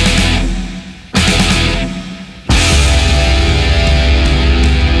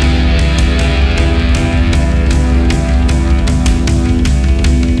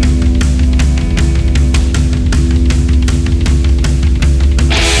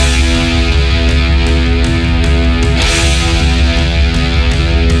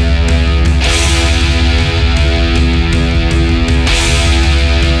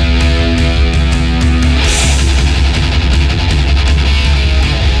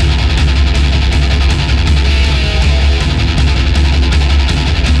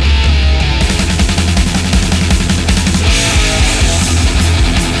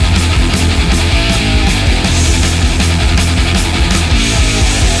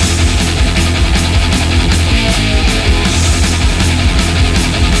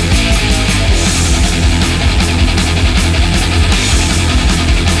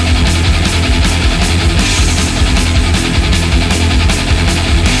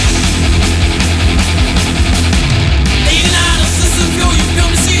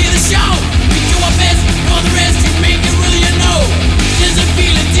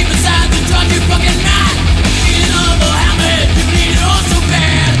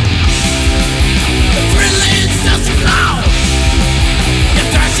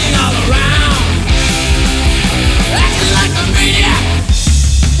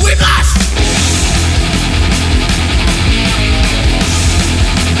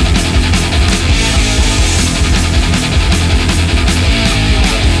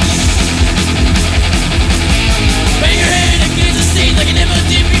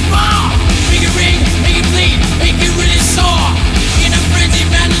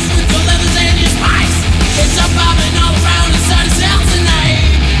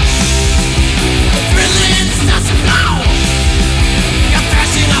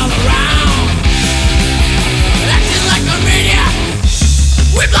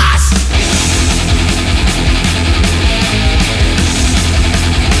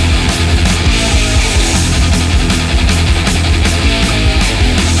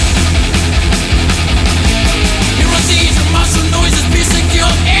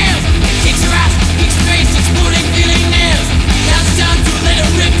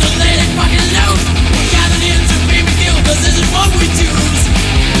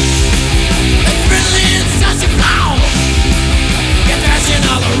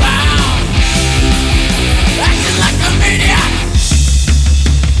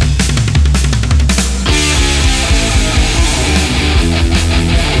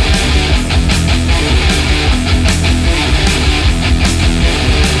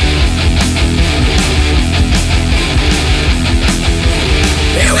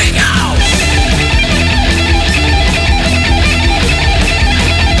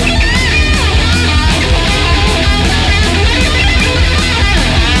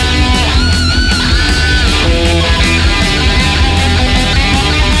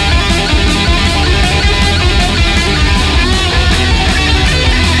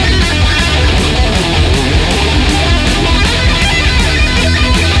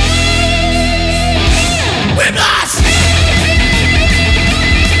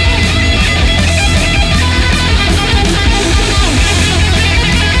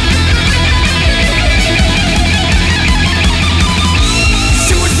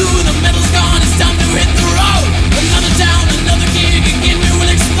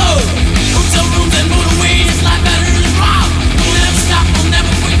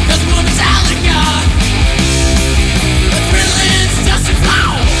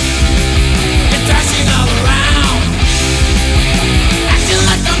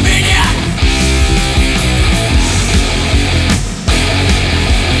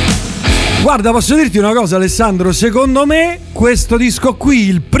 Guarda, posso dirti una cosa, Alessandro, secondo me questo disco qui,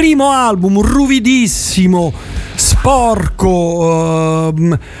 il primo album ruvidissimo, sporco,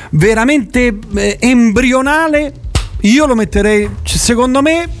 veramente embrionale, io lo metterei, secondo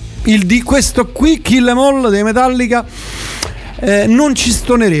me di questo qui, Kill 'Em All dei Metallica, non ci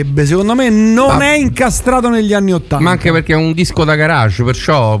stonerebbe, secondo me non è incastrato negli anni '80. Ma anche perché è un disco da garage,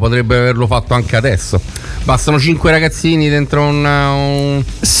 perciò potrebbe averlo fatto anche adesso. Bastano 5 ragazzini dentro un...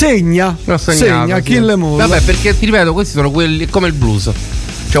 Segna sì. Kill 'Em All. Vabbè, perché ti ripeto, questi sono quelli come il blues.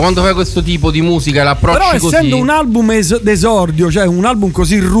 Cioè, quando fai questo tipo di musica, l'approccio però così, essendo un album d'esordio, cioè un album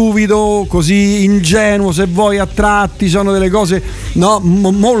così ruvido, così ingenuo, se vuoi, a tratti sono delle cose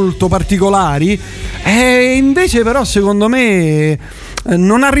molto particolari, invece però secondo me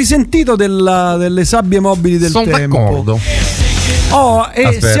non ha risentito delle sabbie mobili del sono tempo. d'accordo.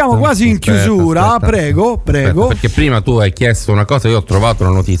 Aspetta, siamo quasi in chiusura. Aspetta. Prego. Aspetta, perché prima tu hai chiesto una cosa, io ho trovato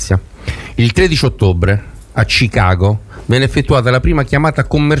una notizia. Il 13 ottobre a Chicago viene effettuata la prima chiamata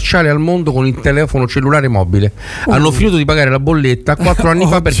commerciale al mondo con il telefono cellulare mobile. Hanno finito di pagare la bolletta 4 anni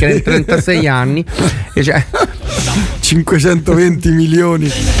fa perché erano 36 anni e cioè 520 milioni.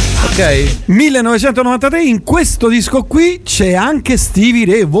 Ok. 1993, in questo disco qui c'è anche Stevie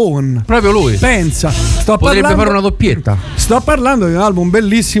Ray Vaughan. Proprio lui. Pensa, potrebbe fare una doppietta. Sto parlando di un album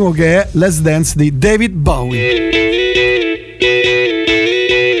bellissimo che è Let's Dance di David Bowie.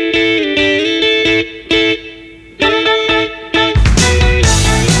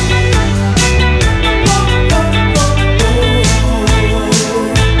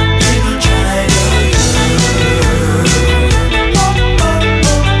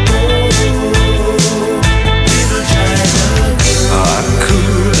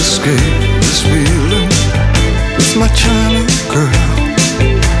 My China girl,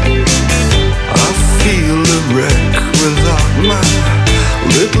 I feel a wreck without my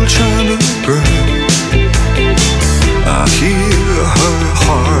little China girl. I hear her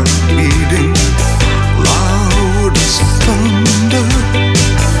heart beating loud as thunder,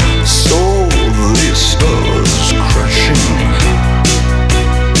 so the stars crashing.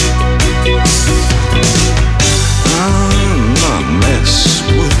 I'm a mess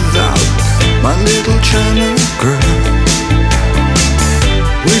without my little China girl.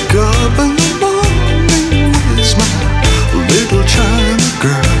 Wake up in the morning with my little China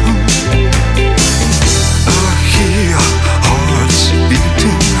girl. I hear hearts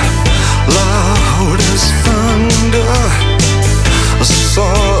beating loud as thunder. I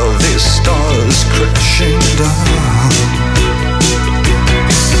saw the stars crashing down.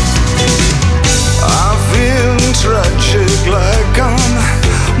 I've been tragic like I'm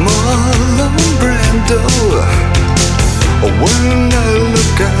Marlon Brando. When I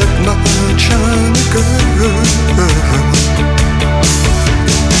look at my China girl,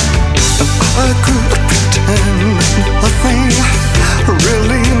 I could pretend nothing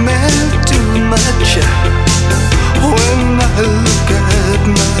really meant too much. When I look at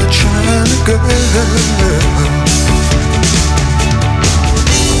my China girl.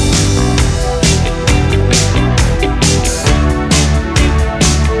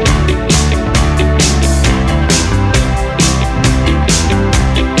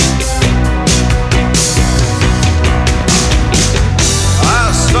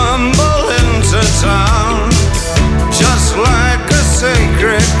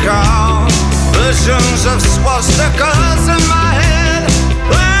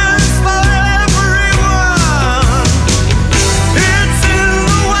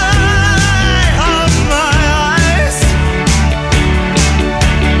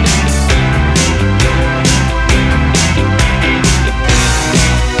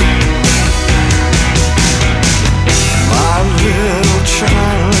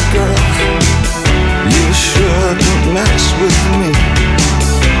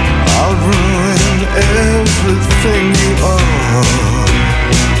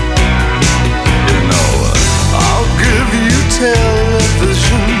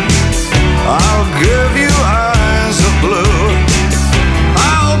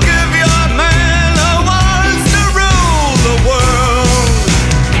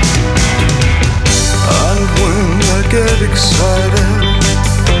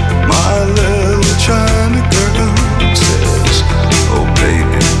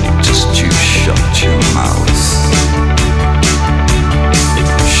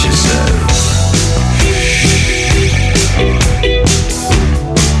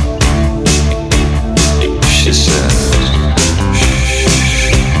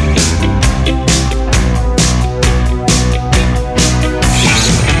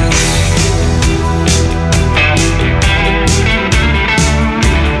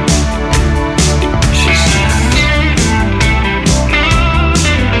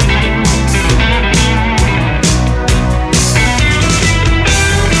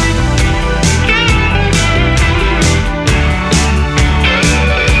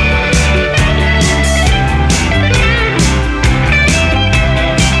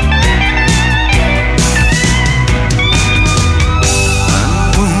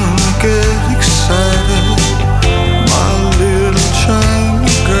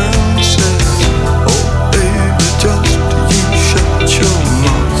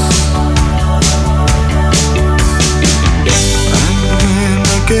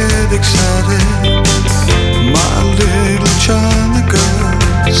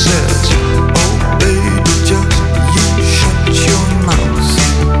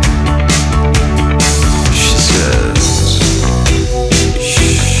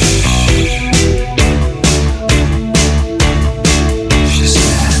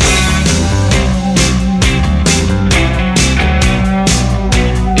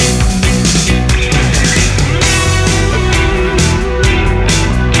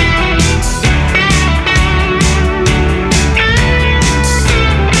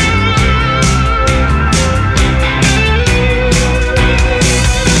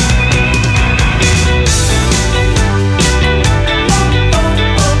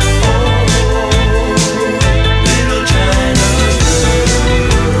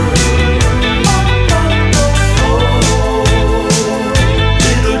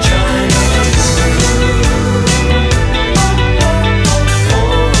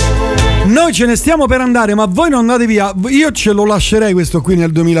 Noi ce ne stiamo per andare, ma voi non andate via. Io ce lo lascerei questo qui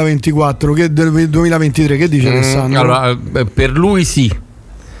nel 2024, che del 2023, che dice Alessandro? Allora, per lui sì.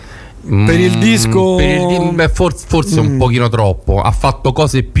 Per il disco forse un pochino troppo. Ha fatto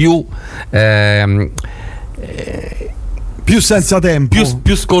cose più senza tempo,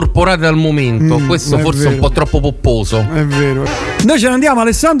 più scorporate al momento. Questo forse è un po' troppo popposo. È vero. Noi ce ne andiamo,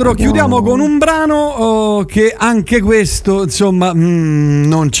 Alessandro. Chiudiamo con un brano che anche questo, insomma,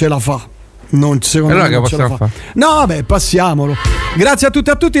 non ce la fa. Secondo me non ce la fa. No, vabbè, passiamolo. Grazie a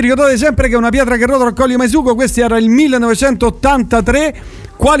tutti e a tutti. Ricordate sempre che una pietra che rotola raccoglie mai succo. Questo era il 1983.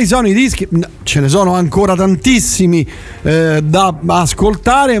 Quali sono i dischi? Ce ne sono ancora tantissimi da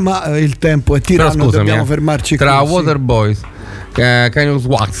ascoltare, ma il tempo è tiranno, dobbiamo fermarci tra qui. Waterboys, Canyon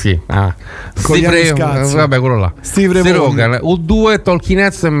Waxy, vabbè, quello là, Steve Rogan, U2, Talking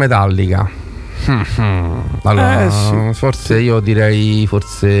Heads e Metallica. Allora, sì. forse io direi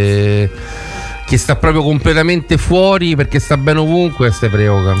che sta proprio completamente fuori, perché sta bene ovunque, Steve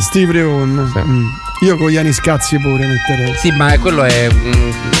Rogan. Sì. Io con gli anni scazzi pure metterei. Sì, ma quello è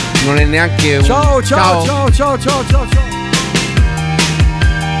non è neanche ciao.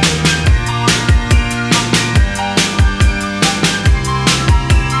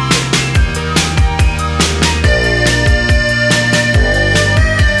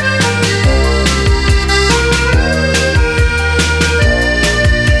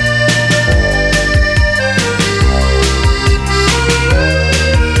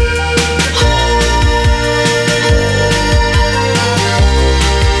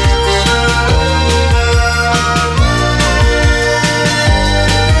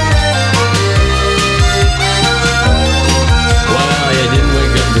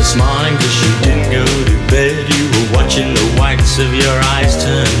 Of your eyes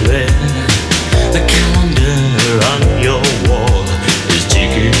turn red. The calendar on your wall is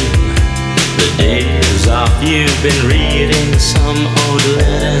ticking. The days off, you've been reading some old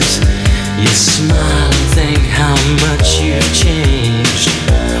letters. You smile and think how much you've changed.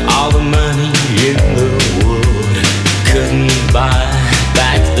 All the money in the world couldn't buy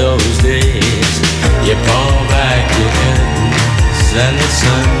back those days. You pull back your curtains and the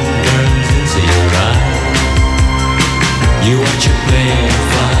sun burns into your eyes. You watch a plane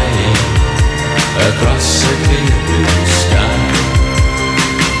flying across a clear blue sky.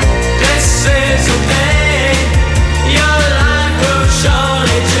 This is the day your life will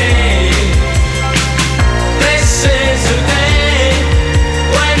surely change. This is the day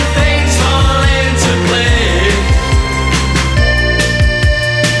when things fall into place.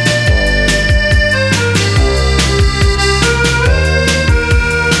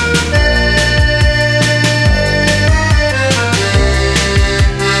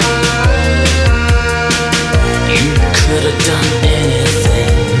 Could have done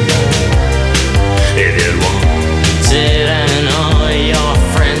anything if you wanted, and all your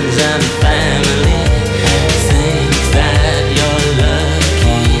friends and family think that you're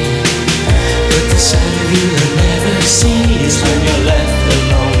lucky. But the sight of you they'll never cease when you're left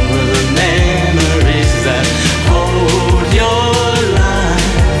alone with the memories that hold your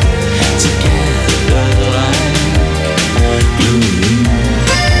life together like glue.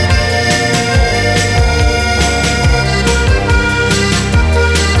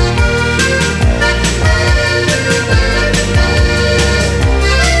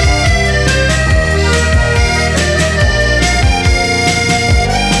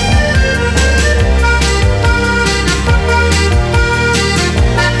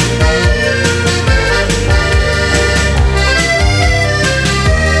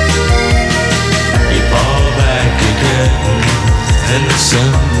 And the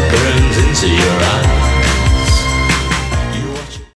sun burns into your